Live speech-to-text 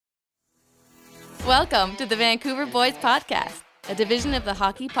Welcome to the Vancouver Boys Podcast, a division of the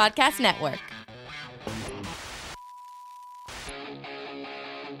Hockey Podcast Network.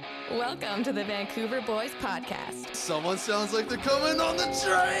 Welcome to the Vancouver Boys Podcast. Someone sounds like they're coming on the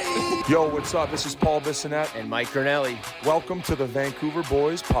train. Yo, what's up? This is Paul Bissonnette and Mike Gurnelli. Welcome to the Vancouver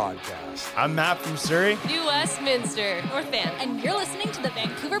Boys Podcast. I'm Matt from Surrey. New Westminster, North Van. And you're listening to the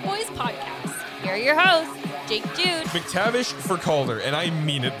Vancouver Boys Podcast. Here are your hosts, Jake Jude, McTavish for Calder, and I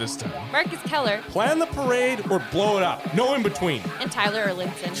mean it this time. Marcus Keller, Plan the parade or blow it up. No in between. and Tyler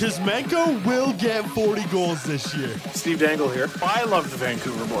Erlinson. Kuzmenko will get 40 goals this year. Steve Dangle here. I love the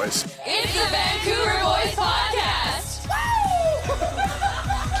Vancouver Boys. It's the Vancouver Boys Podcast.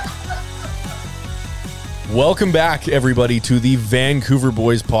 Welcome back, everybody, to the Vancouver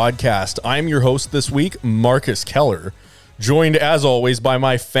Boys Podcast. I'm your host this week, Marcus Keller, joined, as always, by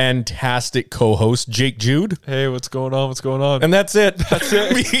my fantastic co-host, Jake Jude. Hey, what's going on? What's going on? And that's it. That's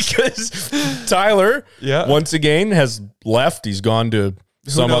it. Because Tyler, once again, has left. He's gone to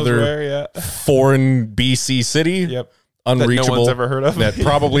some other foreign BC city. Yep. Unreachable. That no one's ever heard of. That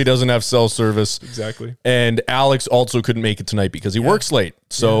probably doesn't have cell service. Exactly. And Alex also couldn't make it tonight because he works late.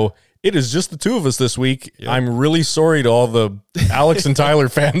 So it is just the two of us this week. Yep. I'm really sorry to all the Alex and Tyler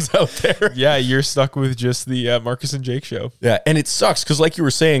fans out there. Yeah, you're stuck with just the Marcus and Jake show. Yeah, and it sucks because, like you were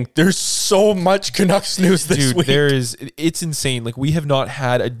saying, there's so much Canucks news this week. It's insane. Like, we have not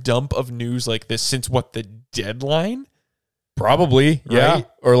had a dump of news like this since, the deadline? Probably, yeah. Right?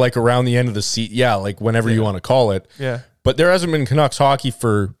 Or like around the end of the season. Yeah, like whenever you want to call it. Yeah. But there hasn't been Canucks hockey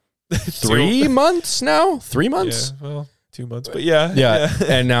for 3 months now? 3 months? Yeah, well, 2 months, but yeah.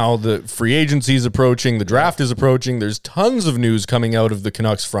 And now the free agency is approaching. The draft is approaching. There's tons of news coming out of the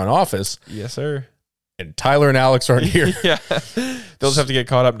Canucks front office. Yes, sir. And Tyler and Alex aren't here. Yeah. They'll just have to get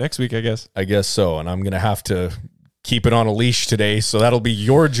caught up next week, I guess. I guess so. And I'm going to have to keep it on a leash today. So that'll be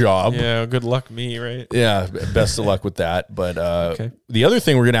your job. Yeah, good luck me, right? Yeah, best of luck with that. But The other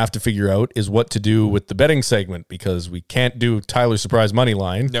thing we're going to have to figure out is what to do with the betting segment, because we can't do Tyler's surprise money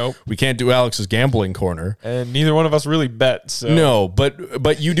line. Nope. We can't do Alex's gambling corner. And neither one of us really bet. So. No,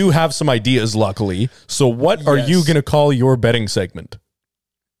 but you do have some ideas, luckily. So what are you going to call your betting segment?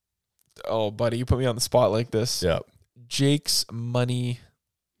 Oh, buddy, you put me on the spot like this. Yeah. Jake's money.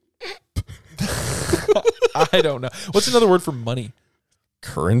 I don't know. What's another word for money?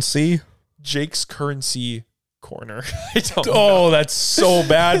 Currency? Jake's currency corner. I don't know. Oh, that's so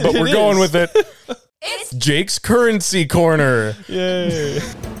bad, but we're going with it. It's Jake's currency corner. Yay.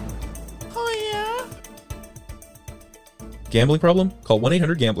 Gambling problem? Call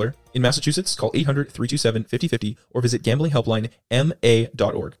 1-800-GAMBLER. In Massachusetts, call 800-327-5050 or visit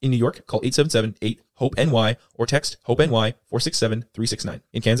gamblinghelplinema.org. In New York, call 877-8-HOPE-NY or text HOPE-NY 467-369.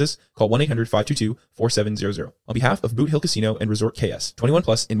 In Kansas, call 1-800-522-4700. On behalf of Boot Hill Casino and Resort KS, 21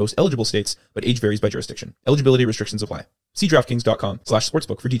 plus in most eligible states, but age varies by jurisdiction. Eligibility restrictions apply. See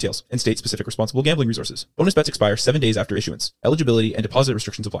DraftKings.com/sportsbook for details and state-specific responsible gambling resources. Bonus bets expire 7 days after issuance. Eligibility and deposit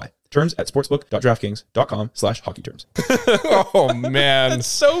restrictions apply. Terms at sportsbook.draftkings.com/hockey-terms. Oh, man. That's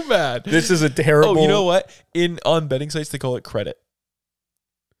so bad. This is a terrible... Oh, you know what? On betting sites, they call it credit.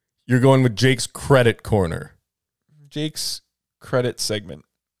 You're going with Jake's credit corner. Jake's credit segment.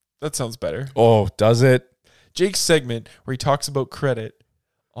 That sounds better. Oh, does it? Jake's segment where he talks about credit,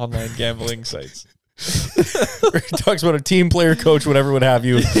 online gambling sites. Where he talks about a team, player, coach, whatever would have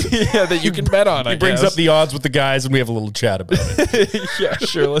you. Yeah, that you can bet on, He brings up the odds with the guys and we have a little chat about it. Yeah,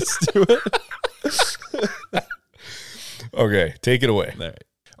 sure. Let's do it. Okay, take it away. All right.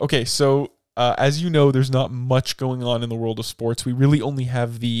 Okay, so as you know, there's not much going on in the world of sports. We really only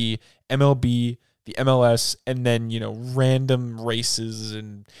have the MLB, the MLS, and then, random races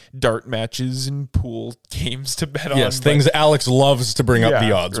and dart matches and pool games to bet on. Yes, things Alex loves to bring up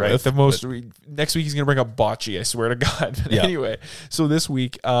the odds with. Next week he's going to bring up bocce, I swear to God. But anyway, so this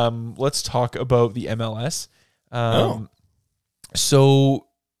week, let's talk about the MLS. So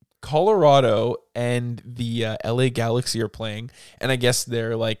Colorado and the LA Galaxy are playing, and I guess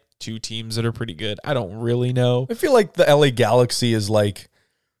they're like two teams that are pretty good. I don't really know. I feel like the LA Galaxy is like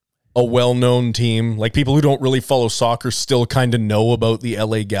a well-known team. Like, people who don't really follow soccer still kind of know about the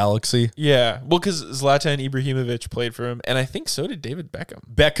LA Galaxy. Yeah, well, because Zlatan Ibrahimovic played for him, and I think so did David Beckham.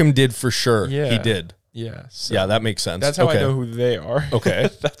 Beckham did for sure. Yeah. He did. Yeah. So yeah, that makes sense. That's how I know who they are.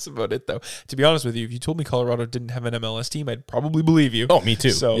 Okay. That's about it, though. To be honest with you, if you told me Colorado didn't have an MLS team, I'd probably believe you. Oh, me too.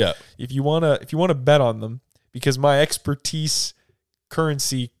 So yeah. if you wanna bet on them, because my expertise,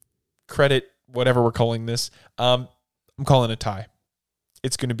 currency, credit, whatever we're calling this, I'm calling a tie.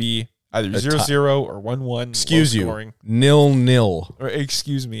 It's going to be either 0-0 or 1-1. Excuse you. Scoring. 0-0. Or,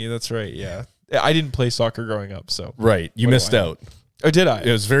 excuse me. That's right. Yeah. I didn't play soccer growing up, so. Right. You missed out. Oh, did I?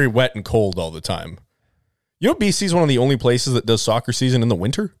 It was very wet and cold all the time. You know, BC is one of the only places that does soccer season in the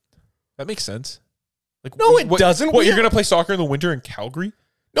winter. That makes sense. Like, No, it doesn't. What, you're going to play soccer in the winter in Calgary?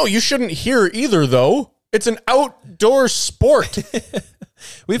 No, you shouldn't here either, though. It's an outdoor sport.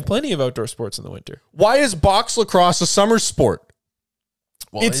 We have plenty of outdoor sports in the winter. Why is box lacrosse a summer sport?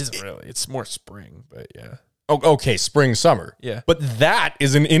 Well, It's- it isn't really. It's more spring, but yeah. Oh, okay, spring, summer. Yeah. But that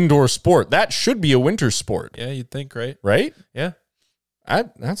is an indoor sport. That should be a winter sport, Yeah, you'd think, right? right? Yeah.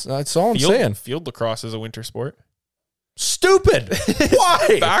 That's all I'm saying. Field lacrosse is a winter sport. Stupid.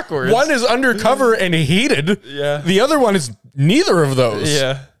 Why? Backwards. One is undercover and heated. Yeah. The other one is neither of those.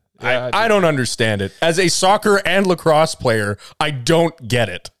 Yeah. I don't understand it. As a soccer and lacrosse player, I don't get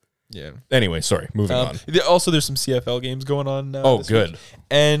it. Yeah. Anyway, sorry. Moving on. Also, there's some CFL games going on now. Oh, this good. week.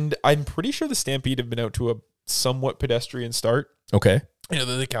 And I'm pretty sure the Stampede have been out to a somewhat pedestrian start. Okay. You know,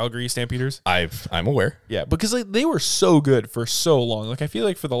 the Calgary Stampeders. I'm aware. Yeah, because like, they were so good for so long. Like, I feel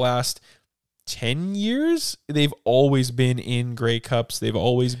like for the last 10 years, they've always been in Grey Cups. They've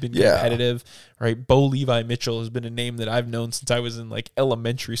always been Yeah. competitive, right? Bo Levi Mitchell has been a name that I've known since I was in like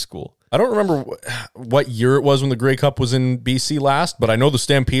elementary school. I don't remember what year it was when the Grey Cup was in BC last, but I know the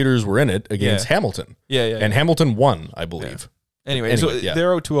Stampeders were in it against Yeah. Hamilton. Yeah, yeah. And Hamilton won, I believe. Anyway, so yeah.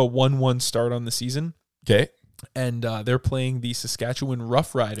 they're out to a 1-1 start on the season. Okay. And they're playing the Saskatchewan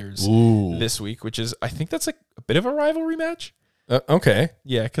Roughriders Ooh. this week, which is, I think that's like a bit of a rivalry match. Okay.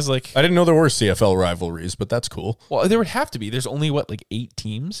 Yeah, because like, I didn't know there were CFL rivalries, but that's cool. well, there would have to be. There's only what, like 8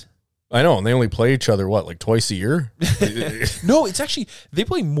 teams? I know, and they only play each other, what, like twice a year? No, it's actually, they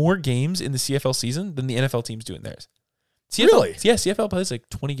play more games in the CFL season than the NFL teams do in theirs. CFL, Really? Yeah, CFL plays like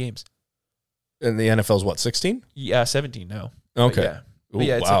 20 games. And the NFL's what, 16? Yeah, 17 now. But Okay. yeah. But Ooh,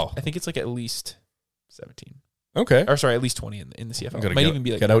 yeah, it's wow. like, I think it's like at least 17. Okay. Or sorry, at least 20 in the CFL. I'm gonna Might get, even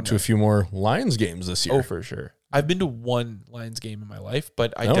be like get more out to than a few more Lions games this that. year. Oh, for sure. I've been to one Lions game in my life,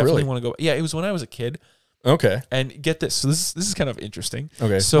 but I Oh, definitely really? want to go. Yeah, it was when I was a kid. Okay. And get this. So this is kind of interesting.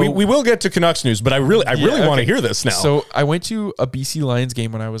 Okay. So we will get to Canucks news, but I really want to okay. hear this now. So I went to a BC Lions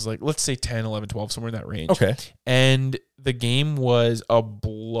game when I was like, let's say 10, 11, 12, somewhere in that range. Okay. And the game was a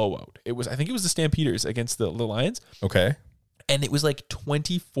blowout. I think it was the Stampeders against the Lions. Okay. And it was like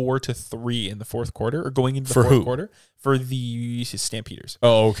 24-3 in the fourth quarter, or going into the For fourth who? quarter for the Stampeders.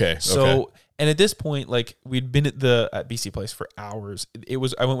 Oh, okay. So, Okay. and at this point, like we'd been at BC Place for hours.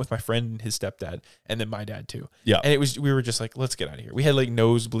 I went with my friend and his stepdad, and then my dad too. Yeah. And we were just like, let's get out of here. We had like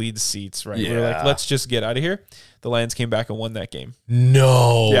nosebleed seats, right? We were like, Yeah. let's just get out of here. The Lions came back and won that game.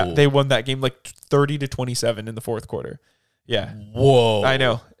 No. Yeah, they won that game like 30-27 in the fourth quarter. Yeah, Whoa. I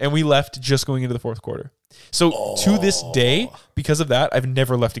know. And we left just going into the fourth quarter. So to this day, because of that, I've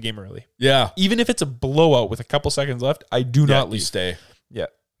never left a game early. Yeah. Even if it's a blowout with a couple seconds left, I do not You leave. stay. Yeah.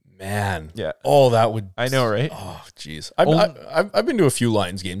 Man. Yeah. Oh, that would. I know, right? Oh, jeez. I've been to a few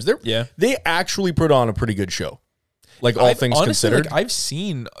Lions games. Yeah. They actually put on a pretty good show. Like all things honestly, considered. like, I've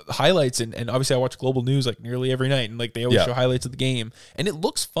seen highlights and obviously I watch Global News like nearly every night, and like they always Yeah. show highlights of the game, and it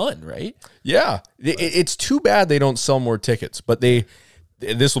looks fun, right? Yeah. It's too bad they don't sell more tickets, but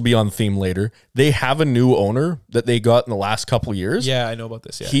this will be on theme later. They have a new owner that they got in the last couple years. Yeah, I know about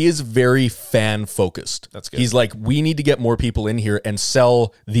this. Yeah. He is very fan focused. That's good. He's like, we need to get more people in here and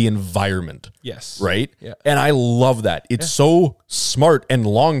sell the environment. Yes. Right? Yeah. And I love that. It's so smart, and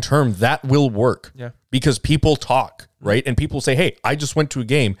long term that will work. Yeah. Because people talk, right? And people say, hey, I just went to a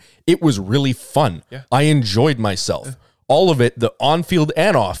game. It was really fun. Yeah. I enjoyed myself. All of it, the on field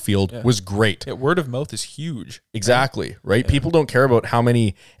and off field, was great. Yeah, word of mouth is huge. Exactly, right? People don't care about how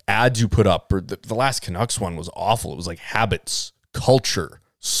many ads you put up. Or the last Canucks one was awful. It was like habits, culture,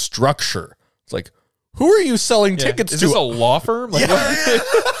 structure. It's like, who are you selling tickets Is to? this a law firm? Like,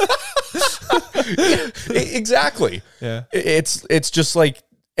 Exactly. Yeah. It's just like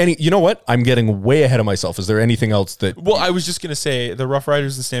you know what? I'm getting way ahead of myself. Is there anything else that Well, I was just gonna say the Rough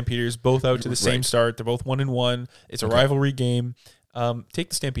Riders and Stampeders both out to the same Right. start. They're both 1-1. It's a rivalry game. Take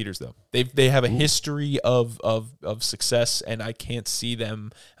the Stampeders though. They have a history of success, and I can't see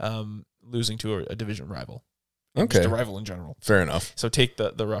them losing to a division rival. Okay. Just a rival in general. Fair enough. So take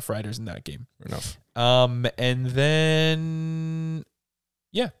the Rough Riders in that game. Fair enough. And then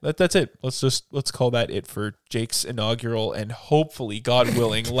yeah, that's it. Let's call that it for Jake's inaugural and hopefully, God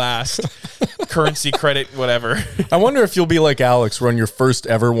willing, last currency credit, whatever. I wonder if you'll be like Alex, where on your first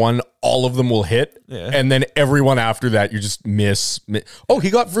ever one, all of them will hit, and then everyone after that you just miss. Oh, he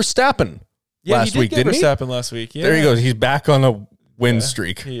got Verstappen last week, didn't he? Verstappen last week. Yeah. There he goes. He's back on a win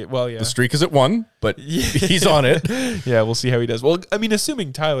streak. Well, yeah. The streak is at 1, but he's on it. Yeah, we'll see how he does. Well, I mean,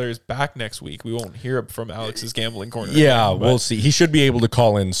 assuming Tyler is back next week, we won't hear from Alex's gambling corner. Yeah, again, but- we'll see. He should be able to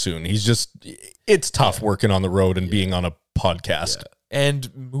call in soon. He's just, it's tough working on the road and being on a podcast.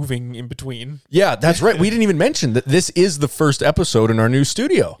 And moving in between. Yeah, that's right. We didn't even mention that this is the first episode in our new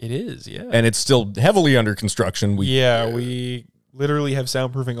studio. It is, yeah. And it's still heavily under construction. We literally have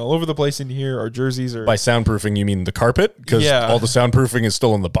soundproofing all over the place in here. Our jerseys are... By soundproofing, you mean the carpet? Because all the soundproofing is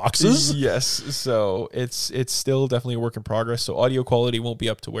still in the boxes? Yes. So it's still definitely a work in progress. So audio quality won't be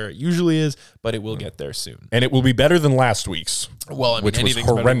up to where it usually is, but it will get there soon. And it will be better than last week's. Well, I mean, which was anything's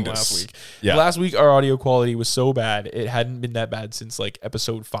better than horrendous. last week. Yeah. Last week, our audio quality was so bad. It hadn't been that bad since like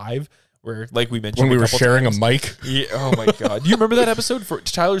episode 5, where, like we mentioned, When we were couple sharing times- a mic. Yeah, oh my God. Do you remember that episode for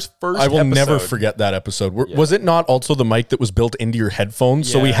Tyler's first I will never episode? forget that episode. Was it not also the mic that was built into your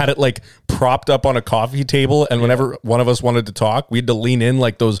headphones? So we Yeah. had it like propped up on a coffee table, and whenever one of us wanted to talk, we had to lean in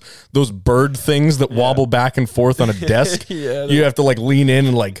like those bird things that wobble back and forth on a desk. Yeah, You have to like lean in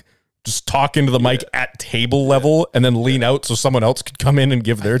and like just talk into the mic at table level, and then lean out so someone else could come in and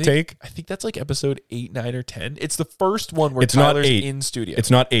give their take. I think that's like episode 8, 9, or 10. It's the first one where It's not Tyler's 8. in studio. It's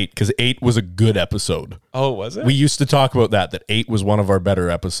not 8 because 8 was a good episode. Oh, was it? We used to talk about that 8 was one of our better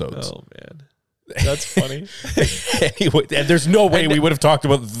episodes. Oh man, that's funny. Anyway, and there's no way we would have talked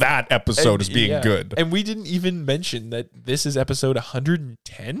about that episode as being yeah. good. And we didn't even mention that this is episode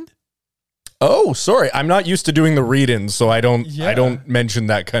 110. Oh, sorry. I'm not used to doing the read-ins, so I don't mention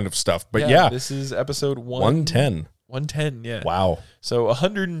that kind of stuff. But yeah, this is episode 110. 110, yeah. Wow. So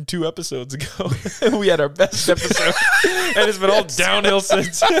 102 episodes ago, we had our best episode, and it's been all downhill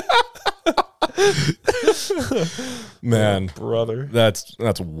since. Man, Brother. that's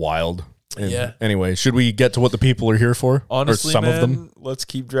wild. And Yeah. Anyway, should we get to what the people are here for? Honestly, or some man, of them? let's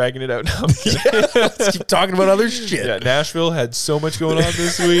keep dragging it out. No, I'm kidding. Let's keep talking about other shit. Yeah, Nashville had so much going on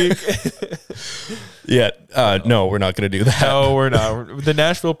this week. No, we're not going to do that. No, we're not. The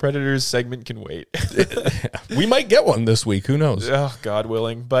Nashville Predators segment can wait. We might get one this week. Who knows? Oh, God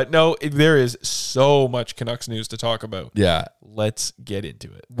willing. But no, there is so much Canucks news to talk about. Yeah. Let's get into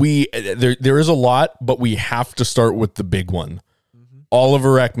it. There is a lot, but we have to start with the big one.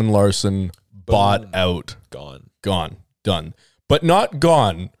 Oliver Ekman-Larsson bought out. Gone. Done. But not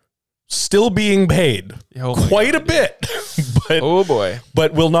gone. Still being paid. Oh my quite God, a bit. But, oh boy.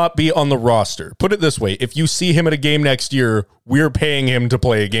 But will not be on the roster. Put it this way. If you see him at a game next year, we're paying him to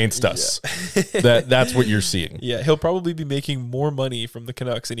play against us. That's what you're seeing. Yeah, he'll probably be making more money from the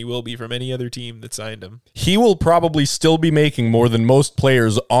Canucks than he will be from any other team that signed him. He will probably still be making more than most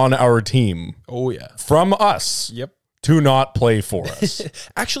players on our team. Oh, yeah. From us. Yep. To not play for us.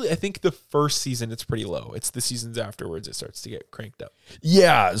 Actually, I think the first season it's pretty low. It's the seasons afterwards it starts to get cranked up.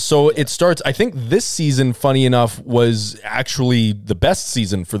 Yeah, so it starts. I think this season, funny enough, was actually the best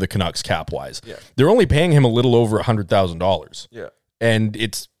season for the Canucks cap wise. Yeah. They're only paying him a little over $100,000. Yeah. And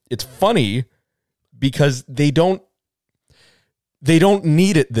it's funny because they don't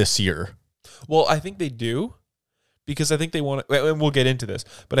need it this year. Well, I think they do. Because I think they want to, and we'll get into this,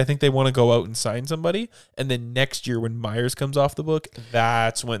 but I think they want to go out and sign somebody. And then next year, when Myers comes off the book,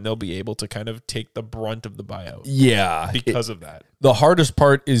 that's when they'll be able to kind of take the brunt of the buyout. Yeah. Because of that. The hardest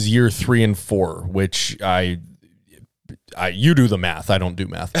part is year 3 and 4, which you do the math. I don't do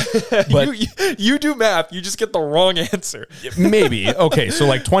math. But you do math. You just get the wrong answer. maybe. Okay. So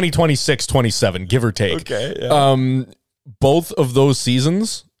like 2026, 27, give or take. Okay. Yeah. Both of those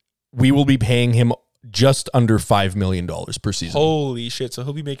seasons, we will be paying him just under $5 million per season. Holy shit. So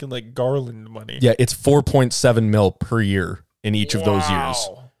he'll be making like Garland money. Yeah, it's 4.7 mil per year in each of those years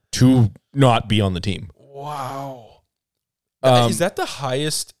to not be on the team. Wow. Is that the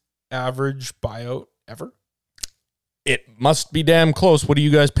highest average buyout ever? It must be damn close. What are you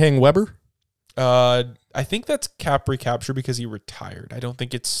guys paying Weber? I think that's cap recapture because he retired. I don't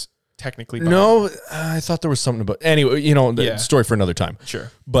think it's technically buyout. No, I thought there was something about. Anyway, the story for another time.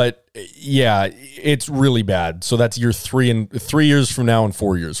 Sure. But yeah, it's really bad. So that's year 3 years from now and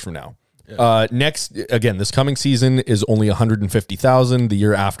 4 years from now. Yeah. Next, again, this coming season is only $150,000. The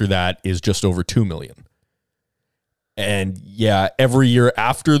year after that is just over $2 million. And yeah, every year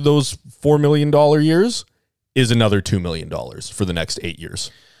after those $4 million years is another $2 million for the next 8 years.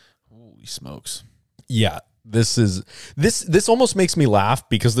 Holy smokes. Yeah. This almost makes me laugh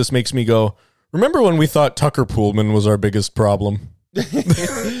because this makes me go, remember when we thought Tucker Poolman was our biggest problem?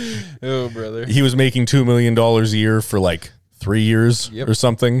 Oh, brother. He was making $2 million a year for like 3 years or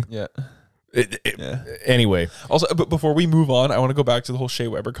something. Yeah. Anyway. Also, but before we move on, I want to go back to the whole Shea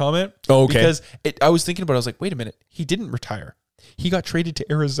Weber comment. Oh, okay. Because I was thinking about it. I was like, wait a minute. He didn't retire. He got traded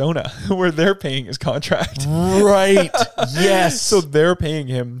to Arizona where they're paying his contract. Right. Yes. So they're paying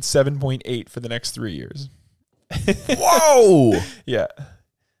him 7.8 for the next 3 years. Whoa. Yeah.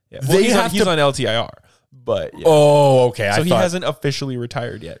 Well, he's on LTIR. But yeah. Oh, okay. So I he thought, hasn't officially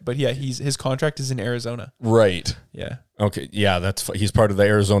retired yet. But yeah, his contract is in Arizona. right. Yeah. Okay. Yeah, he's part of the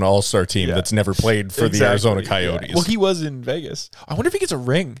Arizona All-Star team Yeah. that's never played for the Exactly. Arizona Yeah. Coyotes. Well, he was in Vegas. I wonder if he gets a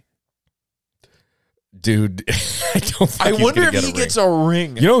ring. Dude, I don't think I he's wonder gonna if get he a gets ring. a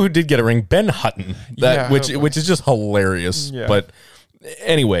ring. You know who did get a ring? Ben Hutton. Yeah, Which okay. is just hilarious. Yeah. But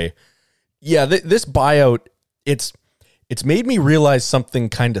anyway, yeah, this buyout, it's made me realize something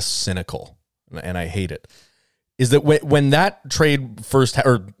kind of cynical, and I hate it. Is that when that trade first,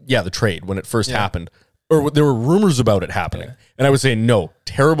 the trade when it first happened, or there were rumors about it happening, and I was saying, no,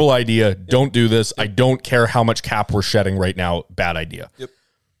 terrible idea, don't do this. I don't care how much cap we're shedding right now, bad idea. Yep.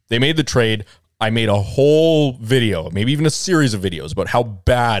 They made the trade. I made a whole video, maybe even a series of videos about how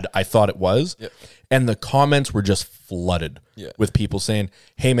bad I thought it was. Yep. And the comments were just flooded with people saying,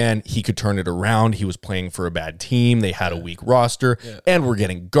 hey, man, he could turn it around. He was playing for a bad team. They had a weak roster. And we're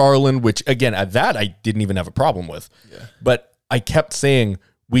getting Garland, which, again, at that I didn't even have a problem with. But I kept saying,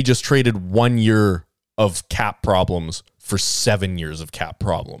 we just traded 1 year of cap problems for 7 years of cap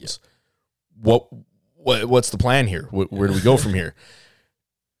problems. What's the plan here? Where do we go from here?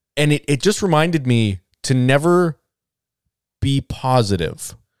 And it just reminded me to never be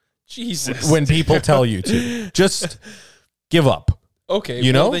positive. Jesus. When people tell you to. Just give up. Okay,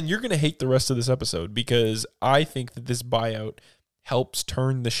 you well, know? then you're going to hate the rest of this episode because I think that this buyout helps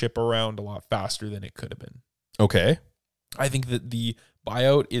turn the ship around a lot faster than it could have been. Okay. I think that the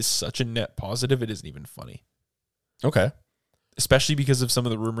buyout is such a net positive, it isn't even funny. Okay. Especially because of some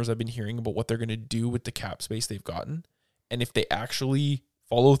of the rumors I've been hearing about what they're going to do with the cap space they've gotten. And if they actually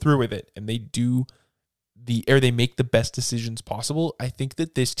follow through with it and they make the best decisions possible, I think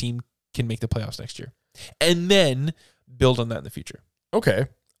that this team can make the playoffs next year and then build on that in the future. Okay.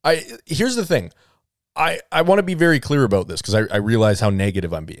 Here's the thing. I want to be very clear about this because I realize how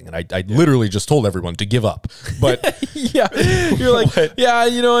negative I'm being. And I literally just told everyone to give up. But yeah, you're like, I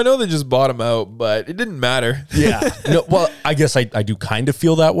know they just bought him out, but it didn't matter. yeah. No, well, I guess I do kind of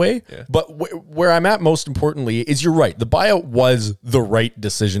feel that way. Yeah. But where I'm at most importantly is you're right. The buyout was the right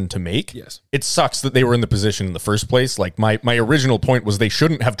decision to make. Yes. It sucks that they were in the position in the first place. Like my original point was they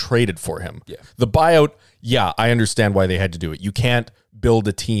shouldn't have traded for him. Yeah. The buyout, I understand why they had to do it. You can't build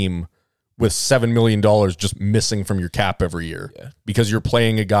a team with $7 million just missing from your cap every year because you're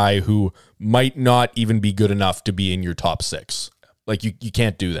playing a guy who might not even be good enough to be in your top 6. Like you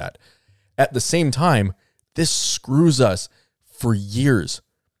can't do that. At the same time, this screws us for years.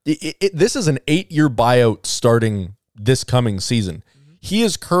 This is an 8-year buyout starting this coming season. He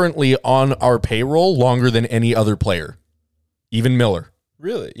is currently on our payroll longer than any other player, even Miller.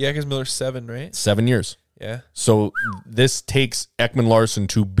 Really? Yeah, because Miller's 7, right? 7 years. Yeah. So this takes Ekman Larsson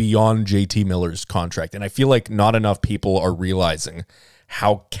to beyond JT Miller's contract. And I feel like not enough people are realizing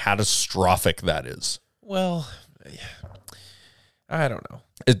how catastrophic that is. Well, I don't know.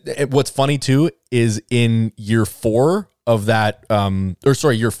 What's funny too is in year 4 of that,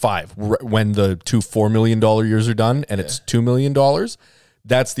 year 5, when the 2 $4 million years are done and it's $2 million,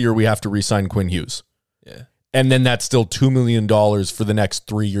 that's the year we have to re-sign Quinn Hughes. Yeah. And then that's still $2 million for the next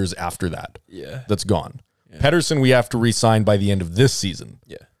 3 years after that. Yeah. That's gone. Pettersson, we have to re-sign by the end of this season.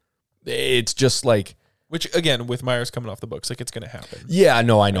 Yeah. It's just like, which again, with Myers coming off the books, like it's going to happen. yeah,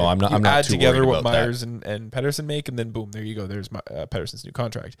 no, I know. I'm not. I'm not add too together worried what about Myers that. and Pettersson make, and then boom, there you go. There's Pettersson's new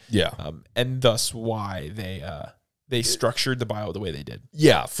contract. Yeah, and thus why they structured the buyout the way they did.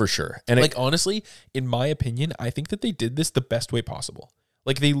 Yeah, for sure. And like honestly, in my opinion, I think that they did this the best way possible.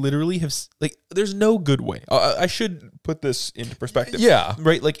 Like they literally have, like there's no good way. I should put this into perspective. Yeah.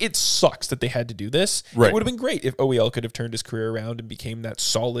 Right? Like it sucks that they had to do this. Right. It would have been great if OEL could have turned his career around and became that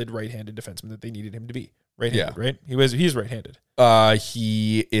solid right-handed defenseman that they needed him to be. Right-handed, right? He's right-handed.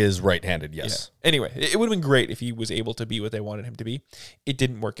 He is right-handed, yes. Yeah. Anyway, it would have been great if he was able to be what they wanted him to be. It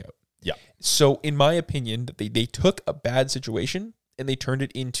didn't work out. Yeah. So in my opinion, they took a bad situation and they turned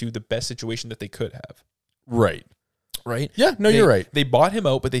it into the best situation that they could have. Right. Right? Yeah, no, you're right. They bought him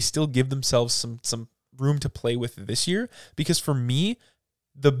out, but they still give themselves some room to play with this year. Because for me,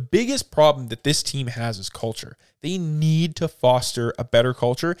 the biggest problem that this team has is culture. They need to foster a better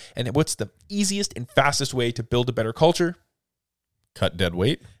culture. And what's the easiest and fastest way to build a better culture? Cut dead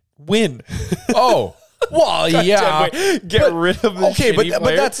weight. Win. Oh, well, yeah. Get rid of the okay,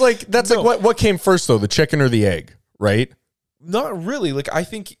 but that's like what came first though, the chicken or the egg, right? Not really. Like I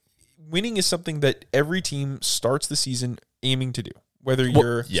think winning is something that every team starts the season aiming to do. Whether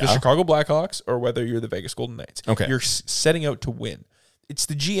you're the Chicago Blackhawks or whether you're the Vegas Golden Knights. Okay. You're setting out to win. It's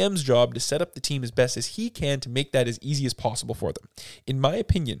the GM's job to set up the team as best as he can to make that as easy as possible for them. In my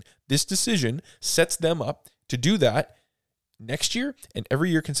opinion, this decision sets them up to do that next year and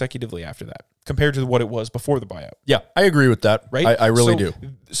every year consecutively after that, compared to what it was before the buyout. Yeah, I agree with that. Right? I really do.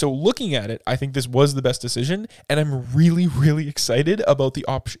 So looking at it, I think this was the best decision, and I'm really, really excited about the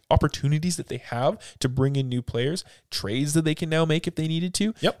opportunities that they have to bring in new players, trades that they can now make if they needed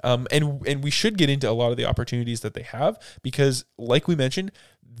to. Yep. And we should get into a lot of the opportunities that they have because, like we mentioned,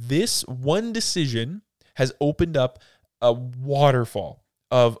 this one decision has opened up a waterfall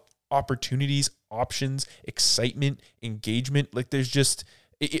of opportunities, options, excitement, engagement. Like there's just,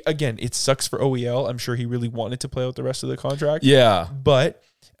 again, it sucks for OEL. I'm sure he really wanted to play out the rest of the contract. Yeah. But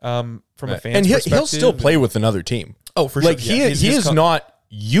from a fan's And perspective, he'll still play with another team. Oh, for Like sure. Yeah, he is not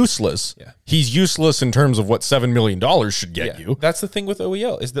useless. Yeah. He's useless in terms of what $7 million should get you. That's the thing with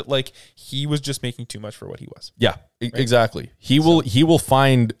OEL is that like he was just making too much for what he was. Yeah, exactly. He will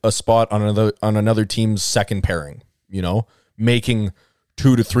find a spot on another team's second pairing, you know, making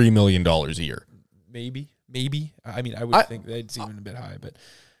 $2 to $3 million a year. Maybe. I mean, I would think that's even a bit high, but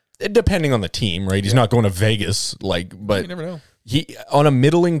Depending on the team, right? He's not going to Vegas, but you never know. He on a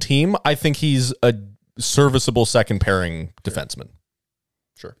middling team, I think he's a serviceable second pairing defenseman.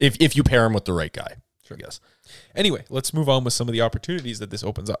 Sure. If you pair him with the right guy. Sure. I guess. Anyway, let's move on with some of the opportunities that this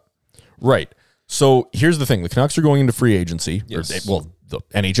opens up. Right. So here's the thing. The Canucks are going into free agency. Yes. The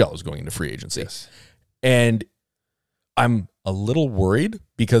NHL is going into free agency. Yes. And I'm a little worried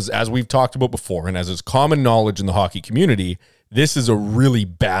because as we've talked about before, and as is common knowledge in the hockey community, this is a really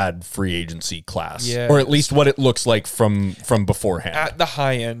bad free agency class, or at least what it looks like from beforehand. At the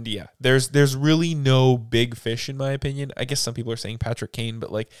high end, yeah. There's really no big fish in my opinion. I guess some people are saying Patrick Kane,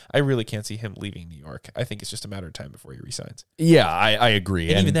 but like I really can't see him leaving New York. I think it's just a matter of time before he resigns. Yeah, I agree.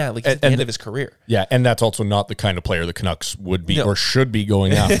 And even that, like at the end of his career. Yeah, and that's also not the kind of player the Canucks would be or should be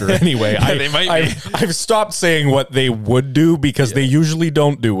going after anyway. They might be. I've stopped saying what they would do because they usually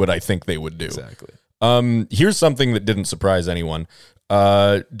don't do what I think they would do. Exactly. Here's something that didn't surprise anyone.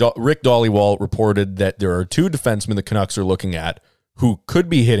 Rick Dhaliwal reported that there are two defensemen the Canucks are looking at who could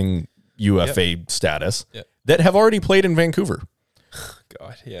be hitting UFA status that have already played in Vancouver.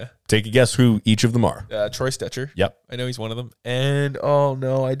 God, yeah. Take a guess who each of them are. Troy Stetcher. Yep. I know he's one of them. And, oh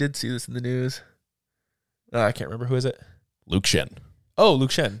no, I did see this in the news. I can't remember. Who is it? Luke Shen. Oh,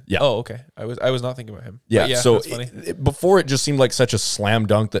 Luke Shen. Yeah. Oh, okay. I was not thinking about him. Yeah. But So that's funny. before it just seemed like such a slam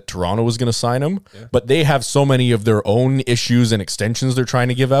dunk that Toronto was going to sign him, but they have so many of their own issues and extensions they're trying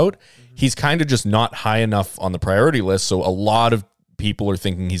to give out. He's kind of just not high enough on the priority list. So a lot of people are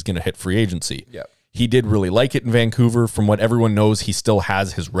thinking he's going to hit free agency. Yeah. He did really like it in Vancouver. From what everyone knows, he still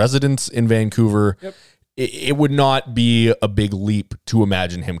has his residence in Vancouver. Yep. It would not be a big leap to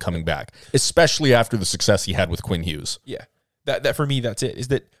imagine him coming back, especially after the success he had with Quinn Hughes. Yeah. That for me, that's it. Is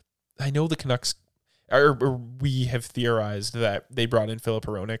that I know the Canucks, or we have theorized that they brought in Filip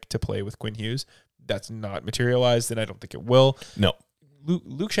Hronek to play with Quinn Hughes. That's not materialized, and I don't think it will. No.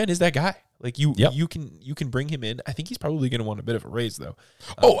 Luke Shen is that guy. Like you can bring him in. I think he's probably going to want a bit of a raise though.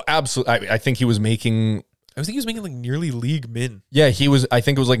 Oh, absolutely. I think he was making. I think he was making like nearly league min. Yeah, he was. I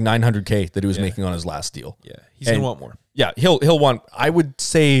think it was like $900K that he was making on his last deal. Yeah, he's going to want more. Yeah, he'll want. I would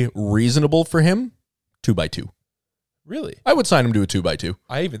say reasonable for him, 2x2. Really, I would sign him to a 2x2.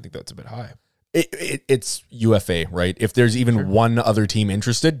 I even think that's a bit high. It's UFA, right? If there's even one other team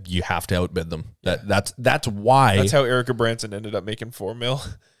interested, you have to outbid them. That's why. That's how Erica Branson ended up making $4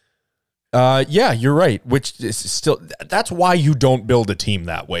 million. Yeah, you're right. Which is still, that's why you don't build a team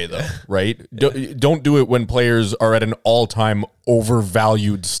that way, though, right? Don't do it when players are at an all-time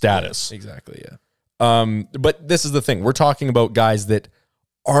overvalued status. Yeah, exactly. Yeah. But this is the thing: we're talking about guys that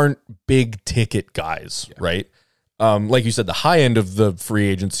aren't big ticket guys, right? Like you said, the high end of the free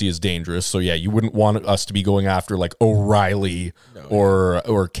agency is dangerous. So yeah, you wouldn't want us to be going after like O'Reilly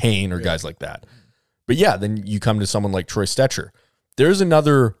or Kane or guys like that. But yeah, then you come to someone like Troy Stetcher. There's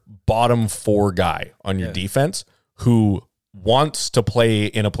another bottom four guy on your defense who wants to play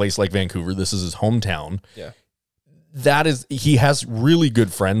in a place like Vancouver. This is his hometown. Yeah. He has really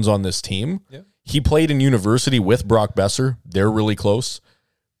good friends on this team. Yeah. He played in university with Brock Besser. They're really close.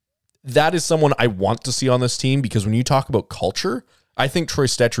 That is someone I want to see on this team because when you talk about culture, I think Troy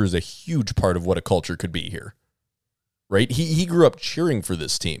Stetcher is a huge part of what a culture could be here. Right? He grew up cheering for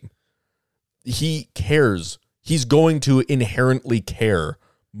this team. He cares. He's going to inherently care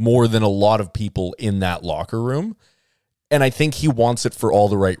more than a lot of people in that locker room. And I think he wants it for all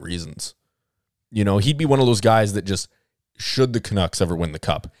the right reasons. You know, he'd be one of those guys that just, should the Canucks ever win the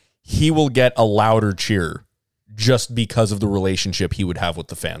cup, he will get a louder cheer just because of the relationship he would have with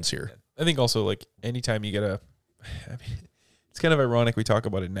the fans here. I think also, like, anytime you get it's kind of ironic we talk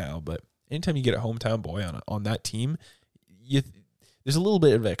about it now, but anytime you get a hometown boy on that team, there's a little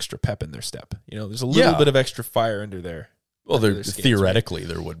bit of extra pep in their step. You know, there's a little bit of extra fire under there. Well, under there their skins, theoretically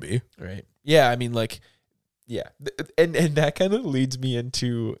there would be. right? Yeah, I mean, like, yeah, and that kind of leads me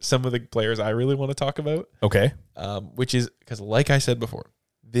into some of the players I really want to talk about, Okay. which is because, like I said before,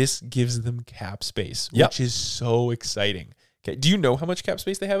 this gives them cap space, Yep. which is so exciting. Okay, do you know how much cap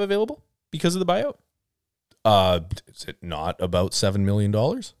space they have available because of the buyout? Is it not about $7 million?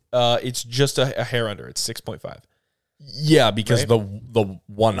 It's just a hair under. It's 6.5. Yeah, because Right? the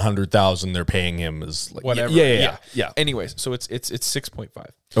 100,000 they're paying him is like Whatever. Yeah. Anyways, so it's 6.5,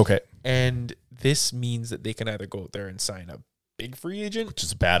 Okay, and this means that they can either go out there and sign a big free agent. which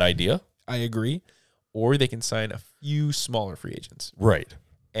is a bad idea. I agree, or they can sign a few smaller free agents. Right.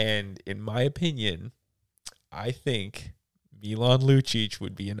 And in my opinion, I think Milan Lucic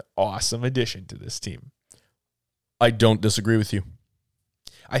would be an awesome addition to this team. I don't disagree with you.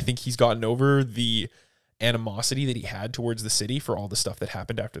 I think he's gotten over the animosity that he had towards the city for all the stuff that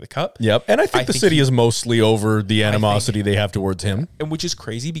happened after the cup. Yep. And I think the city is mostly over the animosity they have towards him. And which is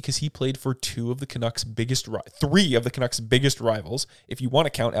crazy because he played for three of the Canucks' biggest rivals. If you want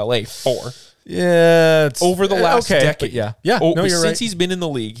to count LA, 4. Yeah. It's, Over the last decade. but yeah. Yeah. Oh, no, you're since right. he's been in the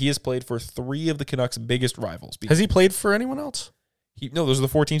league, he has played for 3 of the Canucks' biggest rivals. Has he played for anyone else? No, those are the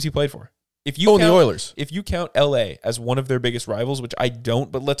 4 teams he played for. If you Oh, count, the Oilers. If you count LA as one of their biggest rivals, which I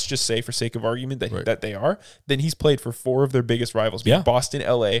don't, but let's just say for sake of argument that, Right. that they are, then he's played for 4 of their biggest rivals, being Yeah. Boston,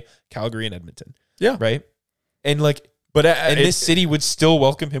 LA, Calgary, and Edmonton. Yeah. Right? And like, But and this city would still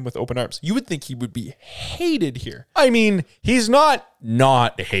welcome him with open arms. You would think he would be hated here. I mean, he's not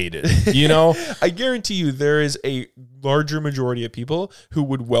hated, you know? I guarantee you there is a larger majority of people who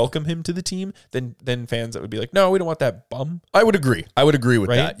would welcome him to the team than fans that would be like, no, we don't want that bum. I would agree. With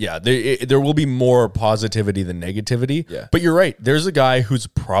Right? that. Yeah. There will be more positivity than negativity. Yeah. But you're right. There's a guy who's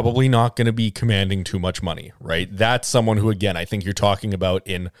probably not going to be commanding too much money, right? That's someone who, again, I think you're talking about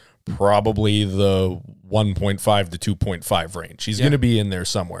in probably the 1.5 to 2.5 range. He's going to be in there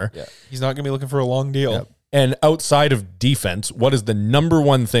somewhere. Yeah. He's not going to be looking for a long deal. Yep. And outside of defense, what is the number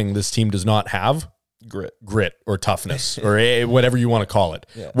one thing this team does not have? Grit or toughness or whatever you want to call it.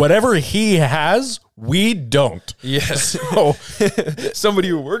 Yeah. Whatever he has, we don't. Yes. So, Somebody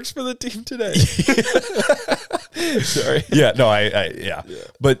who works for the team today. Sorry. yeah, no, yeah.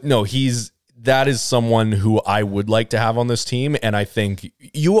 But no, that is someone who I would like to have on this team. And I think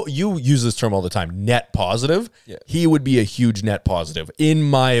you use this term all the time, net positive. Yeah. He would be a huge net positive, in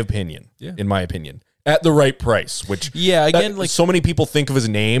my opinion. Yeah. In my opinion. At the right price, which Yeah, again, like so many people think of his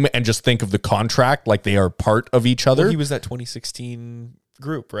name and just think of the contract like they are part of each other. well, he was that 2016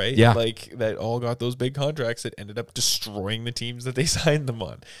 group, right? Yeah. Like that all got those big contracts that ended up destroying the teams that they signed them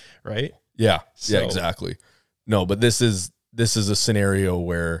on, right? Yeah. So- Yeah, exactly. No, but this is a scenario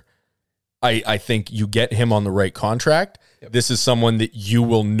where I think you get him on the right contract. Yep. This is someone that you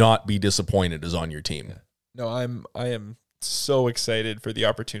will not be disappointed is on your team. No, I am so excited for the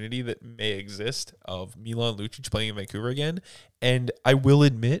opportunity that may exist of Milan Lucic playing in Vancouver again. And I will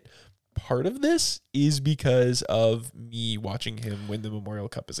admit, part of this is because of me watching him win the Memorial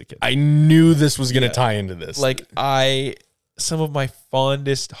Cup as a kid. I knew this was going to Yeah. tie into this. Like some of my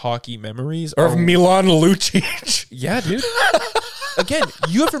fondest hockey memories or are Milan Lucic. yeah, dude. Again,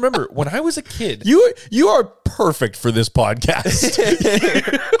 you have to remember when I was a kid. You are perfect for this podcast.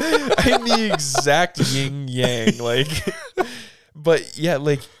 I'm the exact yin yang, like. But yeah,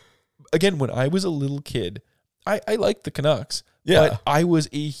 like again, when I was a little kid, I liked the Canucks. Yeah. But I was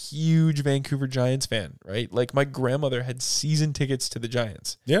a huge Vancouver Giants fan, right? Like my grandmother had season tickets to the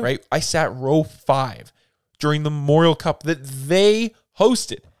Giants. Yeah. Right. I sat row 5 during the Memorial Cup that they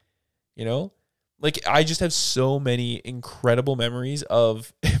hosted. You know? Like, I just have so many incredible memories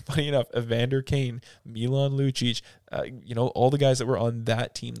of, funny enough, Evander Kane, Milan Lucic, all the guys that were on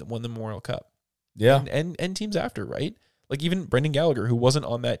that team that won the Memorial Cup. Yeah. And teams after, right? Like, even Brendan Gallagher, who wasn't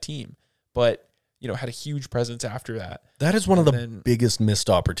on that team, but, had a huge presence after that. That is one of the then- biggest missed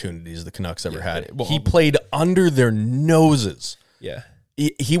opportunities the Canucks ever Yeah, had. well, He played under their noses. Yeah.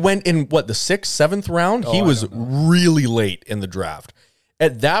 He went in, the 6th, 7th round? Oh, He I was don't know. really late in the draft.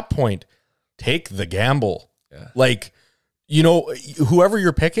 At that point, take the gamble. Yeah. Like, whoever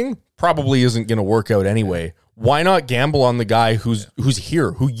you're picking probably isn't going to work out anyway. Why not gamble on the guy who's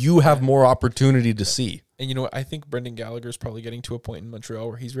here, who you have more opportunity to see? And you know what? I think Brendan Gallagher's probably getting to a point in Montreal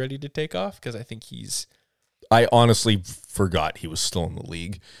where he's ready to take off because I think he's... I honestly forgot he was still in the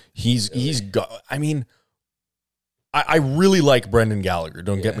league. He's got, I mean, I really like Brendan Gallagher,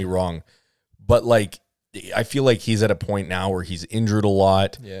 don't get me wrong, but like, I feel like he's at a point now where he's injured a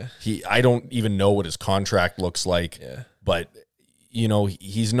lot. Yeah. I don't even know what his contract looks like, Yeah. but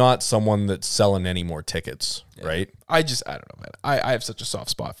he's not someone that's selling any more tickets, right? I don't know, man. I have such a soft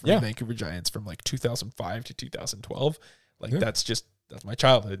spot for Yeah. the Vancouver Giants from like 2005 to 2012. Like that's my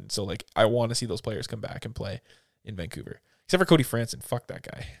childhood. And so like I want to see those players come back and play in Vancouver. Except for Cody Franson. Fuck that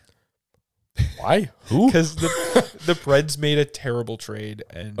guy. Why? Who? Because the Preds made a terrible trade,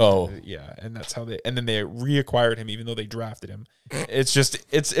 and and that's how and then they reacquired him even though they drafted him. It's just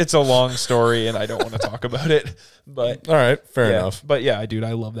it's a long story, and I don't want to talk about it. But all right, fair enough. But yeah, dude,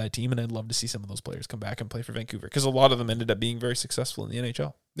 I love that team, and I'd love to see some of those players come back and play for Vancouver because a lot of them ended up being very successful in the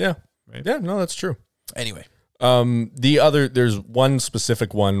NHL. Yeah, right? Yeah, no, that's true. Anyway, there's one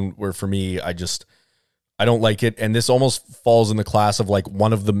specific one where for me, I don't like it. And this almost falls in the class of like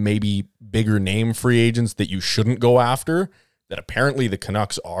one of the maybe bigger name free agents that you shouldn't go after that apparently the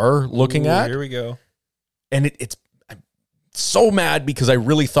Canucks are looking at. Here we go. And I'm so mad because I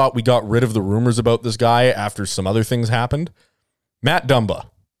really thought we got rid of the rumors about this guy after some other things happened. Matt Dumba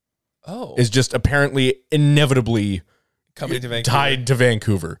is just apparently inevitably coming to Vancouver. Tied to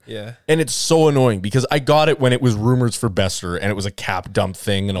Vancouver. Yeah. And it's so annoying because I got it when it was rumors for Besser and it was a cap dump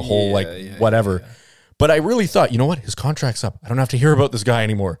thing and a whole whatever. Yeah. But I really thought, you know what? His contract's up. I don't have to hear about this guy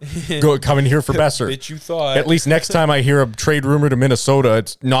anymore. Go come in here for Besser. Bitch, you thought. At least next time I hear a trade rumor to Minnesota,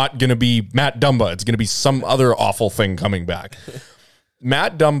 it's not going to be Matt Dumba. It's going to be some other awful thing coming back.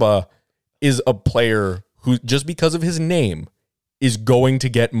 Matt Dumba is a player who, just because of his name, is going to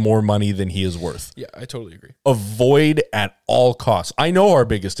get more money than he is worth. Yeah, I totally agree. Avoid at all costs. I know our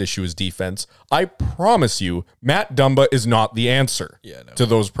biggest issue is defense. I promise you, Matt Dumba is not the answer to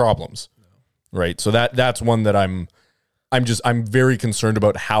those problems. Right. So that's one that I'm very concerned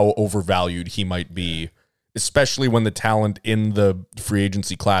about how overvalued he might be, especially when the talent in the free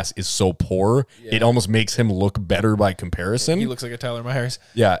agency class is so poor. Yeah. It almost makes him look better by comparison. He looks like a Tyler Myers.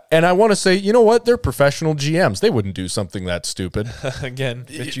 Yeah. And I want to say, you know what? They're professional GMs. They wouldn't do something that stupid. Again,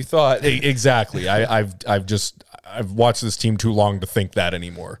 that you thought. Exactly. I've watched this team too long to think that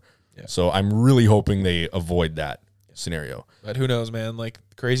anymore. Yeah. So I'm really hoping they avoid that scenario. But who knows, man? Like,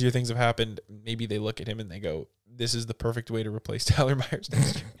 crazier things have happened.Maybe they look at him and they go, "This is the perfect way to replace Tyler Myers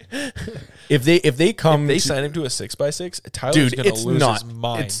next year." If they sign him to a 6x6, Tyler's gonna lose his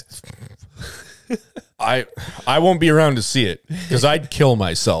mind. I won't be around to see it because I'd kill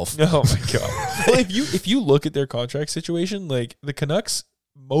myself. Oh my god! Well, if you look at their contract situation, like the Canucks,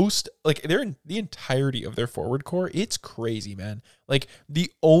 they're in the entirety of their forward core. It's crazy, man. Like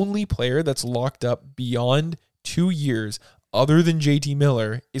the only player that's locked up beyond 2 years, other than JT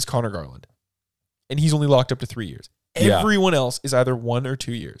Miller, is Connor Garland. And he's only locked up to 3 years. Everyone else is either 1 or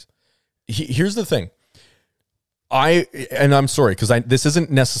 2 years. Here's the thing. I'm sorry, because this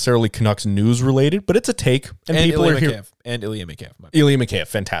isn't necessarily Canucks news related, but it's a take. And people Ilya are here. And Ilya Mikheyev. Ilya Mikheyev,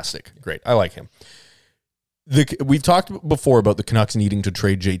 fantastic. Great. I like him. We've talked before about the Canucks needing to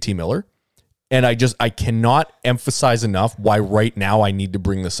trade JT Miller. And I cannot emphasize enough why right now I need to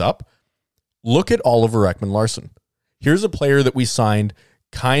bring this up. Look at Oliver Ekman-Larsson. Here's a player that we signed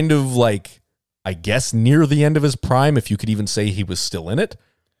kind of like, I guess, near the end of his prime, if you could even say he was still in it.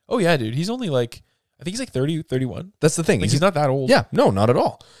 Oh, yeah, dude. He's only I think he's like 30, 31. That's the thing. He's not that old. Yeah, no, not at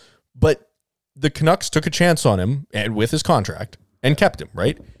all. But the Canucks took a chance on him and with his contract and kept him,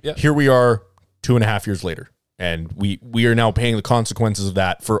 right? Yeah. Here we are 2.5 years later, and we are now paying the consequences of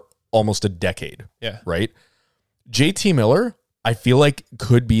that for almost a decade. Yeah. Right? JT Miller, I feel like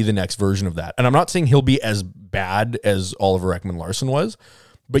could be the next version of that. And I'm not saying he'll be as bad as Oliver Ekman-Larsson was,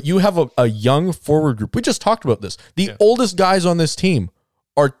 but you have a young forward group. We just talked about this. The oldest guys on this team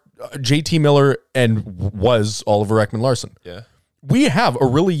are JT Miller and was Oliver Ekman-Larsson. Yeah. We have a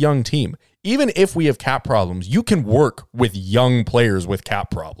really young team. Even if we have cap problems, you can work with young players with cap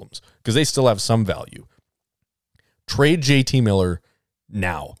problems because they still have some value. Trade JT Miller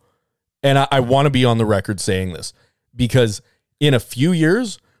now. And I want to be on the record saying this because in a few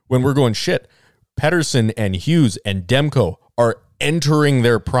years, when we're going shit, Pettersson and Hughes and Demko are entering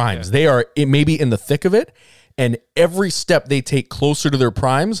their primes. Yeah. They are maybe in the thick of it, and every step they take closer to their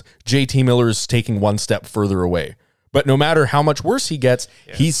primes, JT Miller is taking one step further away. But no matter how much worse he gets,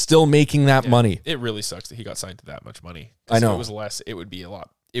 he's still making that money. It really sucks that he got signed to that much money. I know. If it was less, it would be a lot.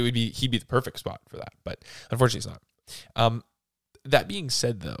 He'd be the perfect spot for that. But unfortunately, it's not. That being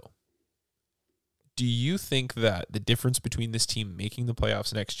said, though, do you think that the difference between this team making the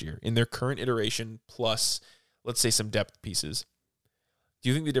playoffs next year in their current iteration plus, let's say, some depth pieces, do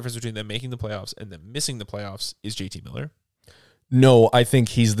you think the difference between them making the playoffs and them missing the playoffs is JT Miller? No, I think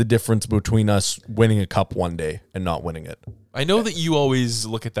he's the difference between us winning a cup one day and not winning it. I know that you always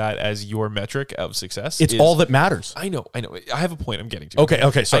look at that as your metric of success. It's all that matters. I know. I have a point I'm getting to.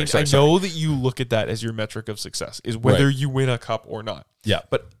 Okay. Sorry. I know that you look at that as your metric of success, is whether you win a cup or not. Yeah.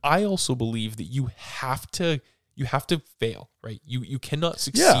 But I also believe that you have to you have to fail, right? You cannot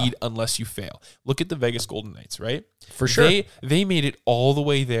succeed unless you fail. Look at the Vegas Golden Knights, right? For sure. They made it all the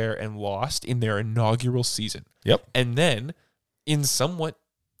way there and lost in their inaugural season. Yep. And then, in somewhat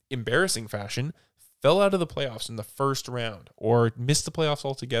embarrassing fashion, fell out of the playoffs in the first round or missed the playoffs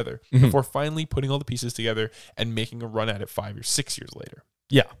altogether before finally putting all the pieces together and making a run at it 5 or 6 years later.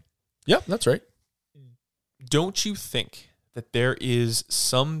 Yeah. Yep, that's right. Don't you think that there is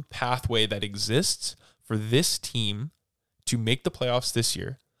some pathway that exists for this team to make the playoffs this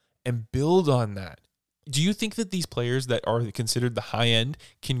year and build on that? Do you think that these players that are considered the high end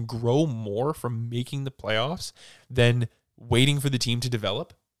can grow more from making the playoffs than waiting for the team to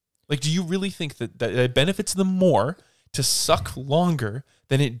develop? Like, do you really think that it benefits them more to suck longer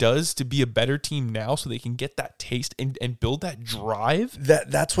than it does to be a better team now so they can get that taste and build that drive?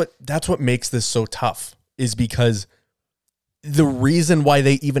 That's what makes this so tough, is because the reason why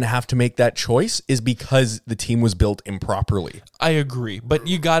they even have to make that choice is because the team was built improperly. I agree, but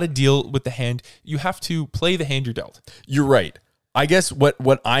you got to deal with the hand. You have to play the hand you're dealt. You're right. I guess what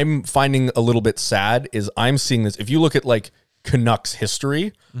I'm finding a little bit sad is I'm seeing this. If you look at like Canucks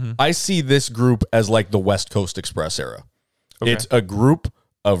history, I see this group as like the West Coast Express era. Okay. It's a group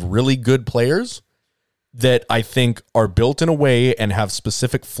of really good players that I think are built in a way and have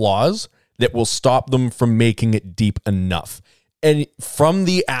specific flaws that will stop them from making it deep enough. And from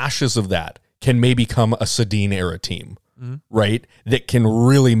the ashes of that can maybe come a Sedin era team, right? That can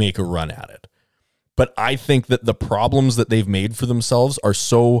really make a run at it. But I think that the problems that they've made for themselves are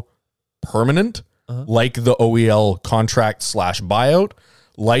so permanent, like the OEL contract / buyout,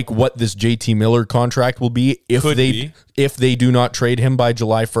 like what this JT Miller contract will be if they do not trade him by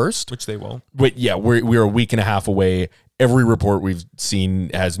July 1st, Which they won't. But yeah, we're a week and a half away. Every report we've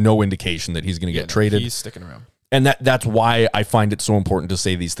seen has no indication that he's going to get traded. He's sticking around. And that's why I find it so important to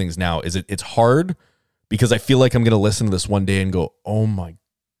say these things now. Is it's hard because I feel like I'm going to listen to this one day and go, "Oh my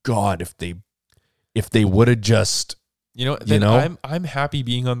God, if they would have just." I'm happy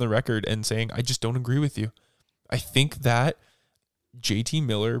being on the record and saying I just don't agree with you. I think that JT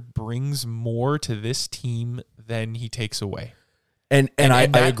Miller brings more to this team than he takes away. And I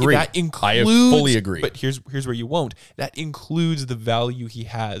agree. That includes, I fully agree. But here's where you won't. That includes the value he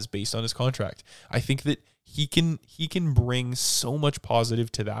has based on his contract. I think that he can bring so much positive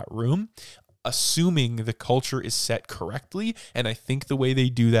to that room, assuming the culture is set correctly. And I think the way they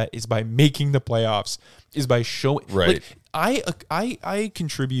do that is by making the playoffs, is by showing. Right. Like, I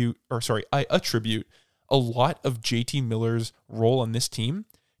attribute a lot of JT Miller's role on this team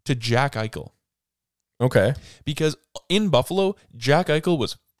to Jack Eichel. Okay. Because in Buffalo, Jack Eichel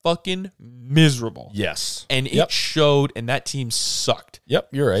was fucking miserable. Yes. And it showed, and that team sucked. Yep,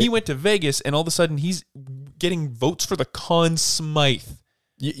 you're right. He went to Vegas, and all of a sudden, he's getting votes for the Conn Smythe.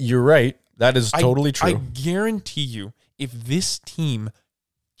 You're right. That is totally true. I guarantee you, if this team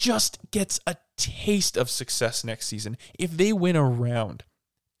just gets a taste of success next season, if they win a round,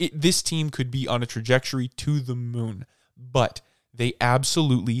 this team could be on a trajectory to the moon. But they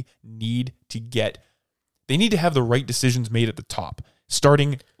absolutely need to have the right decisions made at the top,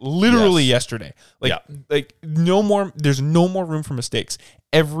 starting literally yesterday. Like no more. There's no more room for mistakes.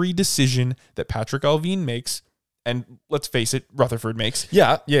 Every decision that Patrick Allvin makes, and let's face it, Rutherford makes,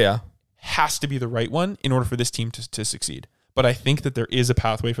 has to be the right one in order for this team to succeed. But I think that there is a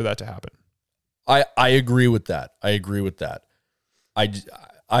pathway for that to happen. I agree with that. I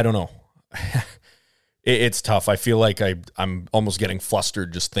don't know. It's tough. I feel like I'm almost getting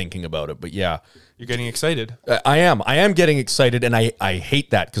flustered just thinking about it. But yeah. You're getting excited. I am getting excited, and I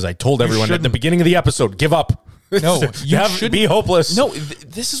hate that because I told everyone at the beginning of the episode, give up. No, you shouldn't be hopeless. No,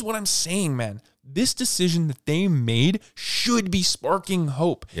 this is what I'm saying, man. This decision that they made should be sparking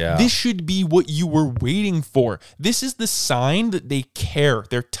hope. Yeah. This should be what you were waiting for. This is the sign that they care.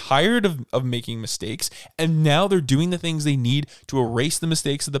 They're tired of making mistakes, and now they're doing the things they need to erase the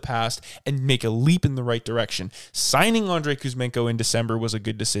mistakes of the past and make a leap in the right direction. Signing Andrei Kuzmenko in December was a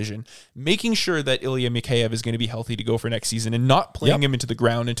good decision. Making sure that Ilya Mikheyev is going to be healthy to go for next season and not playing him into the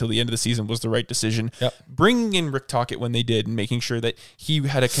ground until the end of the season was the right decision. Bringing in Rick Tocchet when they did and making sure that he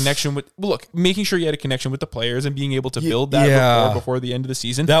had a connection with... making sure he had a connection with the players and being able to build that rapport before the end of the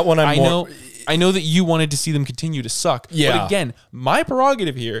season. That one I know that you wanted to see them continue to suck. Yeah. But again, my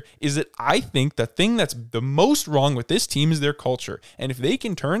prerogative here is that I think the thing that's the most wrong with this team is their culture. And if they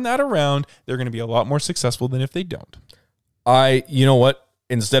can turn that around, they're going to be a lot more successful than if they don't. You know what?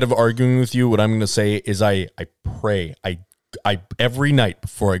 Instead of arguing with you, what I'm going to say is I pray. I every night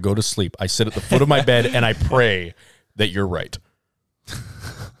before I go to sleep, I sit at the foot of my bed and I pray that you're right.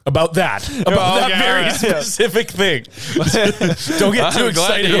 About that very specific thing. Don't get too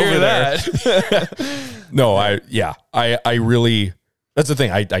excited over there. No, I really, that's the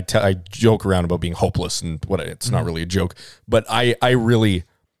thing. I joke around about being hopeless and what it's not really a joke, but I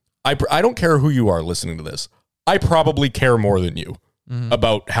don't care who you are listening to this. I probably care more than you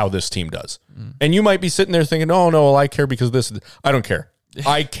about how this team does. And you might be sitting there thinking, oh no, well, I care because this, I don't care.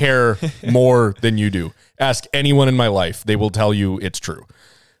 I care more than you do. Ask anyone in my life. They will tell you it's true.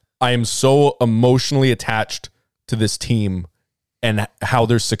 I am so emotionally attached to this team and how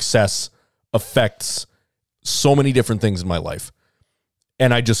their success affects so many different things in my life.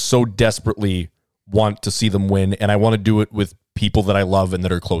 And I just so desperately want to see them win. And I want to do it with people that I love and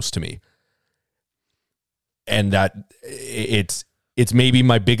that are close to me. And that it's maybe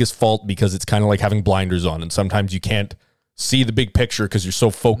my biggest fault because it's kind of like having blinders on. And sometimes you can't see the big picture because you're so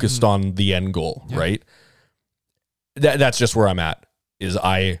focused on the end goal, right? That's just where I'm at, is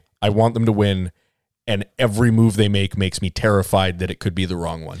I want them to win. And every move they make makes me terrified that it could be the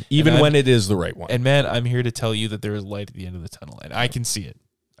wrong one, even when it is the right one. And man, I'm here to tell you that there is light at the end of the tunnel, and I can see it.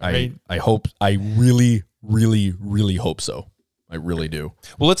 Right? I hope, I really, really, really hope so. I really do.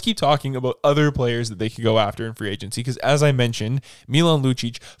 Well, let's keep talking about other players that they could go after in free agency, because as I mentioned, Milan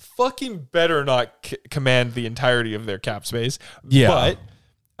Lucic fucking better not command the entirety of their cap space. Yeah. But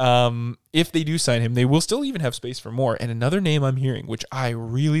if they do sign him, they will still even have space for more. And another name I'm hearing, which I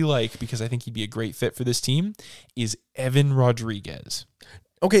really like because I think he'd be a great fit for this team, is Evan Rodriguez.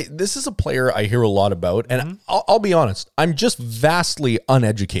 Okay, this is a player I hear a lot about, and I'll be honest, I'm just vastly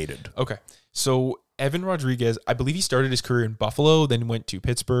uneducated. Okay, so Evan Rodriguez, I believe he started his career in Buffalo, then went to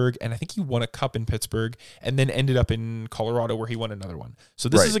Pittsburgh, and I think he won a cup in Pittsburgh, and then ended up in Colorado where he won another one. So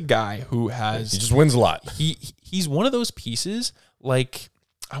this is a guy who has... He just wins a lot. He's one of those pieces, like,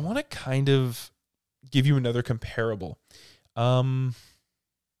 I want to kind of give you another comparable.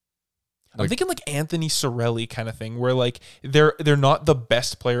 I'm thinking like Anthony Cirelli kind of thing, where like they're not the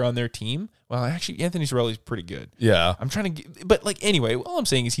best player on their team. Well, actually, Anthony Cirelli is pretty good. Yeah. I'm trying to get, but like anyway, all I'm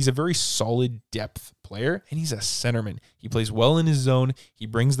saying is he's a very solid depth player, and he's a centerman. He plays well in his zone. He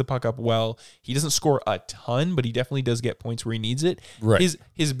brings the puck up well. He doesn't score a ton, but he definitely does get points where he needs it. Right.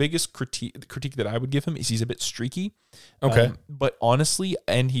 His biggest critique that I would give him is he's a bit streaky. Okay. But honestly,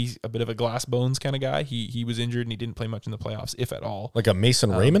 and he's a bit of a glass bones kind of guy. He was injured and he didn't play much in the playoffs, if at all. Like a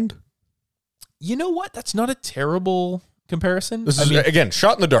Mason Raymond? You know what? That's not a terrible comparison. This is, again,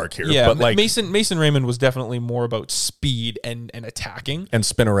 shot in the dark here. Yeah, but like Mason Raymond was definitely more about speed and attacking. And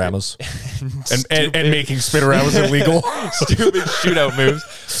spinoramas. and making spinoramas illegal. Stupid shootout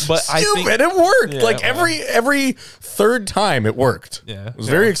moves. But I think it worked. Yeah, like every third time it worked. Yeah. It was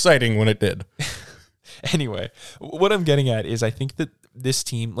very exciting when it did. Anyway, what I'm getting at is I think that this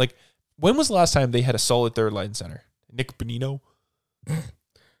team, like, when was the last time they had a solid third line center? Nick Bonino?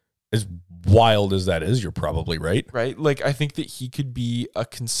 As wild as that is, you're probably right. Right? Like, I think that he could be a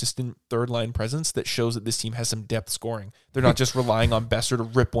consistent third line presence that shows that this team has some depth scoring. They're not just relying on Besser to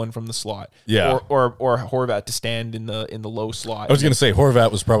rip one from the slot. Yeah. Or Horvat to stand in the low slot. I was going to say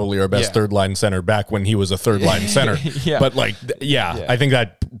Horvat was probably our best third line center back when he was a third line center. Yeah. But like, I think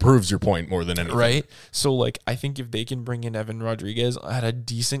that proves your point more than anything. Right? So like, I think if they can bring in Evan Rodriguez at a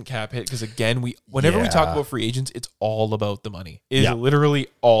decent cap hit, because again, whenever we talk about free agents, it's all about the money. It is literally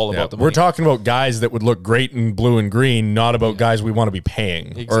all about the money. We're talking about guys that would look great in blue and green, not about guys we want to be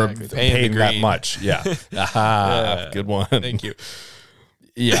paying or paying that much. Yeah. Good one. Thank you.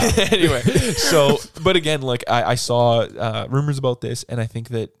 Yeah. Anyway, but again, like I saw rumors about this, and I think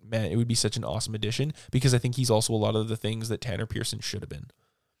that, man, it would be such an awesome addition because I think he's also a lot of the things that Tanner Pearson should have been.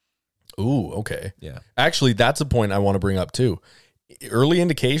 Ooh, okay. Yeah. Actually, that's a point I want to bring up too. Early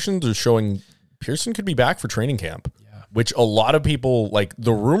indications are showing Pearson could be back for training camp. Which a lot of people, like,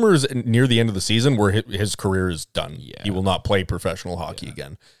 the rumors near the end of the season where his career is done. Yeah. He will not play professional hockey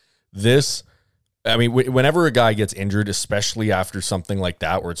again. Whenever a guy gets injured, especially after something like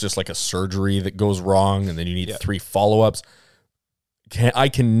that, where it's just like a surgery that goes wrong and then you need 3 follow-ups, I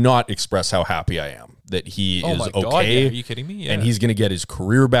cannot express how happy I am that he is okay. God, yeah. Are you kidding me? Yeah. And he's going to get his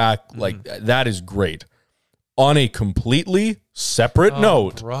career back. Like, that is great. On a completely separate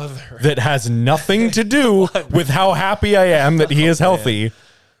note that has nothing to do with how happy I am that he is healthy, man.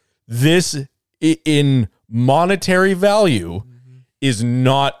 This, in monetary value, is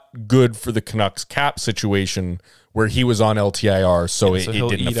not good for the Canucks cap situation where he was on LTIR, so it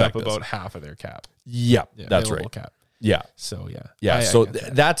didn't affect us. About half of their cap. Yeah, that's right. Cap. Yeah. So, yeah. Yeah,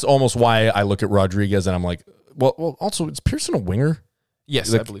 that's almost why I look at Rodriguez and I'm like, well, also, is Pearson a winger?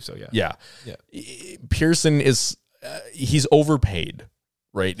 Yes, I believe so, yeah. Pearson is, he's overpaid,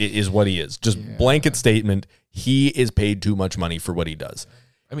 right? It is what he is. Just blanket statement, he is paid too much money for what he does.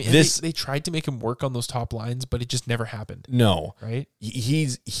 I mean, they tried to make him work on those top lines, but it just never happened. No. Right?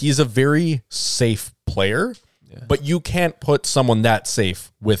 He's a very safe player, but you can't put someone that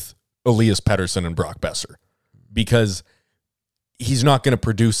safe with Elias Pettersson and Brock Besser because he's not going to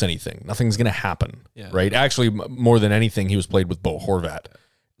produce anything. Nothing's going to happen, right? Actually, more than anything, he was played with Bo Horvat.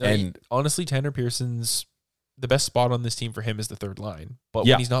 And honestly, Tanner Pearson's the best spot on this team for him is the third line. But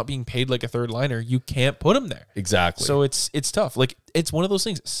when he's not being paid like a third liner, you can't put him there. Exactly. So it's tough. Like, it's one of those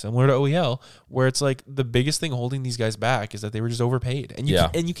things similar to OEL where it's like the biggest thing holding these guys back is that they were just overpaid. And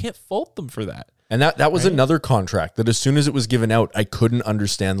you can't fault them for that. And that was another contract that as soon as it was given out, I couldn't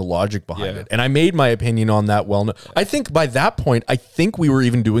understand the logic behind it. And I made my opinion on that I think by that point, we were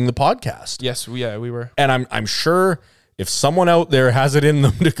even doing the podcast. Yes, we were. And I'm sure if someone out there has it in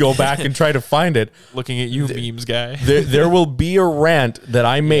them to go back and try to find it. Looking at you, memes guy. there will be a rant that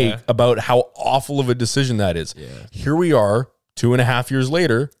I make about how awful of a decision that is. Yeah. Here we are 2.5 years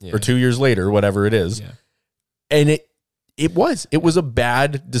later or 2 years later, whatever it is. Yeah. And it was a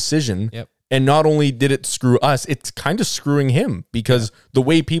bad decision. Yep. And not only did it screw us, it's kind of screwing him because the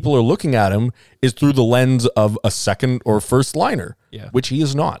way people are looking at him is through the lens of a second or first liner, which he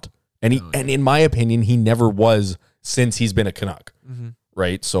is not. And and in my opinion, he never was since he's been a Canuck,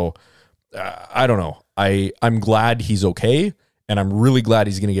 right? So I don't know. I'm glad he's okay, and I'm really glad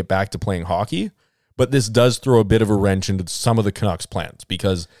he's going to get back to playing hockey. But this does throw a bit of a wrench into some of the Canucks' plans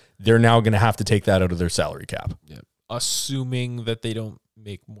because they're now going to have to take that out of their salary cap. Yeah. Assuming that they don't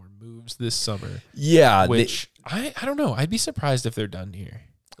make more moves this summer. Yeah. Which, I don't know. I'd be surprised if they're done here.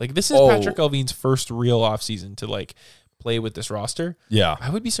 Like, this is Patrick Allvin's first real offseason to, like, play with this roster. Yeah. I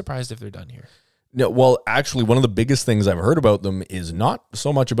would be surprised if they're done here. No, well, actually, one of the biggest things I've heard about them is not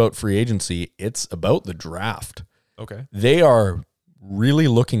so much about free agency. It's about the draft. Okay. They are really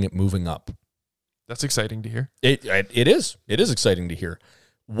looking at moving up. That's exciting to hear. It is. It is exciting to hear.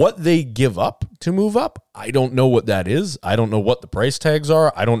 What they give up to move up, I don't know what that is. I don't know what the price tags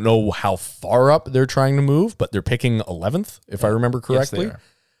are. I don't know how far up they're trying to move, but they're picking 11th, if I remember correctly. Yes,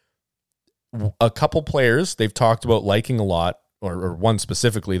 they are. A couple players they've talked about liking a lot, or one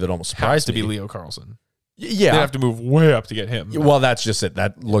specifically that almost surprised me. Has to be Leo Carlson. Yeah. They have to move way up to get him. Well, that's just it.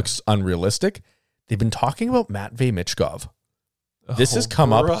 That looks unrealistic. They've been talking about Matvei Michkov. This has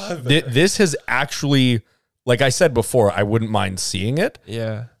come up. This has actually, like I said before, I wouldn't mind seeing it.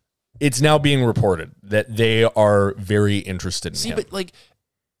 Yeah. It's now being reported that they are very interested in him. But like,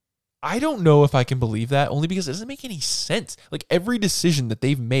 I don't know if I can believe that only because it doesn't make any sense. Like, every decision that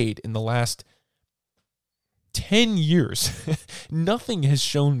they've made in the last 10 years, nothing has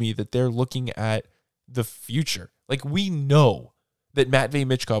shown me that they're looking at the future. Like, we know that Matvei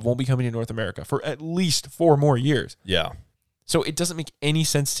Michkov won't be coming to North America for at least 4 more years. Yeah. So it doesn't make any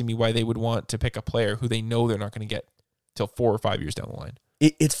sense to me why they would want to pick a player who they know they're not going to get till 4 or 5 years down the line.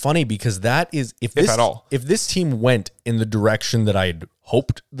 It's funny because that is, if this team went in the direction that I'd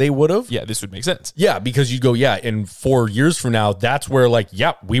hoped they would have. Yeah, this would make sense. Yeah, because you'd go, in 4 years from now, that's where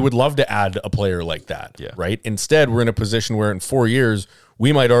we would love to add a player like that. Yeah. Right? Instead, we're in a position where in 4 years,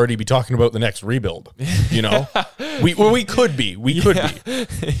 we might already be talking about the next rebuild. You know? we could be. We could be.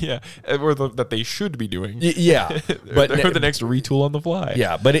 Yeah. Or that they should be doing. Yeah. But they're the next retool on the fly.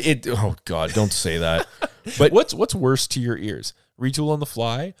 Yeah, but oh God, don't say that. But what's worse to your ears? Retool on the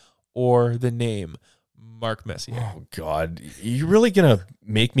fly or the name Mark Messier? Oh God, you really gonna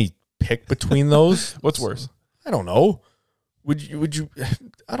make me pick between those? What's worse? I don't know. Would you?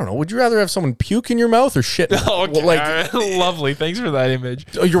 I don't know. Would you rather have someone puke in your mouth or shit? Oh, okay. Lovely. Thanks for that image.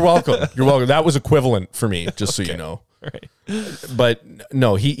 Oh, you're welcome. You're welcome. That was equivalent for me, just so you know. Right. But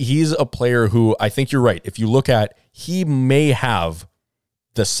no, he's a player who I think you're right. If you look at, he may have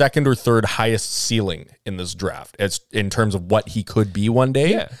the second or third highest ceiling in this draft as in terms of what he could be one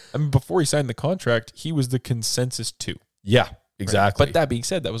day. Yeah. I mean, before he signed the contract, he was the consensus 2. Yeah, exactly. Right? But that being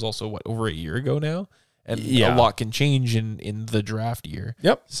said, that was also over a year ago now. And a lot can change in the draft year.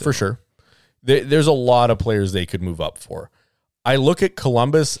 Yep, so. For sure. There's a lot of players they could move up for. I look at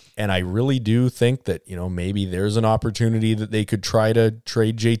Columbus, and I really do think that, maybe there's an opportunity that they could try to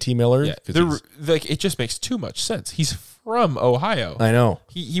trade JT Miller. Yeah, it just makes too much sense. He's from Ohio. I know.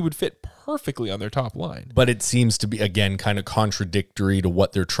 He would fit perfectly on their top line. But it seems to be, again, kind of contradictory to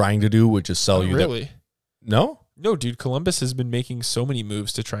what they're trying to do, which is sell you. Really? No? No, dude, Columbus has been making so many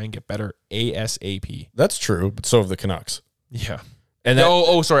moves to try and get better ASAP. That's true, but so have the Canucks. Yeah. And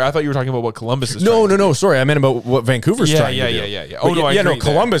sorry. I thought you were talking about what Columbus is No. doing. Sorry, I meant about what Vancouver's trying to do. Yeah. Oh, no, I agree.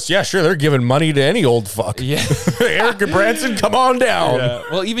 Columbus, sure, they're giving money to any old fuck. Yeah. Eric Branson, come on down. Yeah.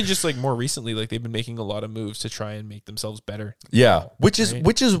 Well, even just more recently, they've been making a lot of moves to try and make themselves better. Yeah, which is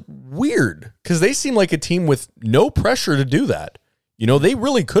weird because they seem like a team with no pressure to do that. You know, they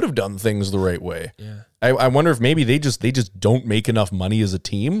really could have done things the right way. Yeah. I wonder if maybe they just don't make enough money as a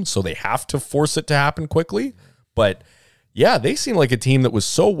team, so they have to force it to happen quickly. But yeah, they seem like a team that was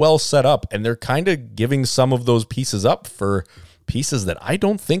so well set up, and they're kind of giving some of those pieces up for pieces that I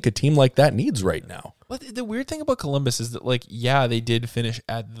don't think a team like that needs right now. But the weird thing about Columbus is that, like, yeah, they did finish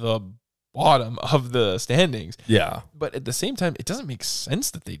at the bottom of the standings. Yeah. But at the same time, it doesn't make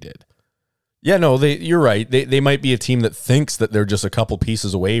sense that they did. Yeah, no, you're right. They might be a team that thinks that they're just a couple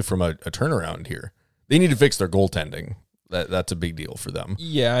pieces away from a turnaround here. They need to fix their goaltending. That's a big deal for them.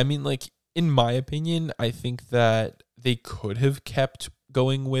 Yeah, I mean, like, in my opinion, I think that they could have kept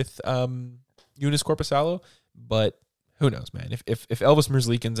going with Joonas Korpisalo, but who knows, man? If Elvis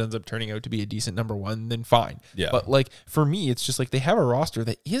Merzlikins ends up turning out to be a decent number one, then fine. Yeah. But like for me, it's just like they have a roster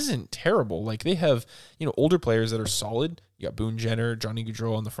that isn't terrible. Like they have, older players that are solid. You got Boone Jenner, Johnny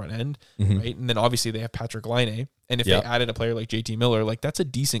Gaudreau on the front end, right? And then obviously they have Patrick Laine. And if they added a player like JT Miller, like that's a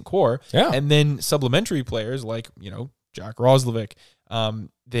decent core. Yeah. And then supplementary players like, Jack Roslovic.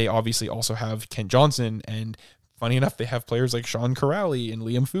 They obviously also have Kent Johnson, and funny enough, they have players like Sean Corrali and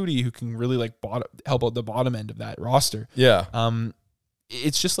Liam Foudy who can really like help out the bottom end of that roster. Yeah.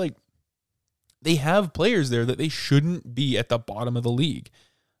 It's just like they have players there that they shouldn't be at the bottom of the league.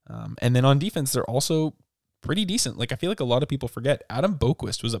 And then on defense, they're also pretty decent. Like I feel like a lot of people forget Adam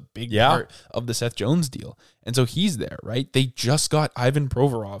Boquist was a big part of the Seth Jones deal. And so he's there, right? They just got Ivan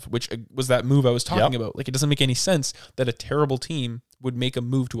Provorov, which was that move I was talking about. Like it doesn't make any sense that a terrible team would make a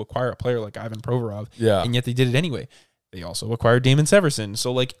move to acquire a player like Ivan Provorov. Yeah. And yet they did it anyway. They also acquired Damon Severson.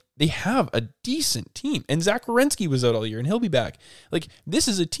 So like they have a decent team. And Zach Werenski was out all year and he'll be back. Like this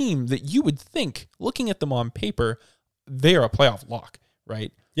is a team that you would think, looking at them on paper, they are a playoff lock,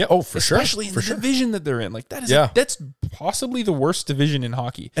 right? Yeah, for sure. Especially in the division that they're in. Like that is that's possibly the worst division in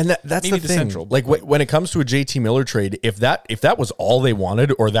hockey. And that's Maybe the thing. Central. Like when it comes to a JT Miller trade, if that was all they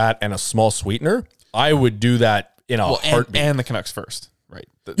wanted, or that and a small sweetener, I would do that in a heartbeat. And the Canucks first, right?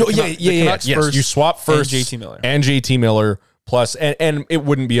 The Canucks first, you swap first and JT Miller plus, and it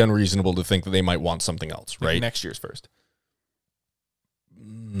wouldn't be unreasonable to think that they might want something else, right? Next year's first.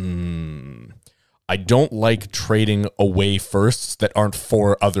 I don't like trading away firsts that aren't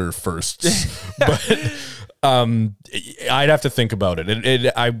for other firsts, but I'd have to think about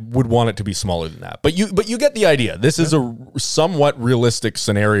it. I would want it to be smaller than that, but you get the idea. This is a somewhat realistic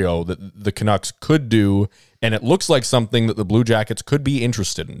scenario that the Canucks could do, and it looks like something that the Blue Jackets could be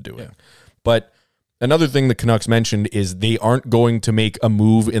interested in doing. Yeah. But another thing the Canucks mentioned is they aren't going to make a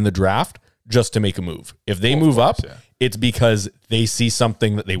move in the draft just to make a move. If they move up, it's because they see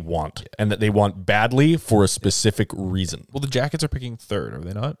something that they want and that they want badly for a specific reason. Well, the Jackets are picking third, are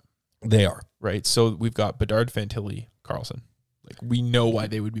they not? They are. Right. So we've got Bedard, Fantilli, Carlson. Like we know why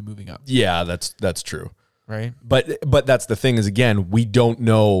they would be moving up. Yeah, that's true. Right. But that's the thing is, again, we don't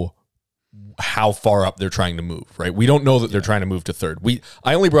know how far up they're trying to move, right? We don't know that they're trying to move to third.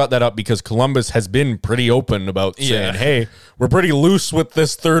 I only brought that up because Columbus has been pretty open about saying, hey, we're pretty loose with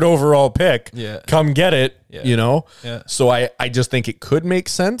this third overall pick. Yeah. Come get it, Yeah. So I just think it could make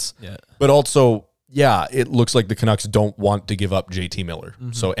sense. Yeah. But also, it looks like the Canucks don't want to give up JT Miller.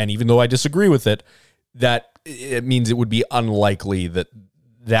 Mm-hmm. So, and even though I disagree with it, that it means it would be unlikely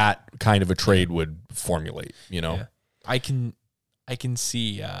that kind of a trade would formulate, Yeah. I can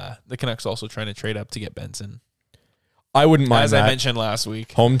see the Canucks also trying to trade up to get Benson. I wouldn't mind As that. I mentioned last week.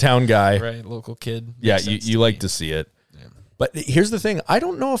 Hometown guy. Right, local kid. Yeah, you like to see it. Yeah. But here's the thing. I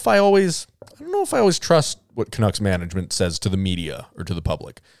don't know if I always trust what Canucks management says to the media or to the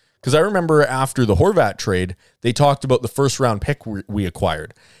public. Because I remember after the Horvat trade, they talked about the first round pick we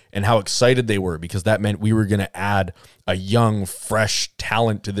acquired and how excited they were because that meant we were going to add a young, fresh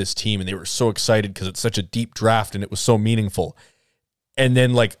talent to this team. And they were so excited because it's such a deep draft and it was so meaningful. And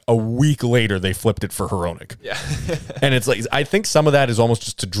then like a week later, they flipped it for Hronek. Yeah. And it's like, I think some of that is almost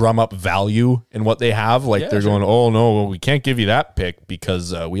just to drum up value in what they have. Like they're going, oh no, well, we can't give you that pick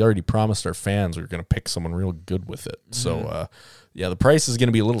because we already promised our fans we were going to pick someone real good with it. Mm-hmm. So the price is going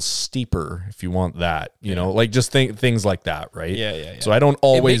to be a little steeper if you want that, you know, like just things like that. Right. Yeah. So I don't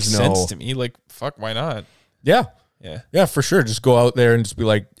always know. It makes sense to me. Like, fuck, why not? Yeah. Yeah, for sure. Just go out there and just be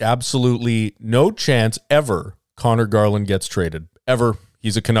like, absolutely no chance ever Connor Garland gets traded. Ever.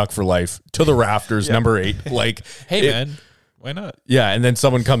 He's a Canuck for life. To the rafters, number 8. Like, hey, man, Why not? Yeah, and then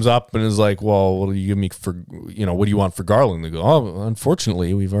someone comes up and is like, "Well, what do you give me for, what do you want for Garland?" They go, "Oh,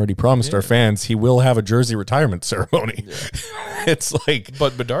 unfortunately, we've already promised our fans he will have a jersey retirement ceremony." Yeah. It's like,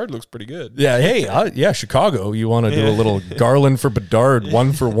 but Bedard looks pretty good. Yeah, hey, Chicago, you want to do a little Garland for Bedard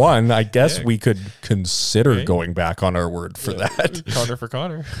 1-for-1? I guess we could consider going back on our word for that. Connor for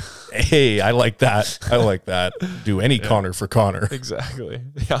Connor. Hey, I like that. Do any Connor for Connor. Exactly.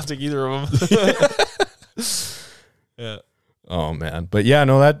 I'll take either of them. Yeah. Oh man, but yeah,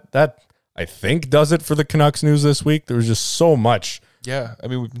 no, that I think does it for the Canucks news this week. There was just so much. Yeah, I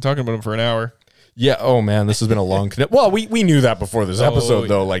mean, we've been talking about them for an hour. Yeah. Oh man, this has been a long. Well, we knew that before this episode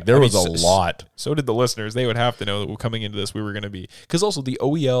though. Like there was a lot. So did the listeners. They would have to know that coming into this we were going to be, because also the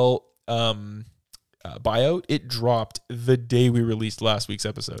OEL buyout, it dropped the day we released last week's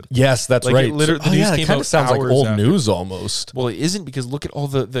episode. Yes, that's like right. The news came out sounds like old after. news almost. Well, it isn't, because look at all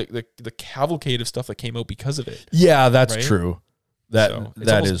the cavalcade of stuff that came out because of it. Yeah, that's right? true. That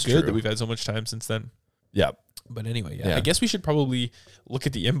is true. good that we've had so much time since then. Yeah. But anyway, I guess we should probably look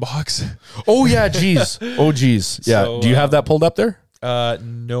at the inbox. Oh yeah, geez. Yeah. So, do you have that pulled up there?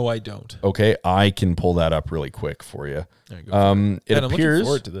 No, I don't. Okay, I can pull that up really quick for you. There you go. It I'm appears. looking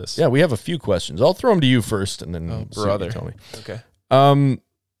forward to this. Yeah, we have a few questions. I'll throw them to you first, and then see what you tell me. Okay.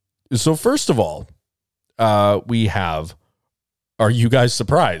 So first of all, we have. Are you guys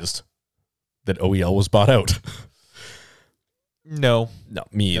surprised that OEL was bought out? No,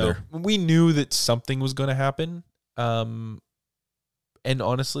 me either. We knew that something was going to happen. And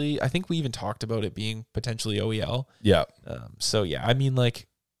honestly, I think we even talked about it being potentially OEL. Yeah. So yeah, I mean, like,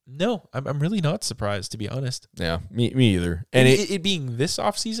 no, I'm really not surprised, to be honest. Yeah, me either. And it being this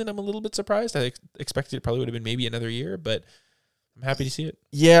offseason, I'm a little bit surprised. I expected it probably would have been maybe another year, but I'm happy to see it.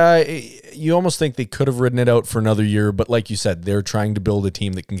 Yeah, you almost think they could have ridden it out for another year, but like you said, they're trying to build a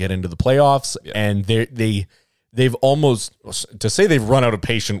team that can get into the playoffs, and they've almost, to say they've run out of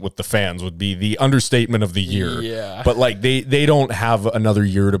patience with the fans would be the understatement of the year. Yeah. But like they don't have another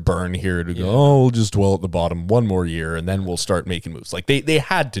year to burn here to go, we'll just dwell at the bottom one more year and then we'll start making moves. Like they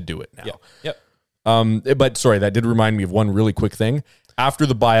had to do it now. Yep. But sorry, that did remind me of one really quick thing. After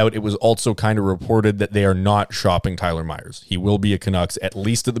the buyout, it was also kind of reported that they are not shopping Tyler Myers. He will be a Canucks at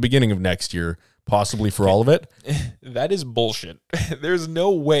least at the beginning of next year, possibly for all of it. That is bullshit. There's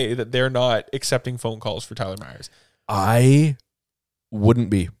no way that they're not accepting phone calls for Tyler Myers. I wouldn't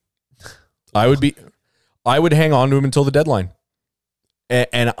be. I would hang on to him until the deadline.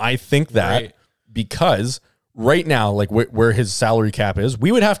 And I think that because right now, like where his salary cap is,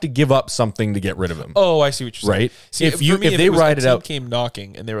 we would have to give up something to get rid of him. Oh, I see what you're saying. Right? See, if they ride it out, came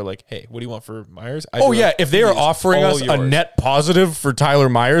knocking and they were like, "Hey, what do you want for Myers?" If they are offering us a net positive for Tyler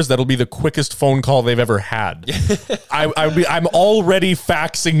Myers, that'll be the quickest phone call they've ever had. I'm already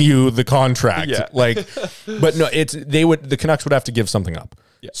faxing you the contract. Yeah. But no, the Canucks would have to give something up.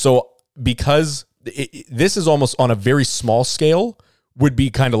 Yeah. So because this is almost on a very small scale, would be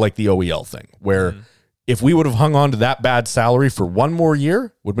kind of like the OEL thing, where if we would have hung on to that bad salary for one more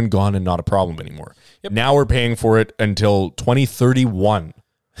year, would have been gone and not a problem anymore. Yep. Now we're paying for it until 2031.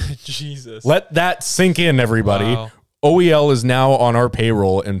 Jesus. Let that sink in, everybody. Wow. OEL is now on our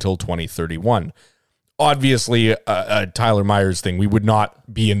payroll until 2031. Obviously, a Tyler Myers thing, we would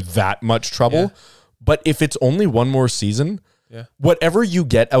not be in that much trouble. Yeah. But if it's only one more season, whatever you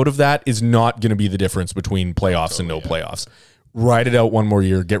get out of that is not going to be the difference between playoffs and no playoffs. Ride it out one more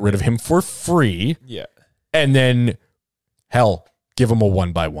year, get rid of him for free. Yeah. And then, hell, give him a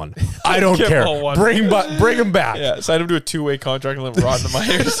 1-by-1. I don't care. Bring him back. Yeah, sign him to a 2-way contract and let him rot in the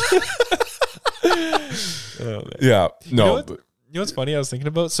Myers. Yeah. No. You know what's funny? I was thinking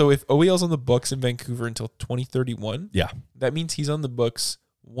about, so if OEL's on the books in Vancouver until 2031, that means he's on the books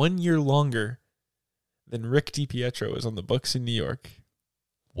 1 year longer than Rick DiPietro is on the books in New York.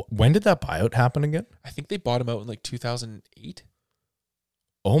 When did that buyout happen again? I think they bought him out in like 2008.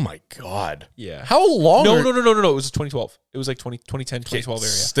 Oh my God. Yeah. How long? No. It was 2012. It was like 2010, 2012 area.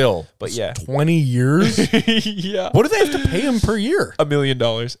 Still. But yeah. 20 years? Yeah. What do they have to pay him per year? $1 million.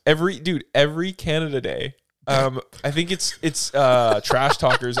 Every Canada Day. I think it's Trash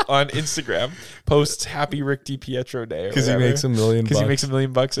Talkers on Instagram posts Happy Rick DiPietro Day. Because he makes $1 million. Because he makes $1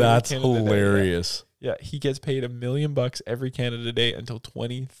 million. That's hilarious. Yeah, he gets paid $1 million every Canada Day until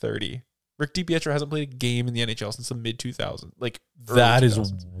 2030. Rick DiPietro hasn't played a game in the NHL since the mid 2000s. Like that is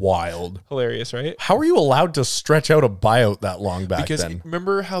wild. Hilarious, right? How are you allowed to stretch out a buyout that long back because then?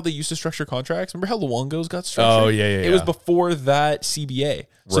 Remember how they used to structure contracts? Remember how Luongo's got structured? Oh yeah. It was before that CBA,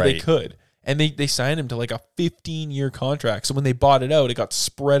 so they Right. could. And they signed him to like a 15-year contract. So when they bought it out, it got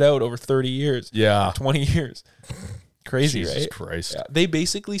spread out over 30 years. Yeah. 20 years. Crazy, Jesus right? Christ. Yeah. They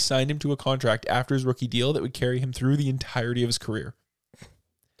basically signed him to a contract after his rookie deal that would carry him through the entirety of his career.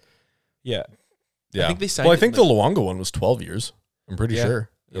 Yeah. Yeah. I think they signed I it think in the Luongo one was 12 years. I'm pretty sure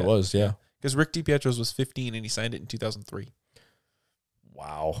it was. Yeah. Because Rick DiPietro's was 15 and he signed it in 2003.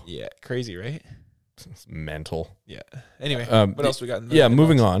 Wow. Yeah. Crazy, right? It's mental. Yeah. Anyway, what else we got?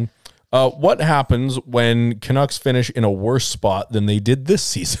 Moving on. What happens when Canucks finish in a worse spot than they did this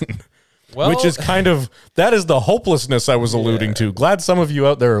season? Well, Which is that is the hopelessness I was alluding to. Glad some of you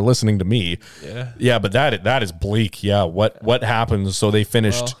out there are listening to me. Yeah. Yeah, but that is bleak. Yeah. What happens? So they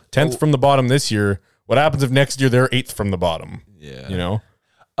finished 10th from the bottom this year. What happens if next year they're 8th from the bottom? Yeah. You know?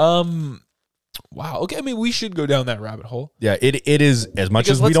 Wow. Okay. I mean, we should go down that rabbit hole. Yeah, it is, as much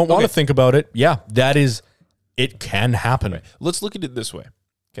as we don't want to think about it. Yeah, it can happen. Right. Let's look at it this way.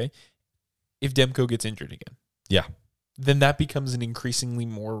 Okay. If Demko gets injured again. Yeah. Then that becomes an increasingly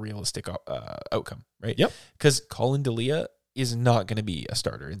more realistic outcome, right? Yep. Because Colin Delia is not going to be a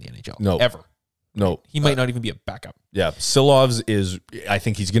starter in the NHL. No. Ever. No. He might not even be a backup. Yeah. Silovs I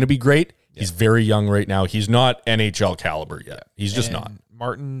think he's going to be great. Yeah. He's very young right now. He's not NHL caliber yet. He's just not.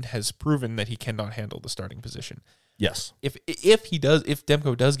 Martin has proven that he cannot handle the starting position. Yes. If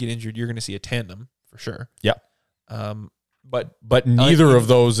Demko does get injured, you're going to see a tandem for sure. Yeah. But neither of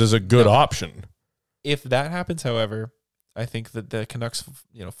those is a good option. If that happens, however, I think that the Canucks,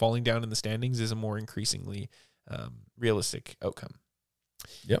 falling down in the standings is a more increasingly realistic outcome.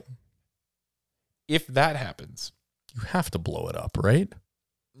 Yep. If that happens, you have to blow it up, right?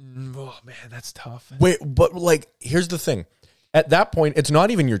 Oh man, that's tough. Wait, but here's the thing. At that point, it's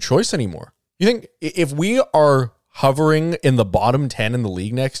not even your choice anymore. You think if we are hovering in the bottom 10 in the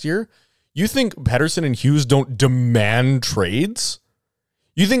league next year, you think Pettersson and Hughes don't demand trades?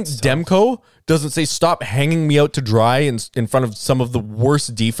 You think Demko doesn't say, stop hanging me out to dry in front of some of the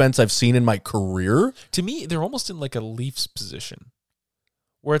worst defense I've seen in my career? To me, they're almost in like a Leafs position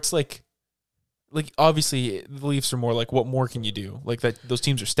where it's like obviously the Leafs are more like, what more can you do? Like that, those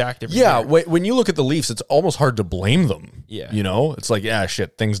teams are stacked every year. When you look at the Leafs, it's almost hard to blame them. Yeah. It's like,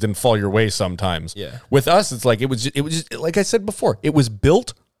 shit, things didn't fall your way sometimes. Yeah. With us, it's like, it was just like I said before, it was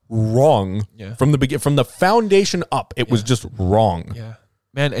built wrong from the beginning, from the foundation up. It was just wrong. Yeah.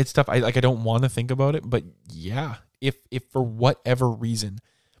 Man, it's tough. I don't want to think about it, but yeah, if for whatever reason,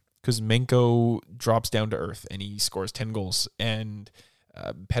 because Menko drops down to earth and he scores 10 goals and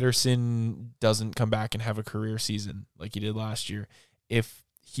Pettersson doesn't come back and have a career season like he did last year, if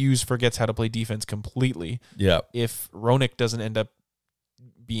Hughes forgets how to play defense completely, if Roenick doesn't end up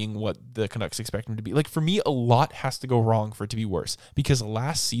being what the Canucks expect him to be, like for me, a lot has to go wrong for it to be worse, because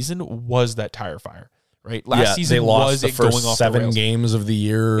last season was that tire fire. Right, last season they lost was the it going first off 7 the rails. games of the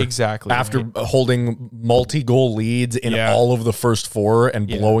year Exactly. after right? holding multi-goal leads in all of the first 4 and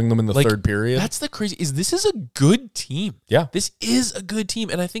blowing them in the third period. That's the crazy. This is a good team. Yeah, this is a good team,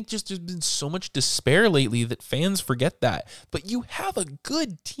 and I think just there's been so much despair lately that fans forget that. But you have a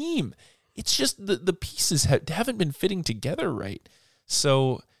good team. It's just the pieces haven't been fitting together right.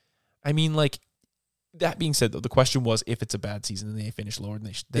 So, I mean, like. That being said, though, the question was if it's a bad season and they finish lower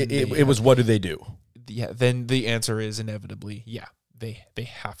than it was what do they do? Yeah, then the answer is inevitably, they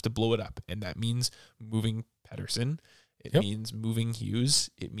have to blow it up. And that means moving Pettersson. It means moving Hughes.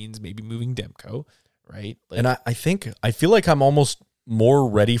 It means maybe moving Demko, right? Like, and I feel like I'm almost more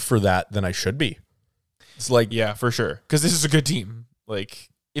ready for that than I should be. It's like, yeah, for sure. Because this is a good team. Like,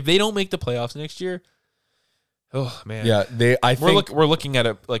 if they don't make the playoffs next year, oh man, yeah, we're looking at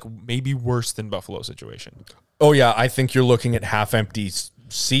a like maybe worse than Buffalo situation. Oh yeah, I think you're looking at half empty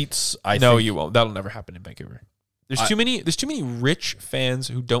seats. No, you won't. That'll never happen in Vancouver. There's too many rich fans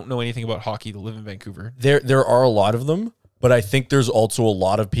who don't know anything about hockey to live in Vancouver. There are a lot of them, but I think there's also a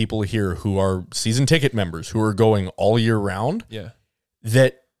lot of people here who are season ticket members who are going all year round. Yeah,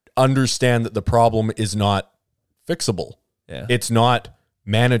 that understand that the problem is not fixable. Yeah, it's not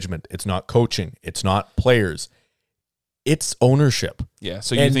management. It's not coaching. It's not players. It's ownership. Yeah.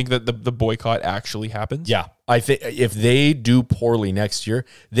 So you think that the boycott actually happens? Yeah. I think if they do poorly next year,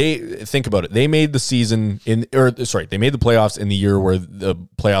 think about it. They made the they made the playoffs in the year where the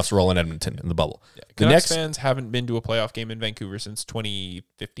playoffs were all in Edmonton in the bubble. Yeah. Canucks fans haven't been to a playoff game in Vancouver since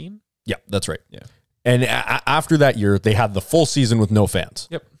 2015. Yeah, that's right. Yeah. And after that year, they had the full season with no fans.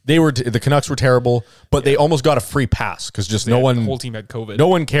 Yep. The Canucks were terrible, but they almost got a free pass because just the whole team had COVID. No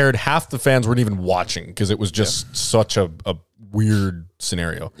one cared. Half the fans weren't even watching because it was just such a weird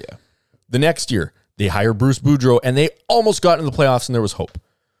scenario. Yeah. The next year, they hired Bruce Boudreau, and they almost got into the playoffs, and there was hope.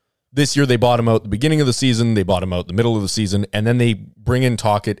 This year, they bought him out at the beginning of the season. They bought him out the middle of the season, and then they bring in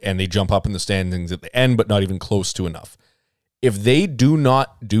Tocchet, and they jump up in the standings at the end, but not even close to enough. If they do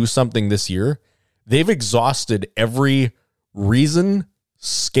not do something this year, They've exhausted every reason,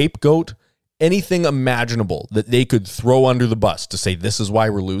 scapegoat, anything imaginable that they could throw under the bus to say this is why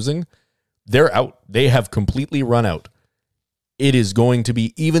we're losing. They're out. They have completely run out. It is going to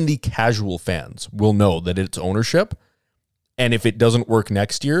be, even the casual fans will know that it's ownership. And if it doesn't work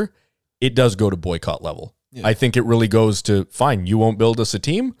next year, it does go to boycott level. Yeah. I think it really goes to, fine, you won't build us a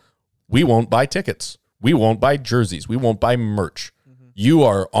team. We won't buy tickets. We won't buy jerseys. We won't buy merch. Mm-hmm. You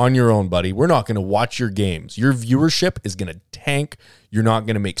are on your own, buddy. We're not going to watch your games. Your viewership is going to tank. You're not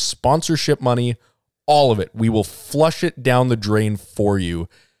going to make sponsorship money. All of it. We will flush it down the drain for you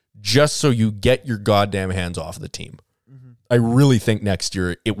just so you get your goddamn hands off the team. Mm-hmm. I really think next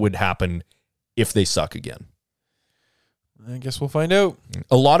year it would happen if they suck again. I guess we'll find out.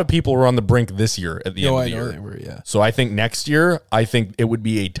 A lot of people were on the brink this year at the end of the year. They were, yeah. So I think next year, I think it would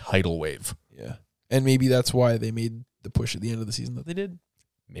be a tidal wave. Yeah. And maybe that's why they made the push at the end of the season that they did.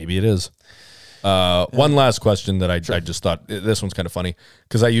 Maybe it is. One last question that I just thought, this one's kind of funny,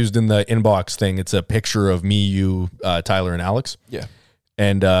 because I used in the inbox thing, it's a picture of me, you, Tyler, and Alex. Yeah.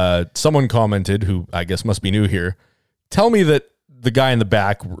 And someone commented, who I guess must be new here, tell me that the guy in the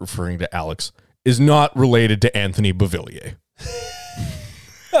back, referring to Alex, is not related to Anthony Beauvillier.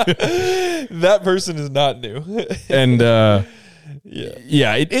 That person is not new. And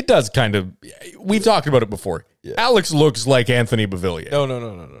it does kind of, we've talked about it before. Yeah. Alex looks like Anthony Beauvillier.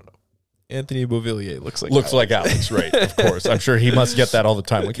 No. Anthony Beauvillier looks like Alex, right? Of course. I'm sure he must get that all the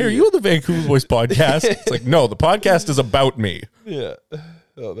time. Like, hey, are you on the Vancouver Boys podcast? It's like, no, the podcast is about me. Yeah.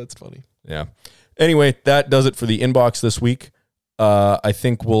 Oh, that's funny. Yeah. Anyway, that does it for the inbox this week. I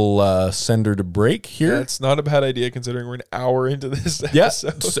think we'll send her to break here. That's not a bad idea considering we're an hour into this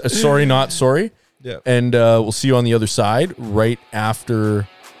episode. Yeah. Sorry, not sorry. Yeah. And we'll see you on the other side right after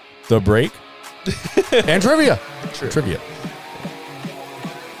the break. And trivia. Trivia.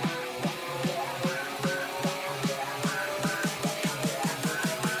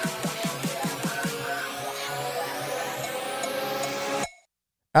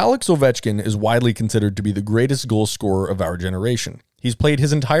 Alex Ovechkin is widely considered to be the greatest goal scorer of our generation. He's played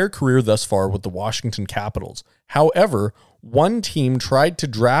his entire career thus far with the Washington Capitals. However, one team tried to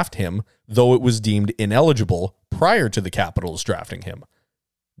draft him, though it was deemed ineligible prior to the Capitals drafting him.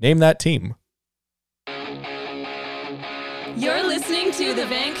 Name that team. You're listening to the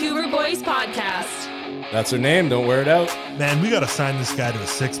Vancouver Boys Podcast. That's her name. Don't wear it out. Man, we got to sign this guy to a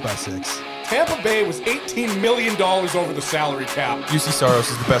 6x6. Tampa Bay was $18 million over the salary cap. UC Saros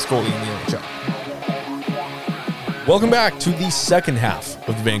is the best goalie in the NHL. Welcome back to the second half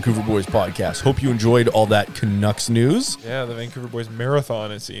of the Vancouver Boys podcast. Hope you enjoyed all that Canucks news. Yeah, the Vancouver Boys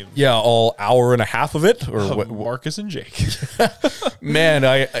marathon, it seems. Yeah, all hour and a half of it. Or what? Marcus and Jake. Man,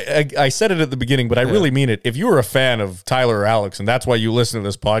 I said it at the beginning, but I really mean it. If you were a fan of Tyler or Alex, and that's why you listen to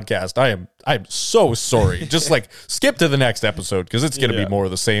this podcast, I'm so sorry. Just like skip to the next episode because it's going to be more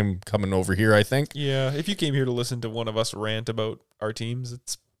of the same coming over here, I think. Yeah, if you came here to listen to one of us rant about our teams,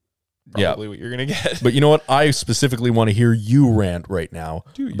 it's probably what you're going to get. But you know what? I specifically want to hear you rant right now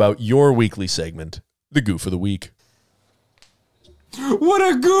about your weekly segment, the Goof of the Week. What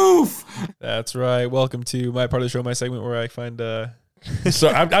a goof! That's right. Welcome to my part of the show, my segment where I find... So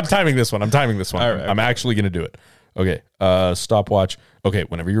I'm timing this one. All right, I'm actually going to do it. Okay. Stopwatch. Okay,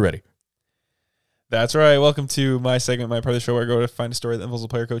 whenever you're ready. That's right. Welcome to my segment, my part of the show where I go to find a story that involves a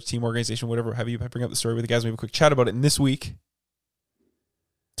player, coach, team, organization, whatever have you. I bring up the story with the guys. We have a quick chat about it. And this week...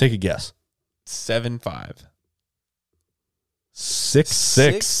 Take a guess. 7-5.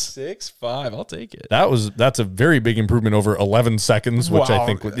 6-6. 6-5. I'll take it. That's a very big improvement over 11 seconds, which I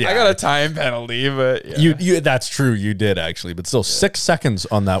think would, I got a time penalty, but you that's true. You did actually, but still 6 seconds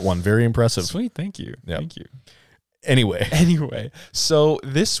on that one. Very impressive. Sweet. Thank you. Yep. Thank you. Anyway, so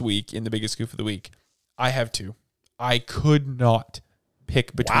this week in the biggest goof of the week, I have two. I could not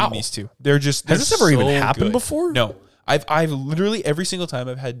pick between these two. Has this ever even happened before? No. I've literally every single time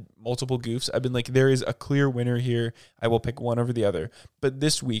I've had multiple goofs, I've been like, there is a clear winner here. I will pick one over the other. But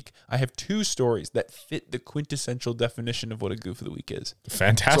this week, I have two stories that fit the quintessential definition of what a goof of the week is.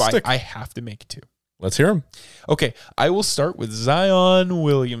 Fantastic. So I have to make two. Let's hear them. Okay, I will start with Zion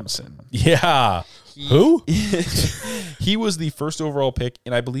Williamson. Yeah. Who? He was the first overall pick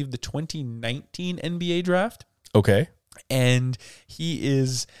in, I believe, the 2019 NBA draft. Okay. And he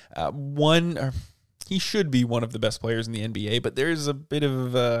is he should be one of the best players in the NBA, but there's a bit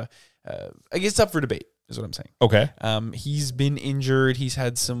of, I guess it's up for debate, is what I'm saying. Okay. He's been injured. He's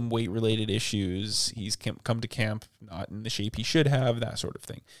had some weight-related issues. He's come to camp not in the shape he should have, that sort of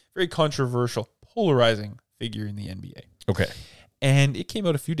thing. Very controversial, polarizing figure in the NBA. Okay. And it came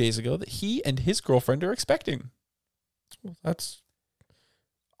out a few days ago that he and his girlfriend are expecting. Well,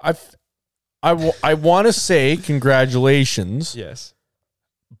 I want to say congratulations, Yes.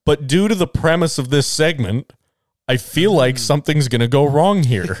 but due to the premise of this segment, I feel like something's going to go wrong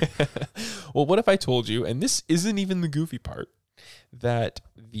here. Well, what if I told you, and this isn't even the goofy part, that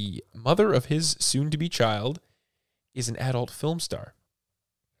the mother of his soon-to-be child is an adult film star?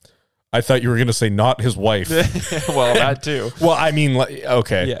 I thought you were going to say not his wife. Well, that too. Well, I mean,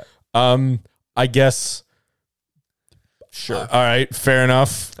 okay. Yeah. I guess. Sure. All right. Fair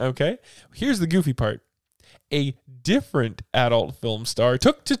enough. Okay. Here's the goofy part. A different adult film star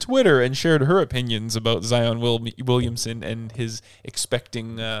took to Twitter and shared her opinions about Zion Williamson and his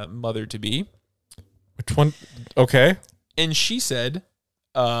expecting mother-to-be. Which one? Okay. And she said,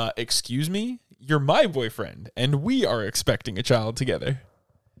 excuse me, you're my boyfriend, and we are expecting a child together.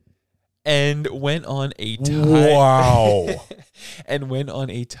 And went on a Wow. and went on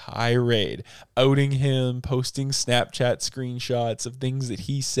a tirade, outing him, posting Snapchat screenshots of things that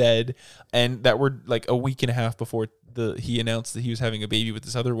he said, and that were like a week and a half before he announced that he was having a baby with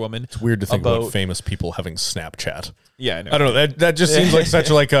this other woman. It's weird to think about famous people having Snapchat. Yeah, I know. I don't know. That just seems like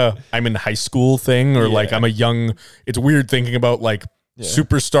such like a I'm in high school thing, or like I'm a young. It's weird thinking about like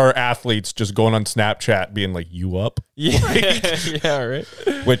superstar athletes just going on Snapchat being like, "You up?" Yeah, yeah, right.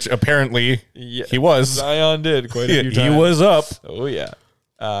 Which apparently he was. Zion did quite a few times. He was up. Oh yeah.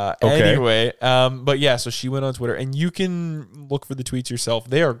 Okay. Anyway, but yeah, so she went on Twitter, and you can look for the tweets yourself.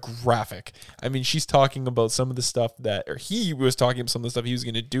 They are graphic. I mean, she's talking about some of the stuff or he was talking about some of the stuff he was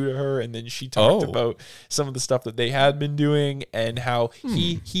going to do to her, and then she talked about some of the stuff that they had been doing, and how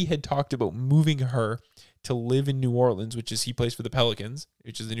he had talked about moving her to live in New Orleans, which is he plays for the Pelicans,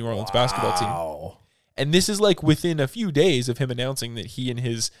 which is the New Orleans basketball team. And this is like within a few days of him announcing that he and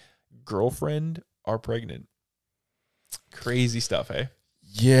his girlfriend are pregnant. Crazy stuff, eh?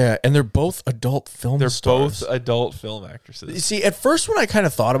 Yeah, and they're both adult film They're stars. both adult film actresses. See, at first when I kind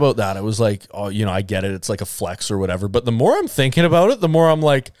of thought about that, I was like, oh, I get it. It's like a flex or whatever. But the more I'm thinking about it, the more I'm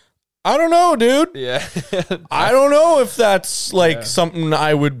like, I don't know, dude. Yeah. I don't know if that's like something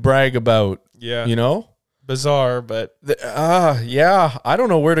I would brag about. Yeah. Bizarre, but yeah, I don't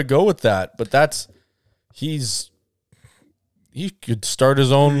know where to go with that. But he could start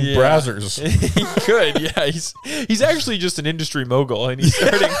his own Brazzers. He could, yeah. He's actually just an industry mogul, and he's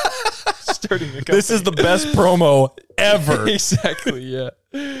starting a company. This is the best promo ever. Exactly, yeah.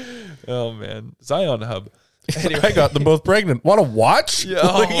 Oh man, Zion Hub. Anyway. I got them both pregnant. Want to watch?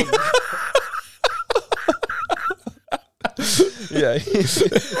 Yeah. Yeah.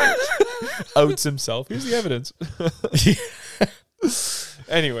 Outs himself. Here's the evidence.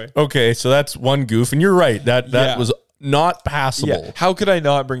 Anyway. Okay, so that's one goof, and you're right. That was not passable. Yeah. How could I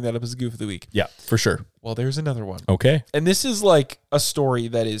not bring that up as a goof of the week? Yeah, for sure. Well, there's another one. Okay. And this is like a story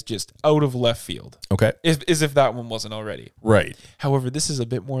that is just out of left field. Okay. As if that one wasn't already. Right. However, this is a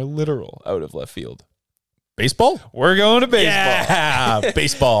bit more literal out of left field. Baseball? We're going to baseball. Yeah,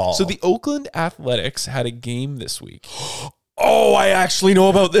 baseball. So the Oakland Athletics had a game this week. Oh, I actually know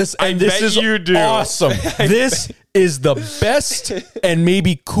about this, and this bet is you do. awesome. This is the best and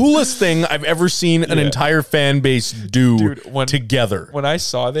maybe coolest thing I've ever seen an entire fan base do together. When I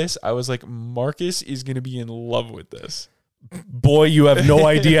saw this, I was like, Marcus is going to be in love with this. Boy, you have no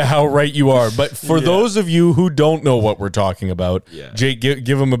idea how right you are. But for those of you who don't know what we're talking about, Jake,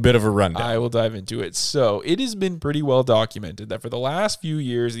 give them a bit of a rundown. I will dive into it. So it has been pretty well documented that for the last few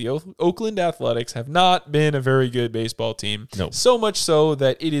years, the Oakland Athletics have not been a very good baseball team. No. So much so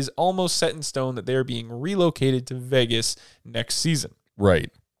that it is almost set in stone that they're being relocated to Vegas next season. Right.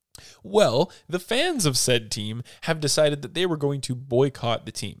 Well, the fans of said team have decided that they were going to boycott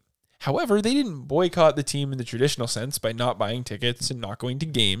the team. However, they didn't boycott the team in the traditional sense by not buying tickets and not going to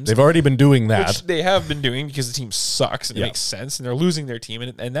games. They've already been doing that. Which they have been doing because the team sucks and it makes sense, and they're losing their team,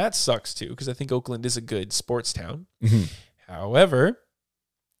 and that sucks too because I think Oakland is a good sports town. Mm-hmm. However,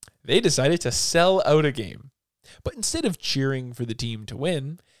 they decided to sell out a game. But instead of cheering for the team to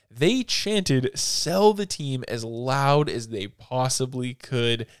win, they chanted "sell the team" as loud as they possibly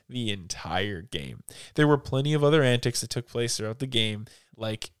could the entire game. There were plenty of other antics that took place throughout the game,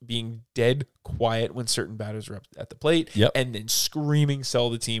 like being dead quiet when certain batters were up at the plate, and then screaming "sell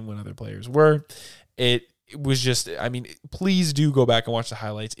the team" when other players were. It was just, I mean, please do go back and watch the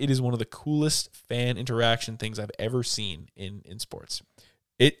highlights. It is one of the coolest fan interaction things I've ever seen in sports.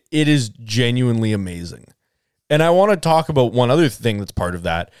 It is genuinely amazing. And I want to talk about one other thing that's part of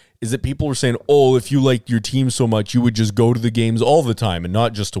that, is that people were saying, oh, if you liked your team so much, you would just go to the games all the time and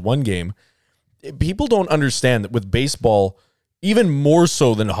not just to one game. People don't understand that with baseball, even more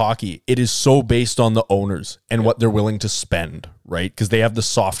so than hockey, it is so based on the owners and what they're willing to spend, right? Because they have the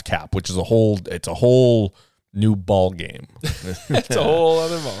soft cap, which is a whole new ball game. It's a whole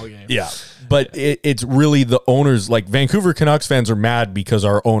other ball game. Yeah. But it's really the owners, like Vancouver Canucks fans are mad because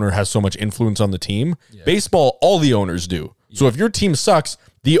our owner has so much influence on the team. Yeah. Baseball, all the owners do. Yeah. So if your team sucks,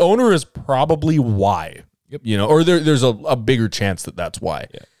 the owner is probably why. Yep. You know, or there's a bigger chance that that's why.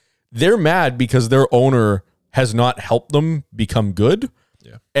 Yeah. They're mad because their owner has not helped them become good.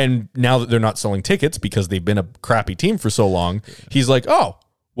 Yeah. And now that they're not selling tickets because they've been a crappy team for so long, he's like, oh,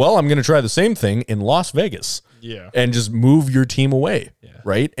 well, I'm going to try the same thing in Las Vegas. Yeah. And just move your team away. Yeah.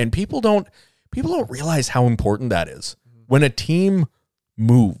 Right. And people don't realize how important that is. When a team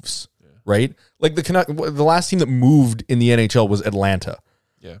moves, right? Like the last team that moved in the NHL was Atlanta.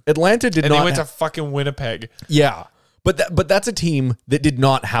 Yeah. Atlanta did not. And they went to fucking Winnipeg. Yeah. But that's a team that did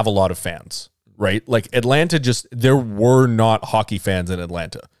not have a lot of fans, right? Like Atlanta there were not hockey fans in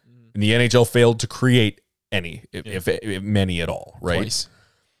Atlanta. And the NHL failed to create any, if many at all, right? Twice.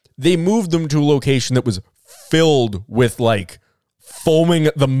 They moved them to a location that was filled with like foaming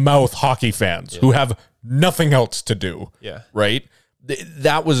at the mouth hockey fans who have nothing else to do. Yeah. Right?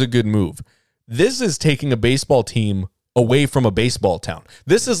 That was a good move. This is taking a baseball team away from a baseball town.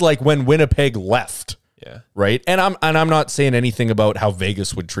 This is like when Winnipeg left. Yeah. Right? And I'm not saying anything about how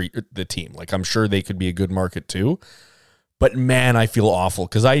Vegas would treat the team. Like I'm sure they could be a good market too. But man, I feel awful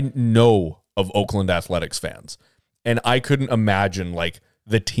because I know of Oakland Athletics fans. And I couldn't imagine like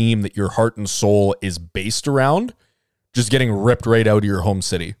the team that your heart and soul is based around just getting ripped right out of your home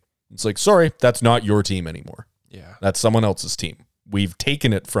city. It's like, sorry, that's not your team anymore. Yeah. That's someone else's team. We've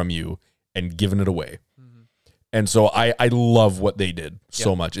taken it from you and given it away. Mm-hmm. And so I love what they did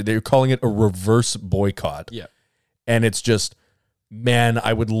so much. They're calling it a reverse boycott. Yeah. And it's just, man,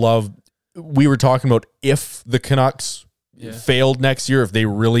 I would love, we were talking about if the Canucks failed next year, if they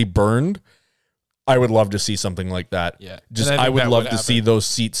really burned, I would love to see something like that. Yeah. Just I would love to see those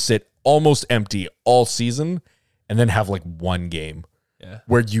seats sit almost empty all season and then have like one game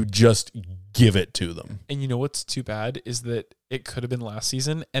where you just give it to them. And you know what's too bad is that it could have been last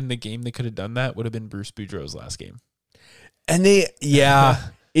season, and the game they could have done that would have been Bruce Boudreau's last game. And it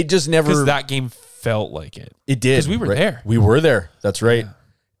just never, because that game felt like it. It did, because we were there. We were there. That's right.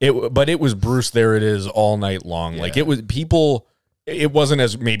 Yeah. But it was Bruce. There it is all night long. Yeah. Like it was people. It wasn't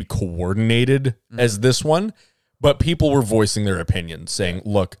as maybe coordinated as this one, but people were voicing their opinions, saying,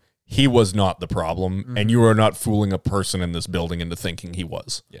 "Look, he was not the problem, and you are not fooling a person in this building into thinking he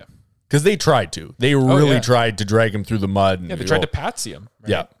was." Yeah. Because they tried to. They really tried to drag him through the mud. And, they tried to patsy him. Right?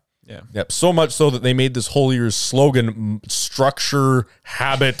 Yeah. Yeah. Yep. So much so that they made this whole year's slogan structure,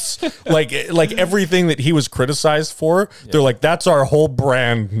 habits, like everything that he was criticized for. Yeah. They're like, that's our whole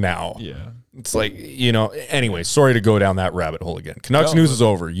brand now. Yeah. It's like, anyway, sorry to go down that rabbit hole again. Canucks news is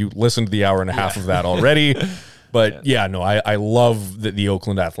over. You listened to the hour and a half of that already. But I love that the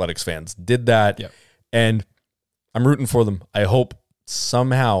Oakland Athletics fans did that. Yep. And I'm rooting for them. I hope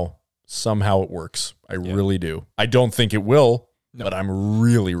somehow it works. I really do. I don't think it will, but I'm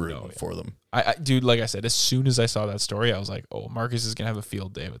really rooting for them. Dude, like I said, as soon as I saw that story, I was like, oh, Marcus is going to have a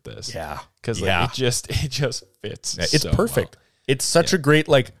field day with this. Yeah. Because it just fits. Yeah, it's perfect. Well. It's such a great,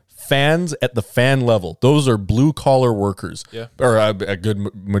 fans at the fan level. Those are blue collar workers. Yeah. Or a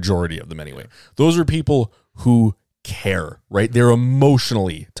good majority of them anyway. Those are people who care, right? They're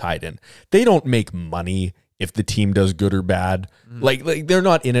emotionally tied in. They don't make money if the team does good or bad. Like they're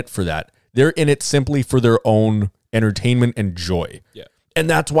not in it for that. They're in it simply for their own entertainment and joy. Yeah. And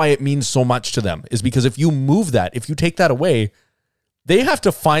that's why it means so much to them, is because if you move that, if you take that away, they have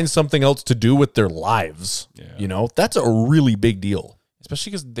to find something else to do with their lives. Yeah. That's a really big deal.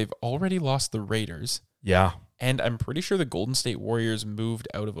 Especially because they've already lost the Raiders. Yeah. And I'm pretty sure the Golden State Warriors moved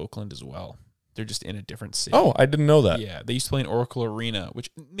out of Oakland as well. They're just in a different city. Oh, I didn't know that. Yeah, they used to play in Oracle Arena, which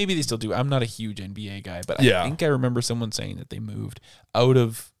maybe they still do. I'm not a huge NBA guy, but I think I remember someone saying that they moved out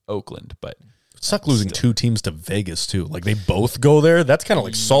of Oakland. But it sucked losing two teams to Vegas, too. Like, they both go there. That's kind of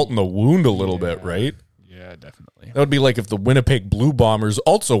like salt in the wound a little bit, right? Yeah, definitely. That would be like if the Winnipeg Blue Bombers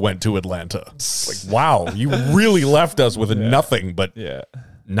also went to Atlanta. It's like, wow, you really left us with nothing but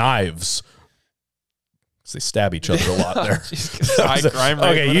knives. They stab each other a lot there. High crime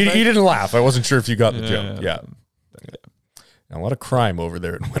rate. Okay, you didn't laugh. I wasn't sure if you got the joke. Yeah. A lot of crime over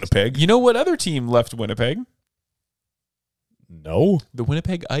there in Winnipeg. You know what other team left Winnipeg? No. The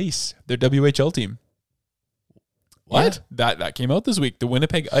Winnipeg Ice, their WHL team. What? Yeah, that came out this week. The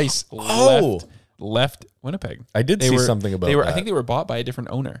Winnipeg Ice left Winnipeg. I did see something about that. I think they were bought by a different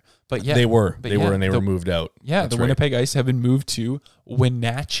owner. But yeah. They were, and they were moved out. Yeah, the Winnipeg Ice have been moved to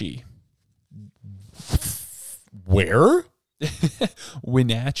Wenatchee. Where?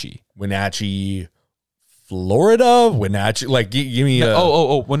 Wenatchee, Florida. Wenatchee, give me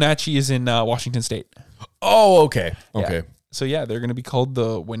a. Wenatchee is in Washington State. Oh, okay. Okay. So yeah, they're going to be called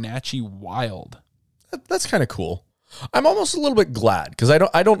the Wenatchee Wild. That's kind of cool. I'm almost a little bit glad because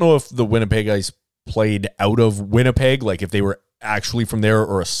I don't know if the Winnipeg Ice played out of Winnipeg, like if they were actually from there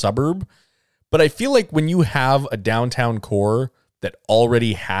or a suburb. But I feel like when you have a downtown core that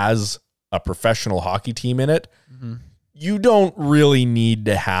already has a professional hockey team in it, you don't really need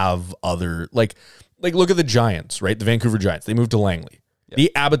to have other like look at the Giants, right? The Vancouver Giants. They moved to Langley. Yep.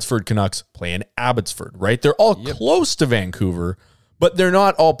 The Abbotsford Canucks play in Abbotsford, right? They're all close to Vancouver, but they're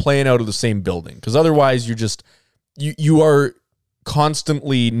not all playing out of the same building because otherwise you're just you are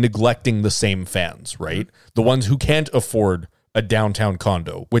constantly neglecting the same fans, right? The ones who can't afford a downtown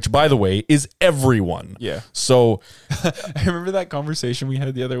condo, which by the way is everyone. Yeah. So I remember that conversation we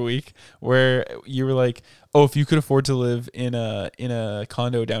had the other week where you were like, "Oh, if you could afford to live in a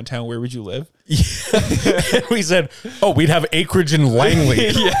condo downtown, where would you live?" And we said, "Oh, we'd have acreage in Langley."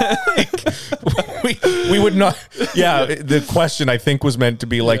 Yeah. we would not. Yeah, the question I think was meant to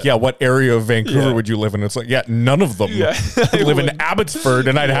be like, what area of Vancouver would you live in? It's like, none of them. Yeah. I'd live in Abbotsford,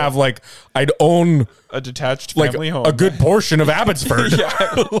 and I'd own a detached like family home. a good portion of Abbotsford.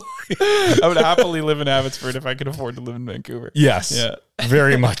 I would happily live in Abbotsford if I could afford to live in Vancouver. Yes. Yeah.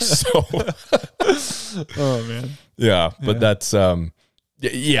 Very much so. Oh man. Yeah, but that's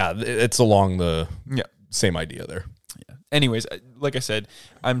it's along the same idea there. Anyways, like I said,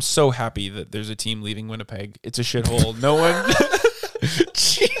 I'm so happy that there's a team leaving Winnipeg. It's a shithole. No one.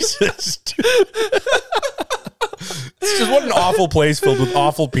 Jesus. It's just what an awful place filled with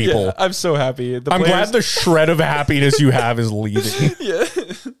awful people. Yeah, I'm so happy. I'm glad the shred of happiness you have is leaving. Yeah,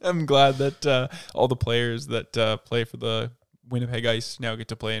 I'm glad that all the players that play for the Winnipeg Ice now get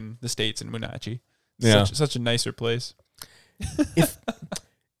to play in the States in Wenatchee. Such a nicer place.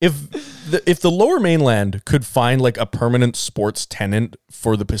 If the Lower Mainland could find like a permanent sports tenant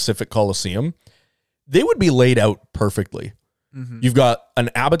for the Pacific Coliseum, they would be laid out perfectly. Mm-hmm. You've got an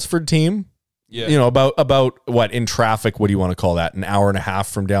Abbotsford team. Yeah. You know, about what in traffic, what do you want to call that? An hour and a half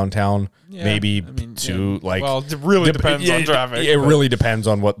from downtown? Yeah, maybe two. Like, well, it really depends on traffic. It really depends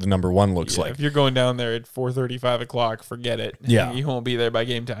on what the number one looks like. If you're going down there at 4:35 o'clock, forget it. Yeah. You won't be there by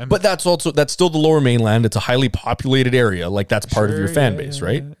game time. But that's still the Lower Mainland. It's a highly populated area. Like that's part of your fan base,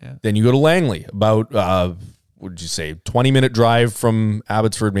 right? Yeah. Then you go to Langley, about what would you say, 20-minute drive from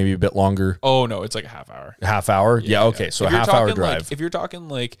Abbotsford, maybe a bit longer. Oh no, it's like a half hour. Half hour? Yeah, okay. So a half hour drive. If you're talking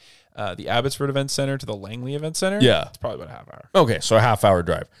like the Abbotsford Event Center to the Langley Event Center, it's probably about a half hour. Okay, so a half hour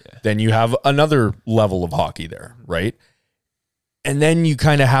drive. Yeah. Then you have another level of hockey there, right? And then you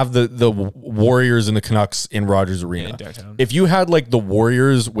kind of have the Warriors and the Canucks in Rogers Arena. In downtown. If you had like the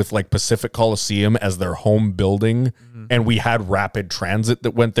Warriors with like Pacific Coliseum as their home building, and we had rapid transit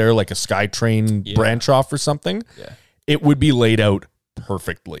that went there, like a SkyTrain branch off or something, it would be laid out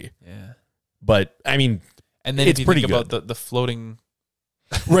perfectly. Yeah. But I mean, and then it's if you pretty think good. about the floating.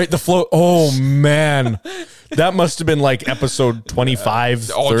 Right, the float. Oh, man. That must have been like episode 25,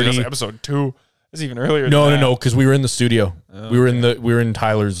 30. Episode 2. It's even earlier No, because we were in the studio. Oh, we were in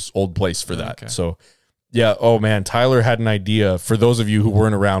Tyler's old place for that. Okay. So, yeah, oh, man, Tyler had an idea. For those of you who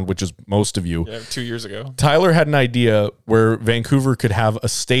weren't around, which is most of you. Yeah, 2 years ago. Tyler had an idea where Vancouver could have a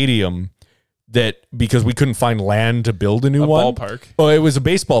stadium that, because we couldn't find land to build a new one. Ballpark. Oh, it was a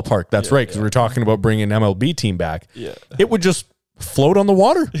baseball park. That's right, because we were talking about bringing an MLB team back. Yeah. It would just float on the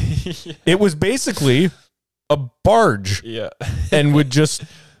water. It was basically a barge. Yeah. And would just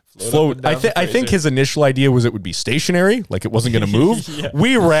float. I think his initial idea was it would be stationary, like it wasn't going to move.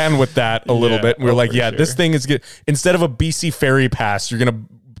 We ran with that a little bit, and we were like, this thing is good. Instead of a BC ferry pass, you're going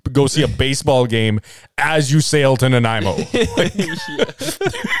to go see a baseball game as you sail to Nanaimo.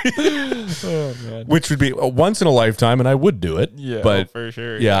 Oh, man. Which would be once in a lifetime, and I would do it. Yeah, but for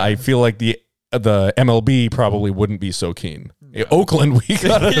sure. Yeah, I feel like the MLB probably wouldn't be so keen. No. Oakland, we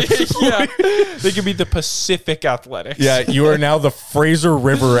gotta. They could be the Pacific Athletics. Yeah, you are now the Fraser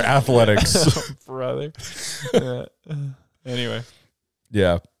River Athletics, brother. Anyway.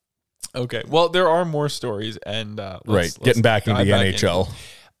 Yeah. Okay. Well, there are more stories, and let's getting back into the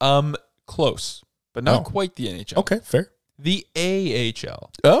NHL. Close, but not quite the NHL. Okay, fair. The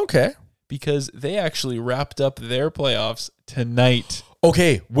AHL. Okay. Because they actually wrapped up their playoffs tonight.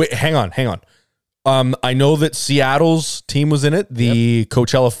 Okay, wait, hang on. I know that Seattle's team was in it, the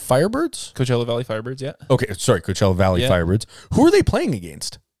Coachella Firebirds? Coachella Valley Firebirds, yeah. Okay, sorry, Coachella Valley Firebirds. Who are they playing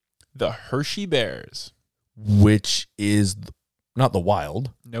against? The Hershey Bears. Which is not the Wild.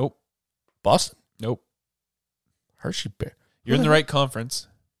 Nope. Boston? Nope. Hershey Bear. You're in the right conference.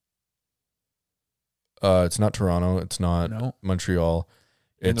 It's not Toronto. It's not Montreal.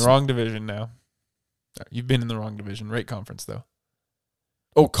 In the wrong division now. You've been in the wrong division. Right conference, though.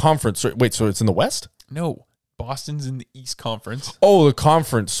 Oh, conference. Wait, so it's in the West? No, Boston's in the East Conference. Oh, the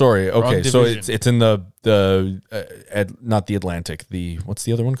conference. Sorry. Okay, so division. it's in the not the Atlantic. What's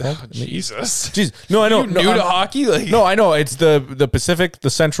the other one called? In the East? Jeez. No, I know. You new to hockey? Like, No, I know. It's the Pacific, the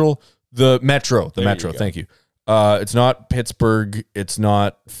Central, the Metro. The There Metro. you go. Thank you. It's not Pittsburgh. It's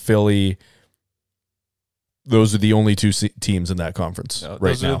not Philly. Those are the only two teams in that conference no,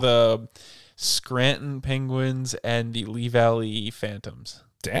 right those now. are the Scranton Penguins and the Lee Valley Phantoms.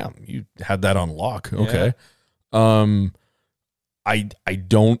 Damn, you had that on lock. Okay. I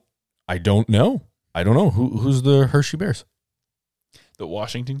don't know. I don't know who's the Hershey Bears. The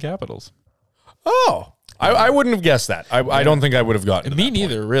Washington Capitals. Oh, I wouldn't have guessed that. I don't think I would have gotten to Me that point.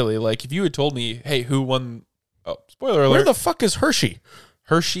 neither, really. Like, if you had told me, hey, who won? Oh, spoiler alert. Where the fuck is Hershey?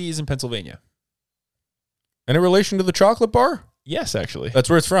 Hershey is in Pennsylvania. Any relation to the chocolate bar? Yes, actually. That's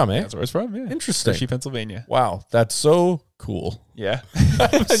where it's from, eh? That's where it's from, yeah. Interesting. Hershey, Pennsylvania. Wow, that's so cool. Yeah.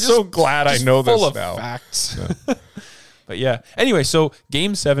 I'm so glad I know this full of now. facts. But yeah. Anyway, so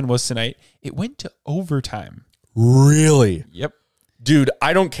Game 7 was tonight. It went to overtime. Really? Yep. Dude,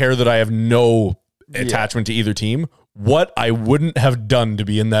 I don't care that I have no attachment to either team. What I wouldn't have done to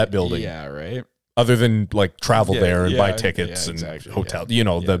be in that building. Yeah, right. Other than like travel there and buy yeah, tickets yeah, and exactly, hotel, yeah. you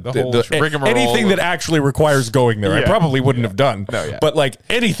know, Yeah, the whole rigmarole anything that actually requires going there, I Yeah. probably wouldn't have done. No, yeah. But like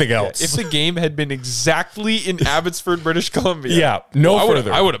anything else, If the game had been exactly in Abbotsford, British Columbia. yeah, no I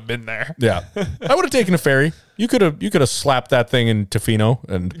further. would have been there. Yeah, I would have taken a ferry. You could have slapped that thing in Tofino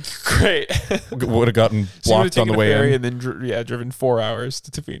and Great. would have gotten So you would have blocked on taken the a way ferry in. and then driven 4 hours to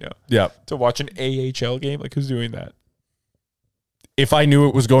Tofino Yeah, to watch an AHL game. Like, who's doing that? if I knew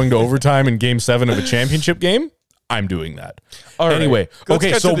it was going to overtime in Game 7 of a championship game, I'm doing that. All right. Anyway, Let's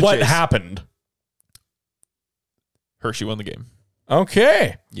okay, cut so to the what chase. happened? Hershey won the game.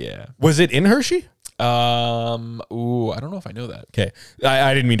 Okay, Yeah. was it in Hershey? Ooh, I don't know if I know that. Okay,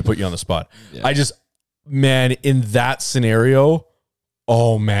 I didn't mean to put you on the spot. Yeah. I just, man, in that scenario,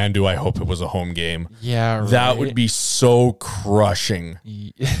 oh man, do I hope it was a home game. Yeah, right. That would be so crushing,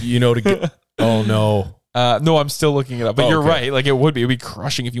 you know, to get, oh no. No, I'm still looking it up. But Oh, you're okay. right. Like, it would be. It would be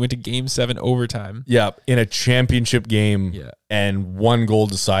crushing if you went to Game 7 overtime. Yeah, in a championship game Yeah. and one goal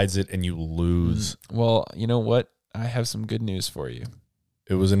decides it and you lose. Well, you know what? I have some good news for you.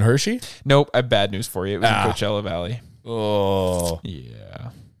 It was in Hershey? Nope, I have bad news for you. It was Ah. in Coachella Valley. Oh.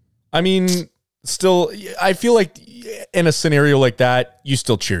 Yeah. I mean, still, I feel like in a scenario like that, you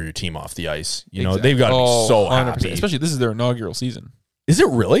still cheer your team off the ice. You know, they've got to be so 100%. happy. Especially this is their inaugural season. Is it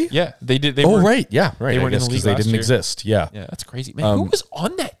really? Yeah, they did. They Oh, were, right. Yeah, right. they I weren't in guess the because league they last didn't year. exist. Yeah. Yeah, that's crazy, man. Who was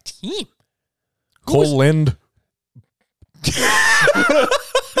on that team? Cole Lind.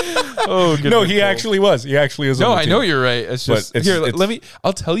 Oh, good. No, he actually was. He actually is. No, on the I team. know you're right. It's But just it's- here. it's- Let me.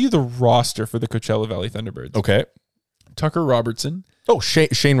 I'll tell you the roster for the Coachella Valley Thunderbirds. Okay. Tucker Robertson. Oh,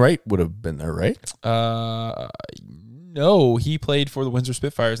 Shane Wright would have been there, right? No, he played for the Windsor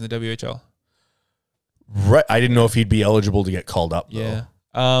Spitfires in the WHL. Right. I didn't know if he'd be eligible to get called up. Though. Yeah.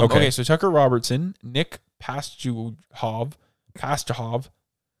 Okay. Okay, so Tucker Robertson, Nick Pastujov,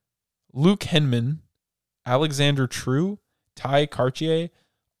 Luke Henman, Alexander True, Ty Cartier,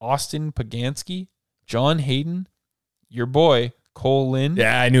 Austin Pagansky, John Hayden, your boy Cole Lind,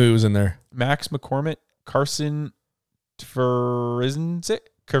 Yeah, I knew he was in there. Max McCormick, Carson Twerinski.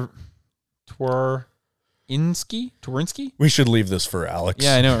 We should leave this for Alex.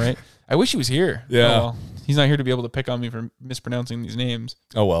 Yeah, I know, right? I wish he was here. Yeah. Oh, well. He's not here to be able to pick on me for mispronouncing these names.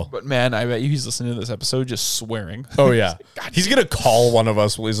 Oh, well. But man, I bet you he's listening to this episode just swearing. Oh, yeah. He's going to call one of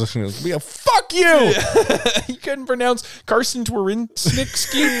us while he's listening to this. Be a fuck you. He couldn't pronounce Carson Twerinski.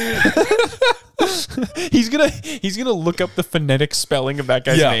 He's gonna look up the phonetic spelling of that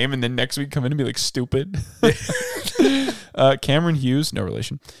guy's Yeah. name, and then next week come in and be like stupid. Cameron Hughes, no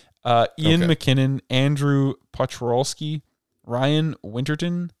relation. Ian Okay. McKinnon, Andrew Pochorolski, Ryan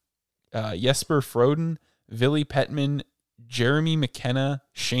Winterton, Jesper Froden, Billy Petman, Jeremy McKenna,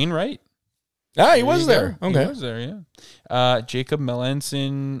 Shane Wright. Ah, he There was you there. go. Okay. He was there, yeah. Jacob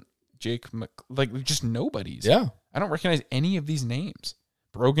Melanson, like just nobodies. Yeah. I don't recognize any of these names.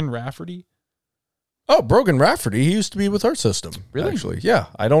 Brogan Rafferty. Oh, Brogan Rafferty. He used to be with our system. Really? Actually. Yeah.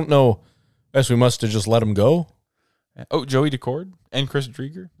 I don't know. I guess we must have just let him go. Oh, Joey Decord and Chris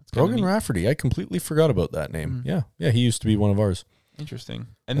Drieger. That's kinda Brogan neat. Rafferty. I completely forgot about that name. Yeah. Yeah. He used to be one of ours. Interesting.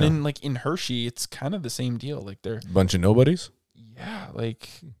 And Yeah. then like in Hershey, it's kind of the same deal. Like they're Bunch of nobodies. yeah, like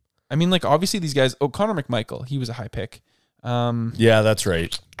I mean, like obviously these guys. Oh, Connor McMichael, he was a high pick. Yeah, that's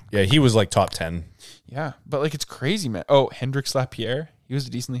right. Yeah, he was like top 10. Yeah, but like it's crazy, man. Oh, Hendrix Lapierre, he was a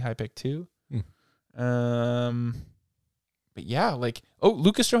decently high pick too. But yeah, like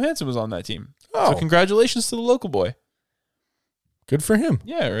Lucas Johansson was on that team. Oh. So congratulations to the local boy. Good for him.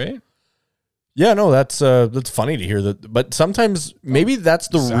 Yeah, right. Yeah, no, that's funny to hear that. But sometimes maybe that's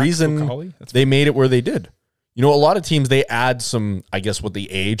the Zach reason Kokali? That's they made it where they did. You know, a lot of teams, they add some, I guess, what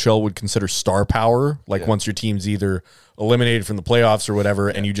the AHL would consider star power. Like once your team's either eliminated from the playoffs or whatever,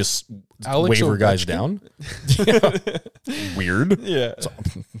 and you just Alex waiver guys Ovechkin? down. Weird. Yeah.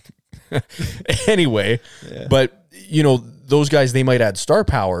 Anyway, but, you know, those guys, they might add star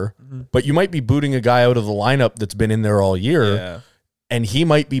power, but you might be booting a guy out of the lineup that's been in there all year. Yeah. And he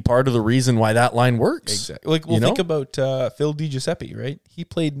might be part of the reason why that line works. Exactly. Like, think about Phil DiGiuseppe, right? He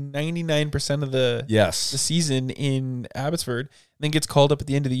played 99% of the season in Abbotsford, and then gets called up at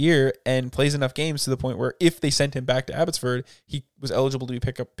the end of the year and plays enough games to the point where if they sent him back to Abbotsford, he was eligible to be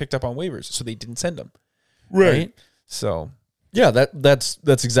picked up on waivers, so they didn't send him. Right? So yeah, that's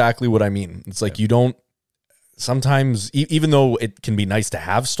exactly what I mean. It's like you don't sometimes, even though it can be nice to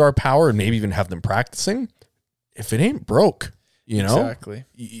have star power and maybe even have them practicing, if it ain't broke. You know, exactly.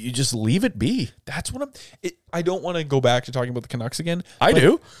 You just leave it be. That's what I don't want to go back to talking about the Canucks again. I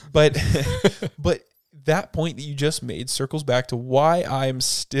do, but that point that you just made circles back to why I'm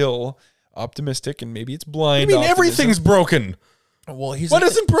still optimistic, and maybe it's blind. I mean, everything's broken. Well, what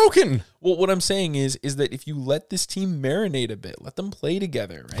isn't broken? Well, what I'm saying is that if you let this team marinate a bit, let them play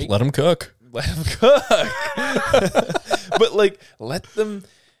together, right? Let them cook. Let them cook. But like, let them.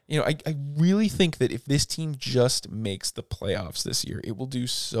 You know, I really think that if this team just makes the playoffs this year, it will do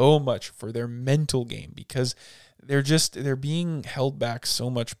so much for their mental game, because they're being held back so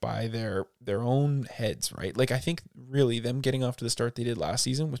much by their own heads, right? Like, I think really them getting off to the start they did last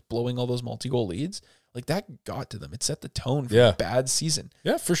season with blowing all those multi-goal leads, like that got to them. It set the tone for a bad season.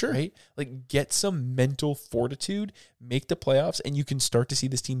 Yeah, for sure. Right? Like, get some mental fortitude, make the playoffs, and you can start to see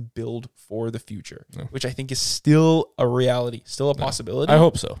this team build for the future, which I think is still a reality, still a possibility. I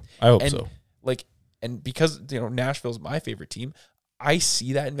hope so. Like, and because, you know, Nashville's my favorite team, I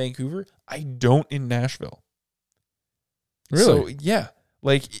see that in Vancouver. I don't in Nashville. Really? So, yeah.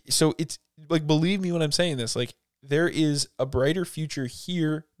 Like, so it's like, believe me when I'm saying this, like, there is a brighter future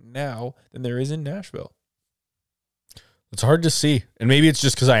here now than there is in Nashville. It's hard to see. And maybe it's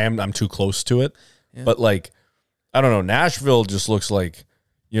just because I'm too close to it. Yeah. But like, I don't know, Nashville just looks like,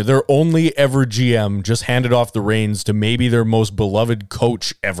 you know, their only ever GM just handed off the reins to maybe their most beloved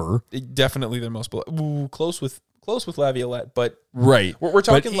coach ever. Definitely their most beloved. Close with Laviolette, but right. We're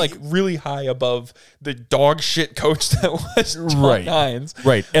talking like really high above the dog shit coach that was John Hines.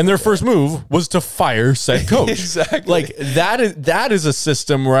 Right. And their first move was to fire said coach. Exactly. Like that is a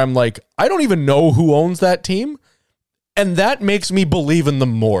system where I'm like, I don't even know who owns that team. And that makes me believe in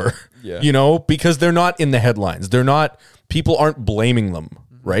them more. Yeah. You know, because they're not in the headlines. People aren't blaming them,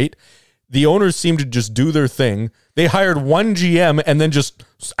 right? The owners seem to just do their thing. They hired one GM and then just,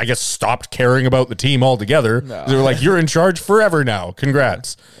 I guess, stopped caring about the team altogether. No. They were like, you're in charge forever now.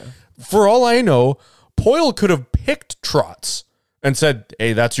 Congrats. Yeah. For all I know, Poyle could have picked Trotz and said,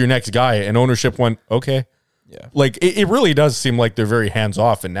 hey, that's your next guy. And ownership went, okay. Yeah. Like, it really does seem like they're very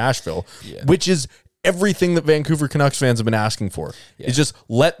hands-off in Nashville, which is everything that Vancouver Canucks fans have been asking for. Is just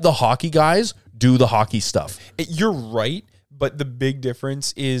let the hockey guys do the hockey stuff. You're right. But the big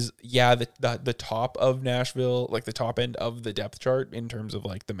difference is, the top of Nashville, like the top end of the depth chart in terms of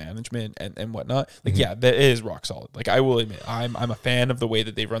like the management and whatnot, like, that is rock solid. Like, I will admit, I'm a fan of the way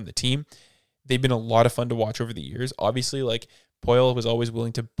that they run the team. They've been a lot of fun to watch over the years. Obviously, like, Poyle was always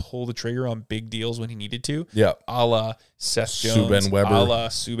willing to pull the trigger on big deals when he needed to. Yeah. A la Seth Jones, a la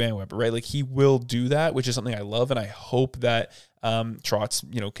Subban Weber, right? Like, he will do that, which is something I love. And I hope that Trotz,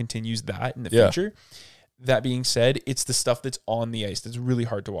 you know, continues that in the future. That being said, it's the stuff that's on the ice that's really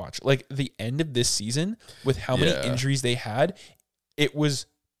hard to watch. Like, the end of this season, with how many injuries they had, it was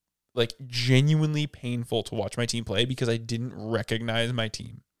like genuinely painful to watch my team play because I didn't recognize my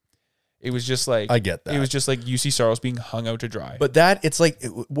team. It was just like, I get that. It was just like UC Saros being hung out to dry. But it's like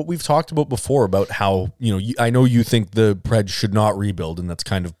what we've talked about before about how, you know, I know you think the Preds should not rebuild, and that's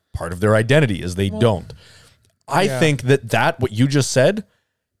kind of part of their identity is they don't. I think that what you just said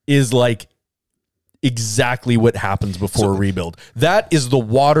is like exactly what happens before a rebuild. That is the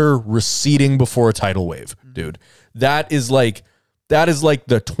water receding before a tidal wave, dude. That is like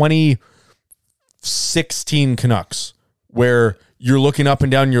the 2016 Canucks, where you're looking up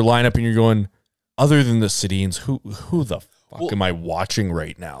and down your lineup and you're going, other than the Sedins, who the fuck am I watching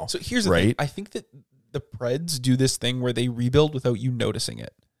right now? So here's the thing. I think that the Preds do this thing where they rebuild without you noticing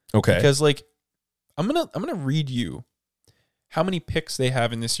it. Okay. Because like, I'm gonna read you how many picks they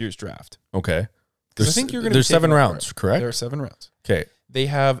have in this year's draft. Okay. I think you're going to. There's 7 rounds, correct? There are 7 rounds. Okay. They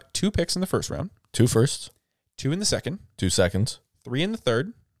have 2 picks in the first round. 2 firsts. 2 in the second. 2 seconds. 3 in the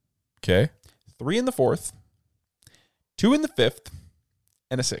third. Okay. 3 in the fourth. 2 in the fifth.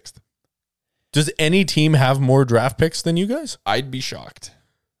 And a sixth. Does any team have more draft picks than you guys? I'd be shocked.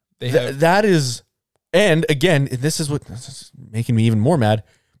 They have That is, and again, this is making me even more mad.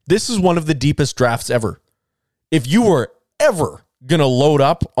 This is one of the deepest drafts ever. If you were ever going to load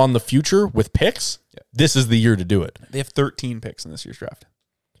up on the future with picks, this is the year to do it. They have 13 picks in this year's draft.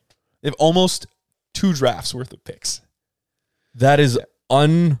 They have almost 2 drafts worth of picks. That is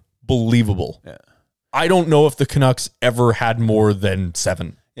unbelievable. Yeah. I don't know if the Canucks ever had more than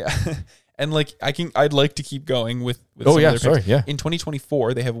 7. Yeah. And like I'd like to keep going with Oh, some yeah, of their sorry, picks. yeah. In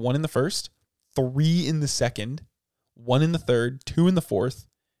 2024, they have 1 in the first, 3 in the second, 1 in the third, 2 in the fourth,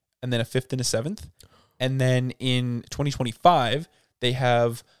 and then a 5th and a 7th. And then in 2025, they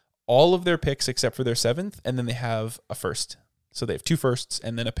have all of their picks except for their 7th, and then they have a first. So they have 2 firsts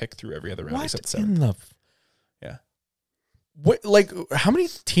and then a pick through every other round except the 7th. Yeah. What, like, how many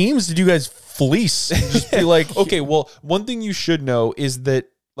teams did you guys fleece? Just be like, Okay, well, one thing you should know is that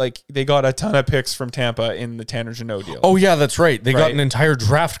like they got a ton of picks from Tampa in the Tanner Jeannot deal. oh yeah, that's right. They got Right. an entire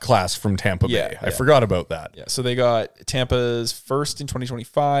draft class from Tampa Bay. Yeah, I yeah. forgot about that. Yeah, so they got Tampa's first in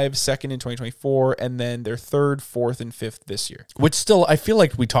 2025, second in 2024, and then their third, 4th, and 5th this year. Which still, I feel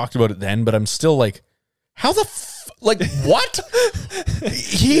like we talked about it then, but I'm still like, how the like what?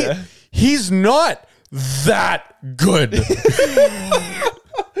 He's not that good.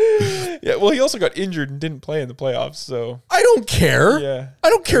 Yeah, well, he also got injured and didn't play in the playoffs, so I don't care. Yeah. I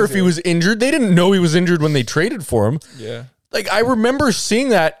don't care if he was injured. They didn't know he was injured when they traded for him. yeah. Like, I remember seeing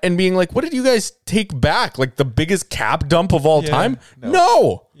that and being like, what did you guys take back? Like the biggest cap dump of all Yeah, time? no.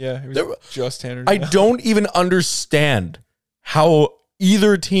 No. Yeah, it was There- just Tanner I Jeannot. don't even understand how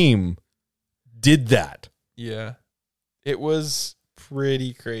either team did that. Yeah. It was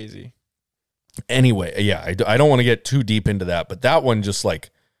pretty crazy. Anyway, yeah, I don't want to get too deep into that, but that one just like,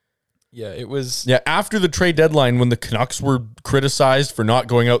 Yeah, it was. yeah, after the trade deadline, when the Canucks were criticized for not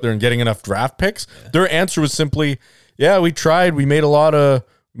going out there and getting enough draft picks, their answer was simply, yeah, we tried. We made a lot of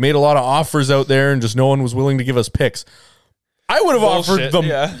offers out there and just no one was willing to give us picks. I would have offered Bullshit,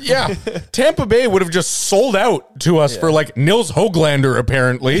 them. yeah. Tampa Bay would have just sold out to us for like Nils Höglander,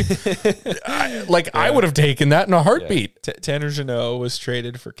 apparently. I would have taken that in a heartbeat. Tanner Jeannot was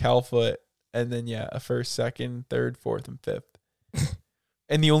traded for Cal Foote, and then, a first, second, third, 4th, and 5th.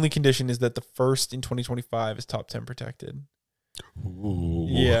 And the only condition is that the first in 2025 is top 10 protected. Ooh.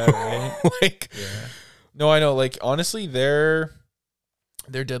 Yeah, right. Like, Yeah. No, I know. Like, honestly, their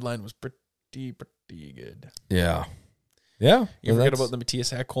deadline was pretty good. yeah. Yeah. You Well, forget that's- about the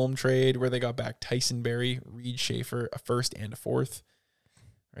Matthias Ekholm trade where they got back Tyson Berry, Reed Schaefer, a first and a 4th,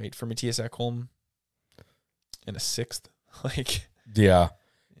 right, for Matthias Ekholm, and a 6th. Like, Yeah.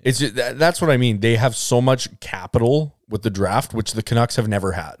 It's just, that's what I mean. They have so much capital with the draft, which the Canucks have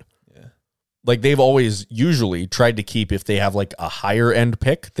never had. Yeah. Like, they've always usually tried to keep, if they have like a higher end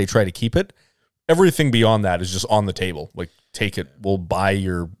pick, they try to keep it. Everything beyond that is just on the table. Like, take it. We'll buy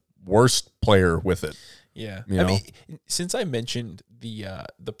your worst player with it. yeah. You I know? mean, since I mentioned the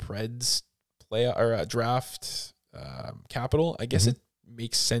Preds draft capital, I guess it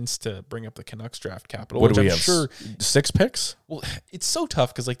makes sense to bring up the Canucks draft capital. What which do we I'm have? sure. 6 picks? Well, it's so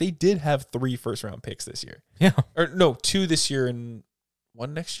tough because like they did have 3 first-round picks this year. Yeah. Or no, 2 this year and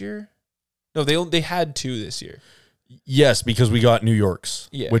 1 next year. No, they had 2 this year. Yes, because we got New York's,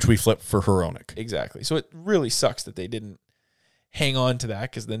 Yeah. which we flipped for Hronek. Exactly. So it really sucks that they didn't hang on to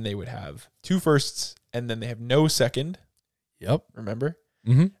that because then they would have 2 firsts and then they have no second. Yep. Remember?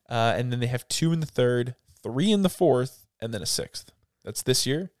 Mm-hmm. And then they have 2 in the third, 3 in the fourth, and then a 6th. That's this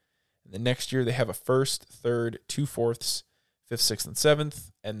year. And then next year they have a first, third, 2 fourths, 5th, 6th, and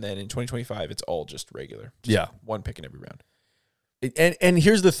 7th. And then in 2025 it's all just regular. Just Yeah. 1 pick in every round. And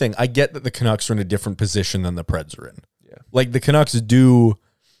here's the thing. I get that the Canucks are in a different position than the Preds are in. Yeah. Like, the Canucks do,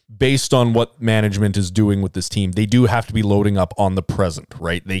 based on what management is doing with this team, they do have to be loading up on the present,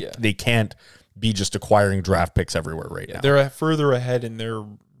 right? They can't be just acquiring draft picks everywhere right now. They're further ahead in their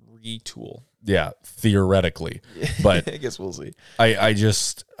retool. Yeah, theoretically. But I guess we'll see. I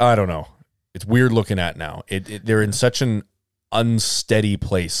don't know. It's weird looking at now. They're in such an unsteady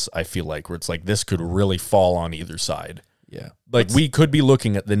place, I feel like, where it's like this could really fall on either side. Yeah. Like, we could be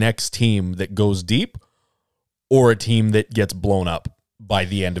looking at the next team that goes deep or a team that gets blown up by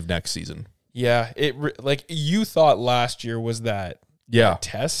the end of next season. Yeah. Like you thought last year was that Yeah.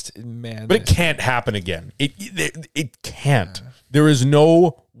 test, man. But it can't happen again. It can't. There is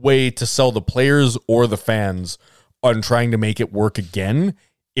no way to sell the players or the fans on trying to make it work again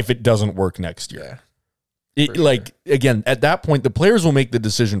if it doesn't work next year. Yeah. Again, at that point, the players will make the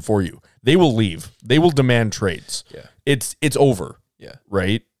decision for you. They will leave. They will demand trades. Yeah. It's over. Yeah.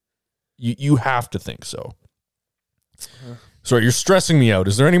 Right? You have to think so. Sorry, you're stressing me out.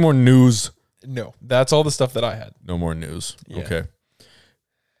 Is there any more news? No, that's all the stuff that I had. No more news. Yeah. Okay.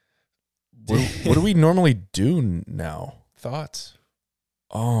 What do we normally do now? Thoughts?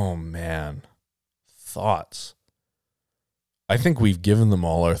 Oh, man. Thoughts. I think we've given them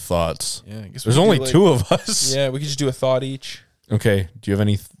all our thoughts. Yeah, I guess There's only two of us. Yeah, we could just do a thought each. Okay. Do you have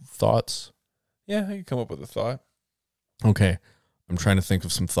any thoughts? Yeah, I could come up with a thought. Okay. I'm trying to think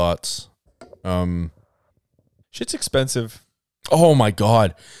of some thoughts. Shit's expensive. Oh, my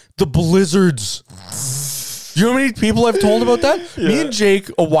God. The blizzards. Do you know how many people I've told about that? Me and Jake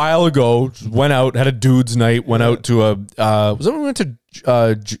a while ago went out, had a dude's night, went out to a, was that when we went to,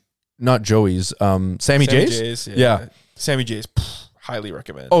 not Joey's, Sammy J's? Yeah. Sammy J's. Highly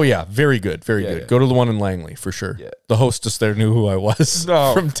recommend. Oh, yeah. Very good. Very good. Yeah. Go to the one in Langley for sure. Yeah. The hostess there knew who I was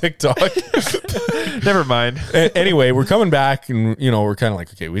from TikTok. Never mind. Anyway, we're coming back and, we're kind of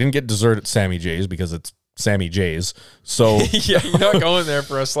like, okay, we didn't get dessert at Sammy J's because it's Sammy J's. So yeah, you're not going there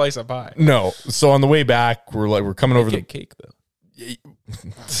for a slice of pie. no. So on the way back, we're coming over the cake though.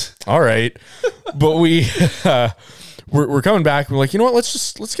 All right. But we're coming back. We're like, you know what?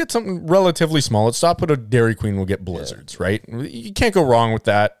 Let's get something relatively small. Let's stop at a Dairy Queen. We'll get blizzards, right? You can't go wrong with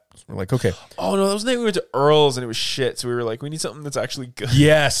that. So we're like, okay. Oh no, that was the night we went to Earl's and it was shit. So we were like, we need something that's actually good.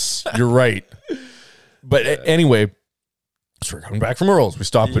 Yes, you're right. But anyway, so we're coming back from Earl's. We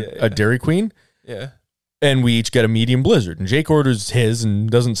stop at a Dairy Queen. Yeah. And we each get a medium blizzard. And Jake orders his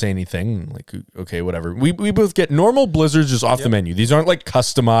and doesn't say anything. Like, okay, whatever. We both get normal blizzards just off the menu. These aren't like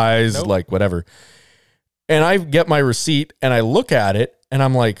customized, like whatever. And I get my receipt and I look at it and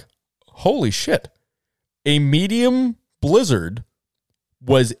I'm like, holy shit. A medium blizzard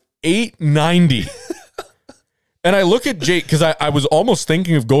was $8.90. And I look at Jake because I was almost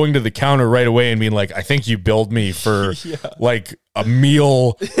thinking of going to the counter right away and being like, I think you billed me for like a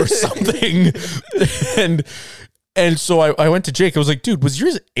meal or something. and so I went to Jake. I was like, dude, was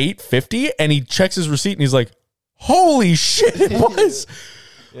yours $8.50? And he checks his receipt and he's like, holy shit, it was.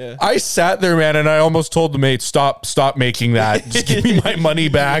 Yeah. I sat there, man, and I almost told the mate, stop making that. Just give me my money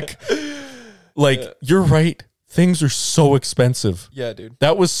back. Like, you're right. Things are so expensive. Yeah, dude.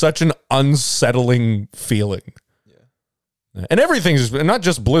 That was such an unsettling feeling. Yeah. And everything's not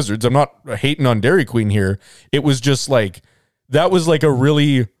just blizzards. I'm not hating on Dairy Queen here. It was just like, that was like a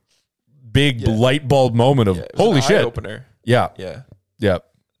really big light bulb moment of, holy shit. Opener. Yeah. Yeah. Yeah.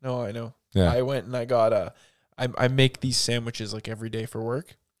 No, I know. Yeah. I went and I got I make these sandwiches like every day for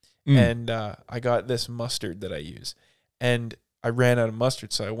work. And I got this mustard that I use. And I ran out of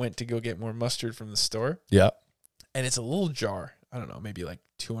mustard, so I went to go get more mustard from the store. Yeah. And it's a little jar. I don't know, maybe like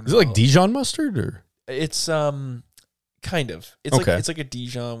 200. Is it like Dijon mustard or? It's kind of. It's like a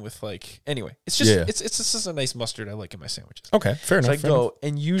Dijon with like, anyway. It's just it's just a nice mustard I like in my sandwiches. Okay, fair enough. So I go,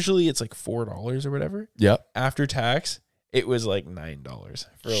 and usually it's like $4 or whatever. Yeah. After tax, it was like $9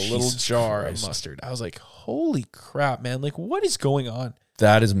 for a little jar of mustard. I was like, holy crap, man. Like, what is going on?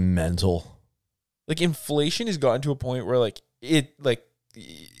 That is mental. Like, inflation has gotten to a point where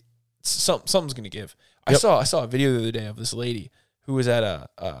something's gonna give. I saw a video the other day of this lady who was at a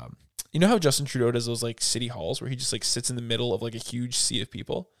you know how Justin Trudeau does those like city halls where he just like sits in the middle of like a huge sea of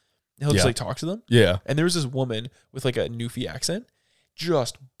people and he'll just like talk to them. Yeah. And there was this woman with like a Newfie accent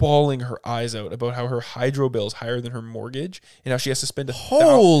just bawling her eyes out about how her hydro bill is higher than her mortgage and how she has to spend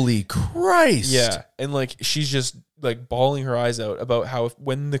Holy Christ. Yeah. And like she's just like bawling her eyes out about how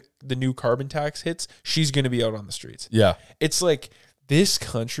when the new carbon tax hits, she's going to be out on the streets. Yeah. It's like this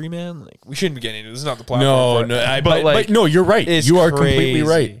country, man, like we shouldn't be getting into this. This is not the platform. But no, you're right. You are completely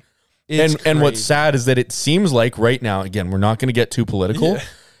right. It's and what's sad is that it seems like right now, again, we're not going to get too political,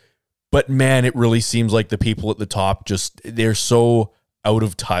 but man, it really seems like the people at the top they're so out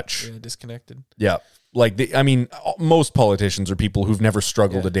of touch. Yeah, disconnected. Yeah. Like, most politicians are people who've never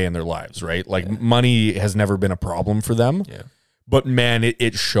struggled a day in their lives, right? Like, money has never been a problem for them. Yeah. But man,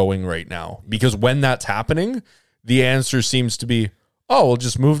 it's showing right now. Because when that's happening, the answer seems to be, oh, we'll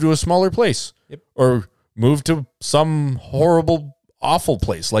just move to a smaller place. Yep. Or move to some horrible, awful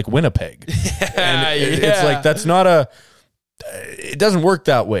place like Winnipeg. It's like, that's not it doesn't work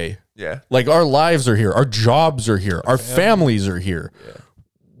that way. Yeah. Like, our lives are here. Our jobs are here. Our families are here. Yeah.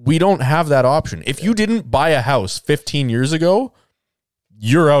 We don't have that option. If you didn't buy a house 15 years ago,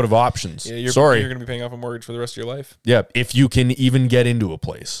 you're out of options. Yeah, you're going to be paying off a mortgage for the rest of your life. Yeah, if you can even get into a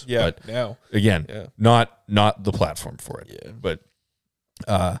place. Yeah, but now. Again, not the platform for it. Yeah. But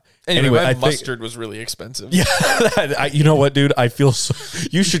anyway, my mustard was really expensive. Yeah. You know what, dude? I feel so...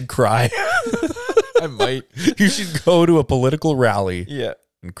 You should cry. I might. You should go to a political rally. Yeah.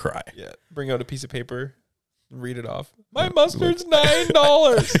 And cry. Yeah. Bring out a piece of paper. Read it off. My mustard's $9.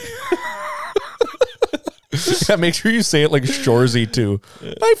 Yeah, make sure you say it like Shorzy too.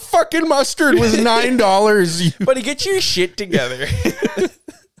 My fucking mustard was $9. Buddy, get your shit together.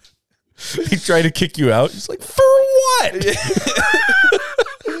 He tried to kick you out. He's like, for what?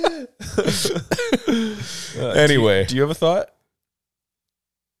 Anyway, Do you have a thought?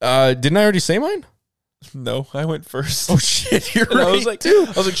 didn't I already say mine? No, I went first. Oh shit, you're And right. I was like, too.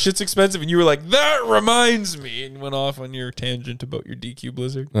 shit's expensive, and you were like, that reminds me, and went off on your tangent about your DQ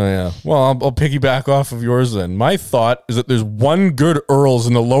Blizzard. Oh yeah. Well, I'll piggyback off of yours then. My thought is that there's one good Earl's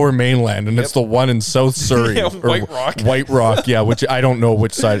in the Lower Mainland, and it's the one in South Surrey, Yeah, or White Rock. White Rock, yeah, which I don't know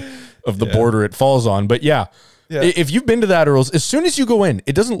which side of the border it falls on, but yeah. If you've been to that Earl's, as soon as you go in,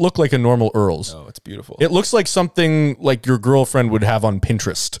 it doesn't look like a normal Earl's. Oh, it's beautiful. It looks like something like your girlfriend would have on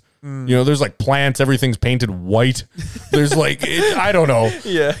Pinterest. You know, there's like plants, everything's painted white. There's like, I don't know.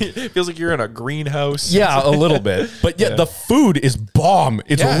 Yeah, it feels like you're in a greenhouse. Yeah, a little bit. But yeah, the food is bomb.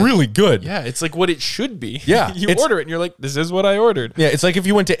 It's Yeah. really good. Yeah, it's like what it should be. Yeah, you it's- order it and you're like, this is what I ordered. Yeah, it's like if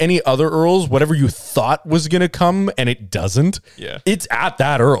you went to any other Earl's, whatever you thought was going to come and it doesn't, Yeah. it's at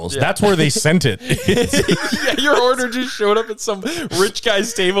that Earl's. That's where they sent it. Yeah, your order just showed up at some rich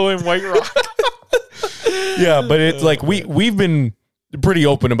guy's table in White Rock. Yeah, but it's like we've been pretty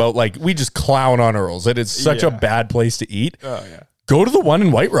open about like we just clown on Earl's. It is such a Yeah. bad place to eat. Oh, yeah. Go to the one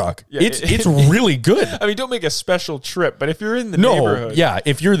in White Rock. Yeah, it's really good. I mean, don't make a special trip, but if you're in the No, neighborhood. yeah,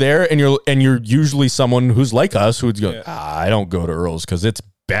 if you're there and you're usually someone who's like us who's going, I don't go to Earl's because it's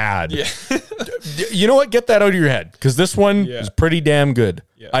bad. Yeah. You know what? Get that out of your head because this one Yeah. is pretty damn good.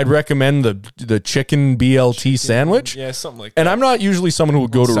 Yeah. I'd recommend the chicken BLT sandwich. Yeah, something like that. And I'm not usually someone who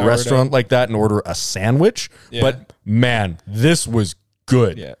would go to a Sourdough. restaurant like that and order a sandwich, Yeah. but man, this was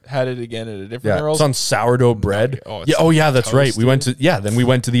good. Yeah, had it again at a different Yeah, Earl's. it's on sourdough bread. Oh, it's yeah. Oh, yeah. That's right. We toasted. went to then we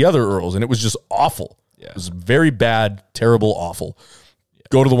went to the other Earl's and it was just awful. Yeah. It was very bad, terrible, awful.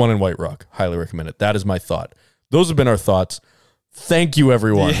 Go to the one in White Rock. Highly recommend it. That is my thought. Those have been our thoughts. Thank you,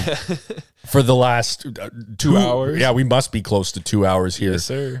 everyone, for the last 2 hours. Yeah, we must be close to 2 hours here Yes,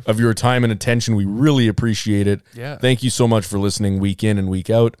 sir. of your time and attention. We really appreciate it. Yeah. Thank you so much for listening week in and week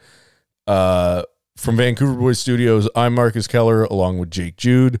out. From Vancouver Boys Studios, I'm Marcus Keller along with Jake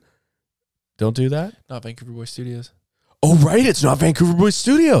Jude. Don't do that. Not Vancouver Boy Studios. Oh, right. It's not Vancouver Boys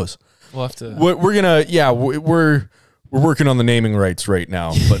Studios. We'll have to. We're gonna, we're working on the naming rights right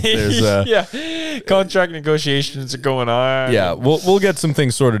now, but there's yeah, contract negotiations are going on. yeah, we'll get some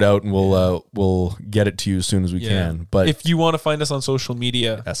things sorted out and we'll get it to you as soon as we can. But if you want to find us on social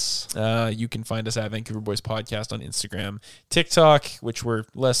media, yes, you can find us at Vancouver Boys Podcast on Instagram, TikTok, which we're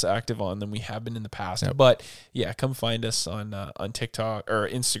less active on than we have been in the past. Yep. But yeah, come find us on TikTok or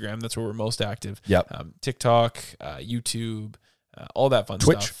Instagram. That's where we're most active. Yep. TikTok, YouTube, all that fun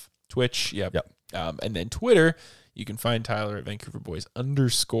Twitch. stuff. Twitch. Yep. Yep. And then Twitter. You can find Tyler at Vancouver Boys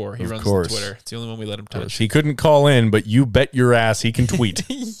 _. He Of runs course. the Twitter. It's the only one we let him touch. he couldn't call in, but you bet your ass he can tweet.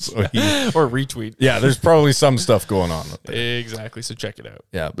 So Or retweet. yeah, there's probably some stuff going on with it. Exactly. So check it out.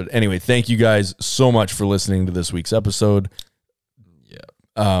 Yeah, but anyway, thank you guys so much for listening to this week's episode.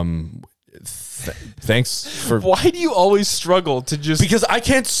 Yeah. Thanks for Why do you always struggle to just because I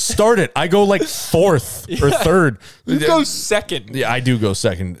can't start it. I go like fourth or third. you go second? Yeah, I do go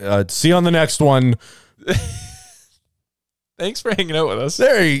second. See you on the next one. Thanks for hanging out with us.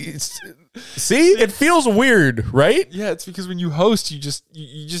 See, it feels weird, right? Yeah, it's because when you host, you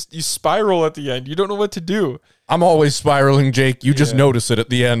spiral at the end. You don't know what to do. I'm always spiraling, Jake. You just Yeah. notice it at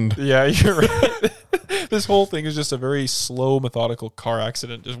the end. Yeah, you're right. This whole thing is just a very slow, methodical car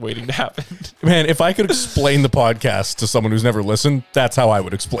accident just waiting to happen. Man, if I could explain the podcast to someone who's never listened, that's how I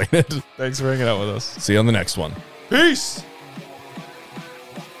would explain it. Thanks for hanging out with us. See you on the next one. Peace.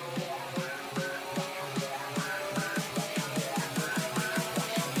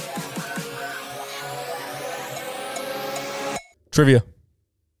 Trivia.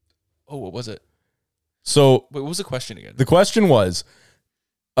 Oh, what was it? So Wait, what was the question again? the question was,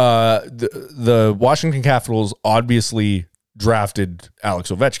 the Washington Capitals obviously drafted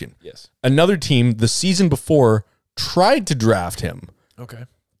Alex Ovechkin. Yes. Another team the season before tried to draft him. Okay.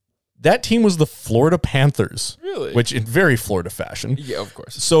 That team was the Florida Panthers. Really? Which in very Florida fashion. Yeah, of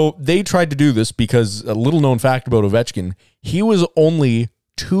course. So they tried to do this because a little known fact about Ovechkin, he was only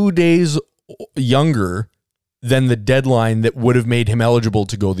 2 days younger than the deadline that would have made him eligible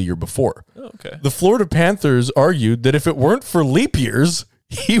to go the year before. Oh, okay. The Florida Panthers argued that if it weren't for leap years,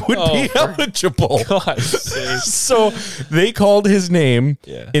 he would be for eligible. God's sake. So they called his name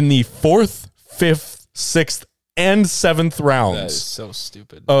Yeah. in the 4th, 5th, 6th, and 7th That rounds is so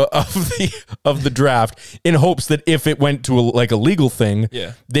stupid. of the draft in hopes that if it went to a legal thing,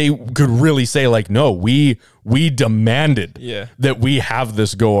 Yeah. they could really say like, no, we We demanded Yeah. that we have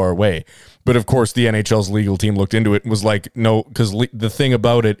this go our way. But of course, the NHL's legal team looked into it and was like, no, because the thing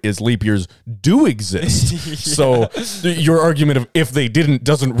about it is leap years do exist. So your argument of if they didn't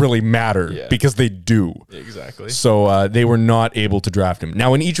doesn't really matter because they do. Exactly. So they were not able to draft him.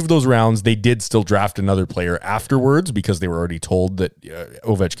 Now, in each of those rounds, they did still draft another player afterwards because they were already told that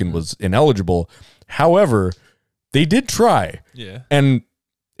Ovechkin was ineligible. However, they did try. Yeah. And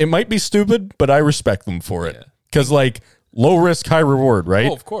it might be stupid, but I respect them for it. Because, low risk, high reward, right?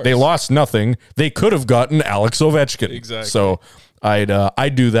 Oh, of course. They lost nothing. They could have gotten Alex Ovechkin. Exactly. So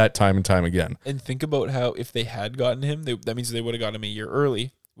I'd do that time and time again. And think about how if they had gotten him, that means they would have gotten him a year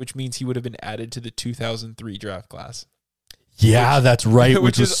early, which means he would have been added to the 2003 draft class. Yeah, that's right,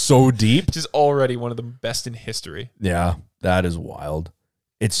 which is so deep. Which is already one of the best in history. Yeah, that is wild.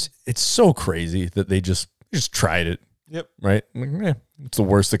 It's so crazy that they just tried it. Yep. Right? It's the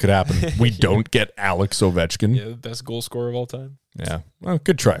worst that could happen. We don't get Alex Ovechkin. Yeah, the best goal scorer of all time. Yeah. Well,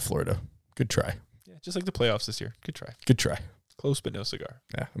 good try, Florida. Good try. Yeah, just like the playoffs this year. Good try. Good try. Close but no cigar.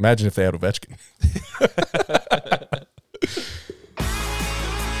 Yeah. Imagine if they had Ovechkin.